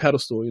on that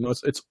pedestal,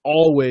 it's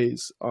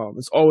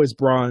always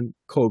Bron,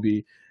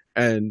 Kobe,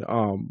 and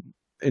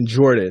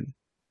Jordan.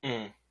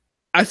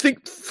 I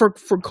think for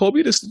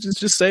Kobe to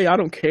just say I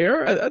don't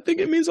care, I think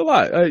it means a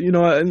lot. And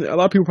a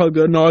lot of people probably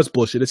go, no, it's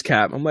bullshit, it's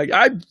cap. I'm like,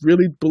 I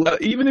really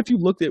even if you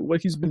looked at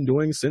what he's been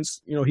doing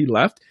since he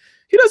left,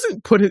 he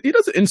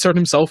doesn't insert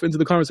himself into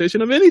the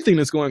conversation of anything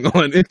that's going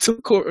on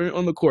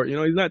on the court.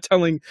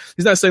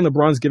 He's not saying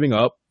LeBron's giving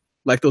up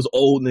like those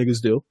old niggas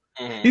do.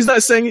 He's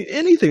not saying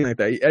anything like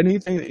that.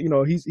 Anything,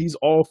 he's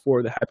all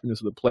for the happiness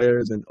of the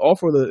players and all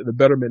for the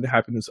betterment and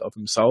happiness of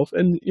himself.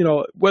 And,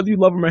 whether you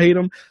love him or hate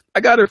him,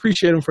 I got to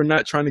appreciate him for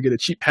not trying to get a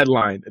cheap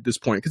headline at this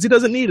point because he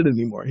doesn't need it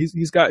anymore.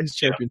 He's got his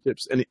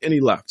championships and he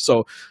left.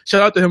 So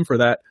shout out to him for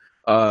that.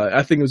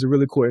 I think it was a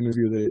really cool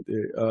interview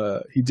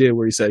that he did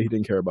where he said he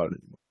didn't care about it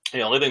anymore.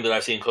 The only thing that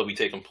I've seen Kobe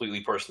take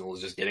completely personal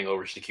was just getting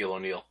over Shaquille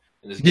O'Neal.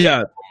 And just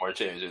one more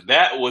championship.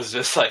 That was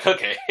just like,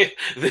 okay,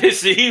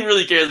 he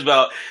really cares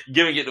about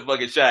giving it to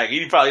fucking Shaq.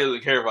 He probably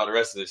doesn't care about the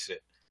rest of this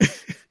shit.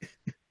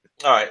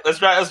 All right, let's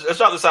drop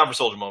the sound for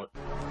Soldier Moment.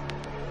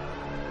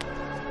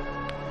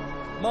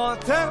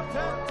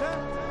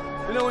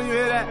 Montana. You know when you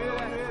hear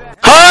that?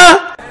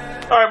 Huh?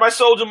 All right, my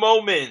Soldier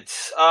Moment.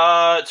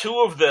 Two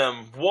of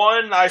them.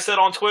 One, I said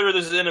on Twitter,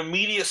 this is an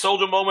immediate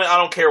Soldier Moment. I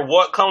don't care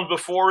what comes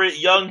before it.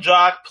 Young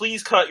Jock,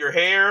 please cut your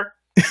hair.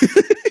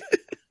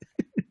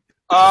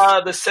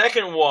 The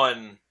second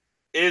one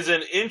is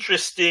an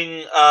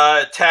interesting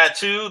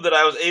tattoo that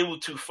I was able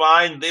to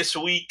find this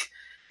week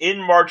in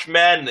March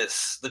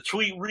Madness. The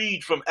tweet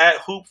reads from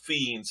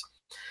 @HoopFiends.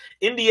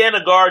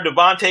 Indiana guard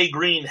Devontae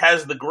Green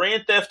has the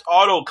Grand Theft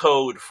Auto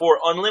code for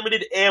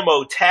unlimited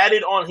ammo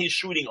tatted on his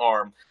shooting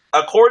arm.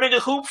 According to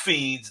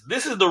HoopFiends,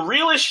 this is the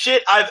realest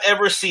shit I've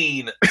ever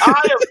seen.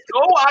 I have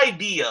no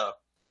idea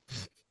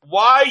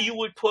why you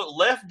would put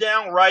left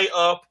down, right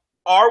up,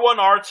 R1,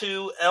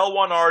 R2,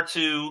 L1,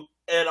 R2,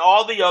 and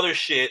all the other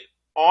shit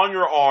on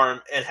your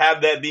arm and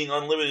have that being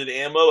unlimited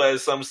ammo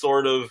as some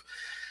sort of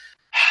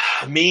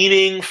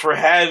meaning for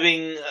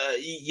having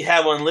you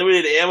have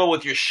unlimited ammo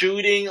with your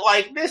shooting.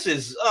 Like, this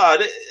is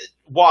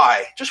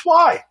why? Just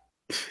why?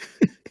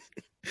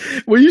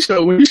 When you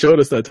showed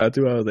us that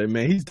tattoo, I was like,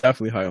 man, he's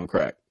definitely high on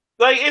crack.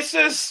 Like, it's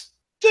just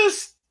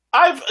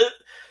I've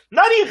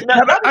not even.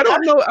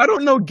 I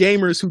don't know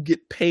gamers who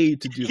get paid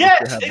to do.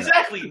 Yes,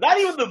 exactly. Not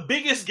even the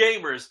biggest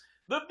gamers.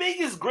 The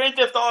biggest Grand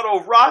Theft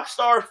Auto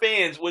Rockstar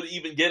fans would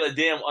even get a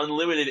damn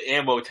unlimited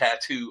ammo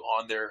tattoo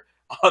on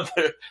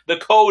the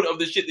code of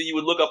the shit that you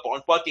would look up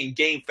on fucking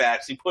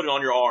GameFAQs. You put it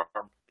on your arm.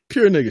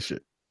 Pure nigga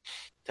shit.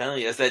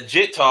 Telling you, it's that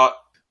jit talk.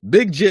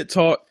 Big jit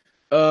talk.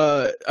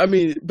 But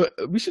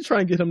we should try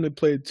and get him to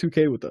play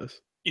 2K with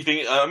us. You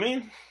think? I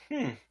think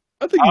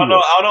I don't know.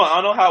 I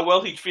don't know how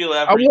well he'd feel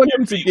after. I want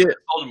him to get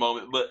a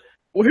moment, but.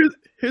 Well,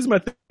 here's my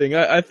thing.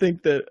 I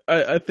think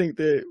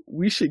that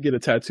we should get a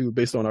tattoo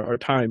based on our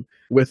time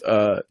with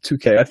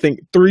 2K. I think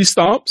 3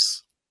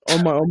 stomps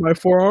on my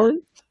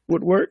forearm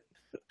would work.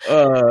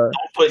 I'm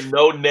putting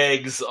no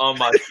negs on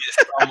my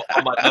fist,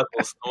 on my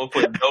knuckles. I'm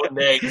putting no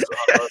negs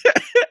on us.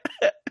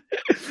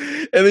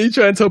 And then you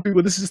try and tell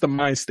people this is just a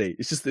mind state.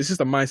 It's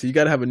just a mind state. You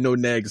got to have a no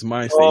negs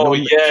mind state. Oh,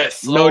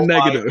 yes. No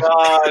negative.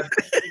 My God.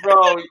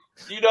 Bro,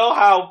 you know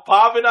how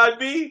popping I'd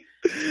be?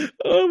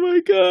 Oh my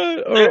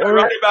God. Or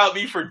write about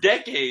me for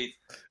decades.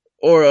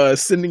 Or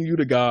sending you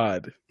to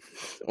God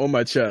on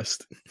my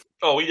chest.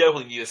 Oh, we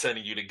definitely need a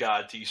sending you to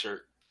God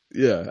t-shirt.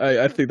 Yeah,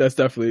 I think that's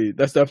definitely.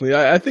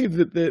 I think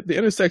that the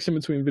intersection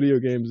between video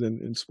games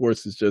and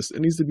sports is just,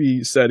 it needs to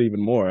be said even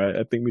more.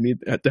 I think we need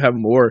to have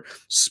more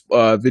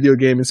video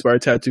game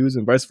inspired tattoos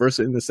and vice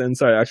versa in the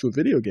sense of actual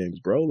video games,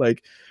 bro.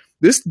 Like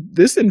this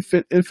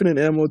infinite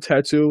ammo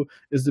tattoo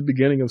is the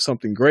beginning of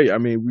something great. I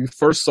mean, we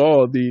first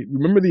saw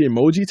remember the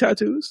emoji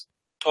tattoos?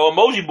 Oh,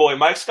 Emoji Boy,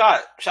 Mike Scott.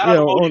 Shout out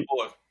to Emoji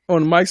Boy.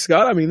 On Mike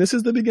Scott, I mean, this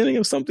is the beginning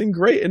of something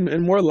great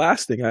and more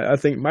lasting. I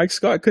think Mike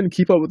Scott couldn't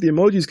keep up with the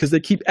emojis because they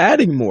keep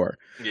adding more.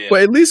 Yeah.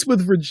 But at least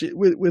with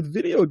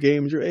video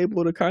games, you're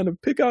able to kind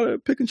of pick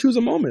and choose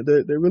a moment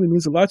that really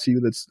means a lot to you.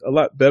 That's a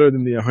lot better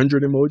than the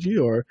 100 emoji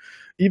or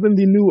even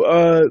the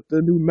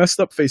new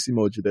messed up face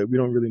emoji that we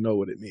don't really know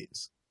what it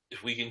means.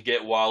 If we can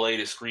get Wale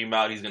to scream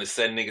out he's going to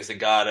send niggas to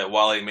God at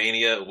Wale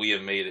Mania, we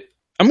have made it.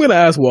 I'm gonna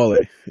ask Wale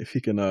if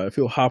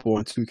he'll hop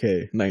on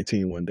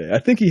 2K19 one day. I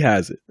think he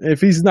has it.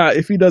 If he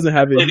doesn't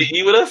have it, play the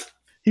E with us.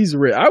 He's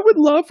real. I would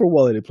love for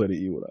Wale to play the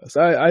E with us.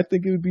 I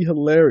think it would be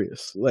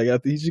hilarious. Like, I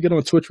think he should get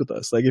on Twitch with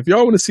us. Like, if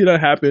y'all want to see that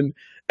happen,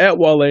 at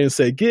Wale and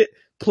say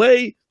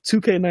play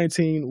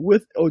 2K19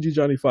 with OG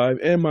Johnny 5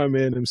 and my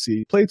man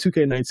MC. Play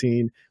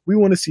 2K19. We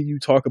want to see you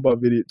talk about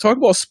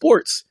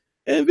sports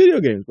and video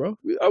games, bro.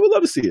 I would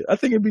love to see it. I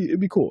think it'd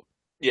be cool.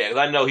 Yeah,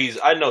 because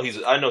I know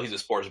he's a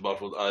sports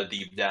buff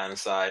deep down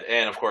inside,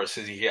 and of course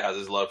he has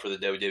his love for the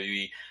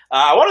WWE.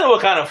 I wonder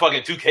what kind of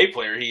fucking 2K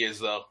player he is,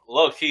 though.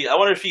 Look, I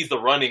wonder if he's the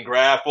running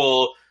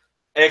grapple,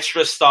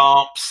 extra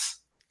stomps,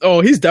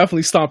 Oh, he's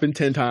definitely stomping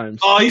 10 times.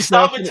 Oh, he's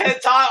stomping 10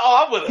 times.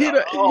 Oh, I'm with He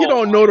it. he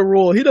don't know the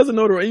rule. He doesn't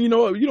know the rule. And you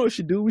know what? You know what we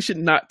should do? We should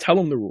not tell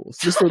him the rules,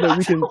 just so that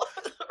we can,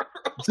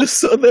 just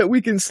so that we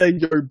can say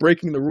you're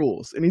breaking the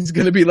rules. And he's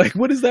gonna be like,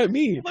 "What does that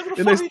mean?" What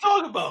the fuck are you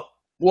talking about?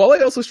 Well,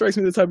 it also strikes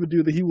me the type of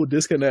dude that he will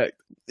disconnect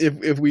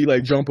if we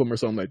like jump him or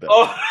something like that.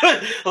 Oh,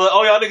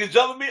 y'all niggas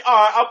jumping me? All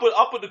right,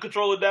 I'll put the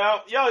controller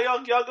down.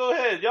 Y'all go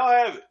ahead. Y'all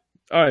have it.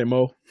 All right,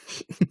 Mo.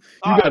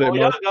 All got right, it, Mo.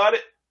 Y'all got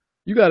it.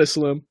 You got it,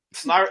 Slim.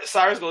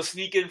 Cyrus gonna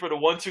sneak in for the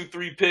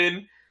 1-2-3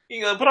 pin.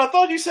 But I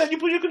thought you said you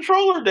put your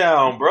controller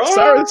down, bro.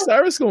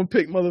 Cyrus gonna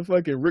pick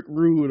motherfucking Rick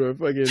Rude or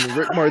fucking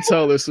Rick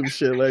Martel or some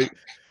shit. Like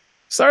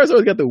Cyrus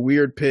always got the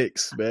weird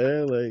picks,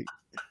 man. Like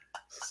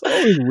it's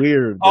always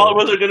weird. Bro. All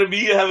of us are gonna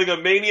be having a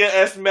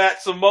Mania-esque match: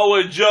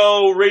 Samoa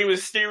Joe, Rey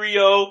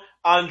Mysterio,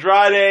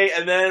 Andrade,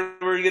 and then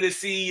we're gonna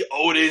see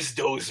Otis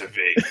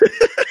Dozovic.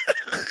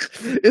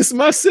 It's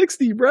my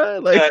 60, bro.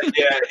 Like,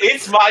 yeah,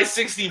 it's my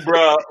 60,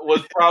 bro.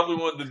 Was probably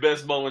one of the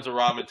best moments of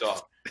Ramen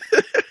Talk.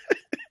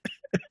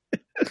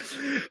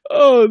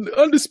 Oh,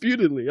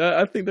 undisputedly,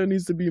 I think there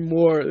needs to be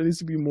more. There needs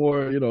to be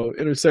more,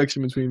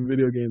 intersection between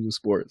video games and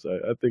sports.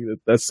 I think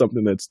that's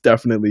something that's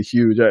definitely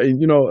huge.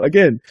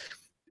 Again,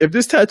 if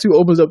this tattoo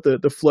opens up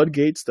the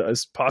floodgates to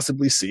us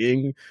possibly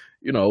seeing,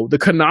 the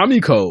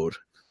Konami code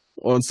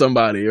on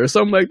somebody or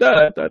something like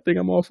that, I think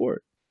I'm all for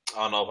it.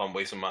 I don't know if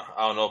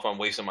I'm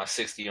wasting my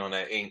 60 on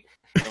that ink.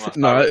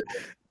 No,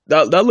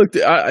 that looked.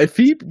 If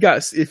he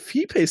pays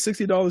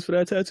 $60 for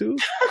that tattoo,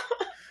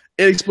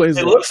 it explains.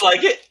 It looks like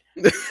it.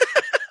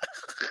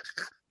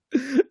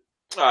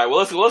 All right, well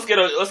let's get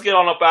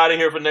on up out of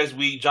here for next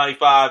week, Johnny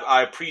Five.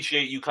 I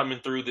appreciate you coming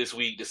through this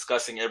week,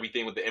 discussing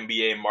everything with the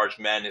NBA and March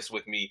Madness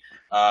with me.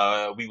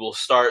 We will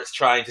start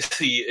trying to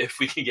see if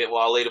we can get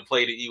Wale to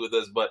play to eat with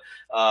us, but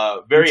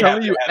very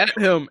happy.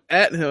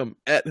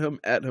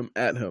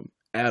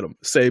 At him.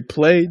 Say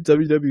play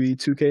WWE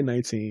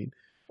 2K19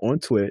 on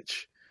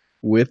Twitch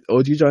with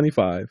OG Johnny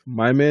 5,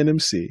 my man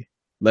MC.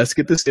 Let's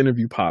get this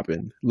interview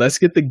popping. Let's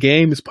get the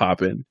games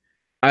popping.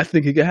 I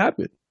think it could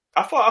happen.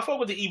 I fought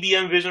with the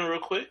EBM vision real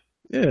quick.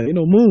 Yeah,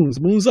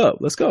 moons up.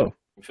 Let's go.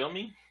 You feel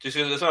me? Just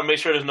want to make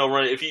sure there's no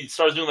run. If he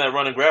starts doing that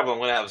run and grab, I'm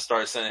gonna have to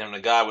start sending him the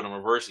guy with the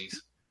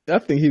reversies. I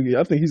think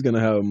he's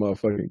gonna have a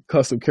motherfucking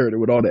custom character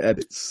with all the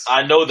edits.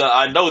 I know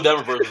that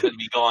reverse is gonna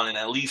be gone in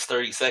at least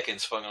 30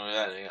 seconds. Fucking with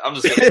that. I'm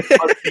just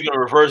gonna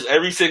reverse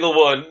every single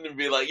one and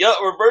be like, "Yup,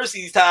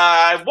 reversies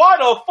time." Why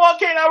the fuck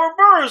can't I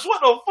reverse?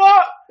 What the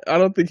fuck? I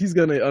don't think he's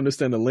gonna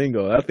understand the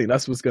lingo. I think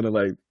that's what's gonna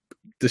like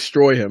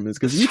destroy him. Is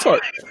because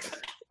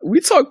we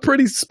talk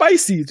pretty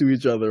spicy to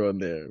each other on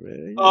there,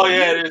 man. Oh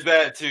yeah, there's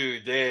that too.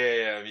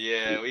 Damn,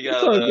 yeah, we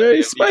gotta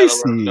very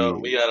spicy.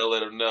 We gotta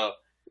let him know.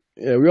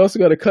 Yeah, we also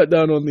got to cut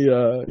down on the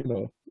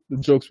the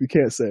jokes we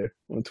can't say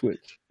on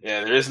Twitch.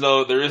 Yeah, there is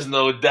no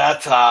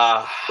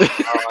data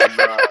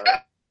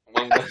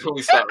when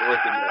we start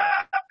working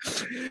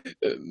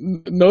there.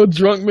 No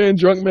drunk man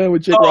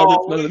with Jake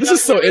Roberts.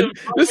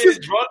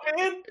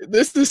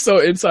 This is so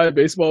inside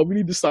baseball. We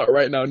need to stop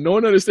right now. No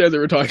one understands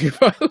what we're talking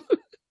about.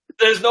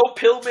 There's no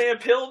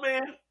Pillman.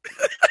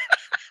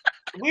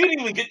 We didn't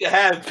even get to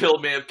have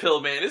Pillman.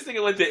 This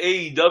nigga went to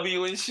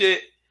AEW and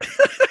shit.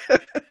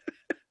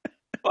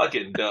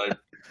 Fucking done.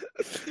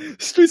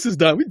 Streets is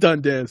done. We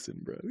done dancing,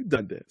 bro. We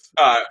done dancing.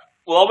 All right.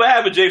 Well, I'm gonna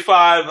have a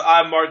J5.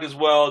 I'm Mark as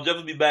well.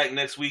 Definitely be back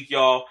next week,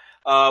 y'all.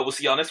 We'll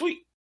see y'all next week.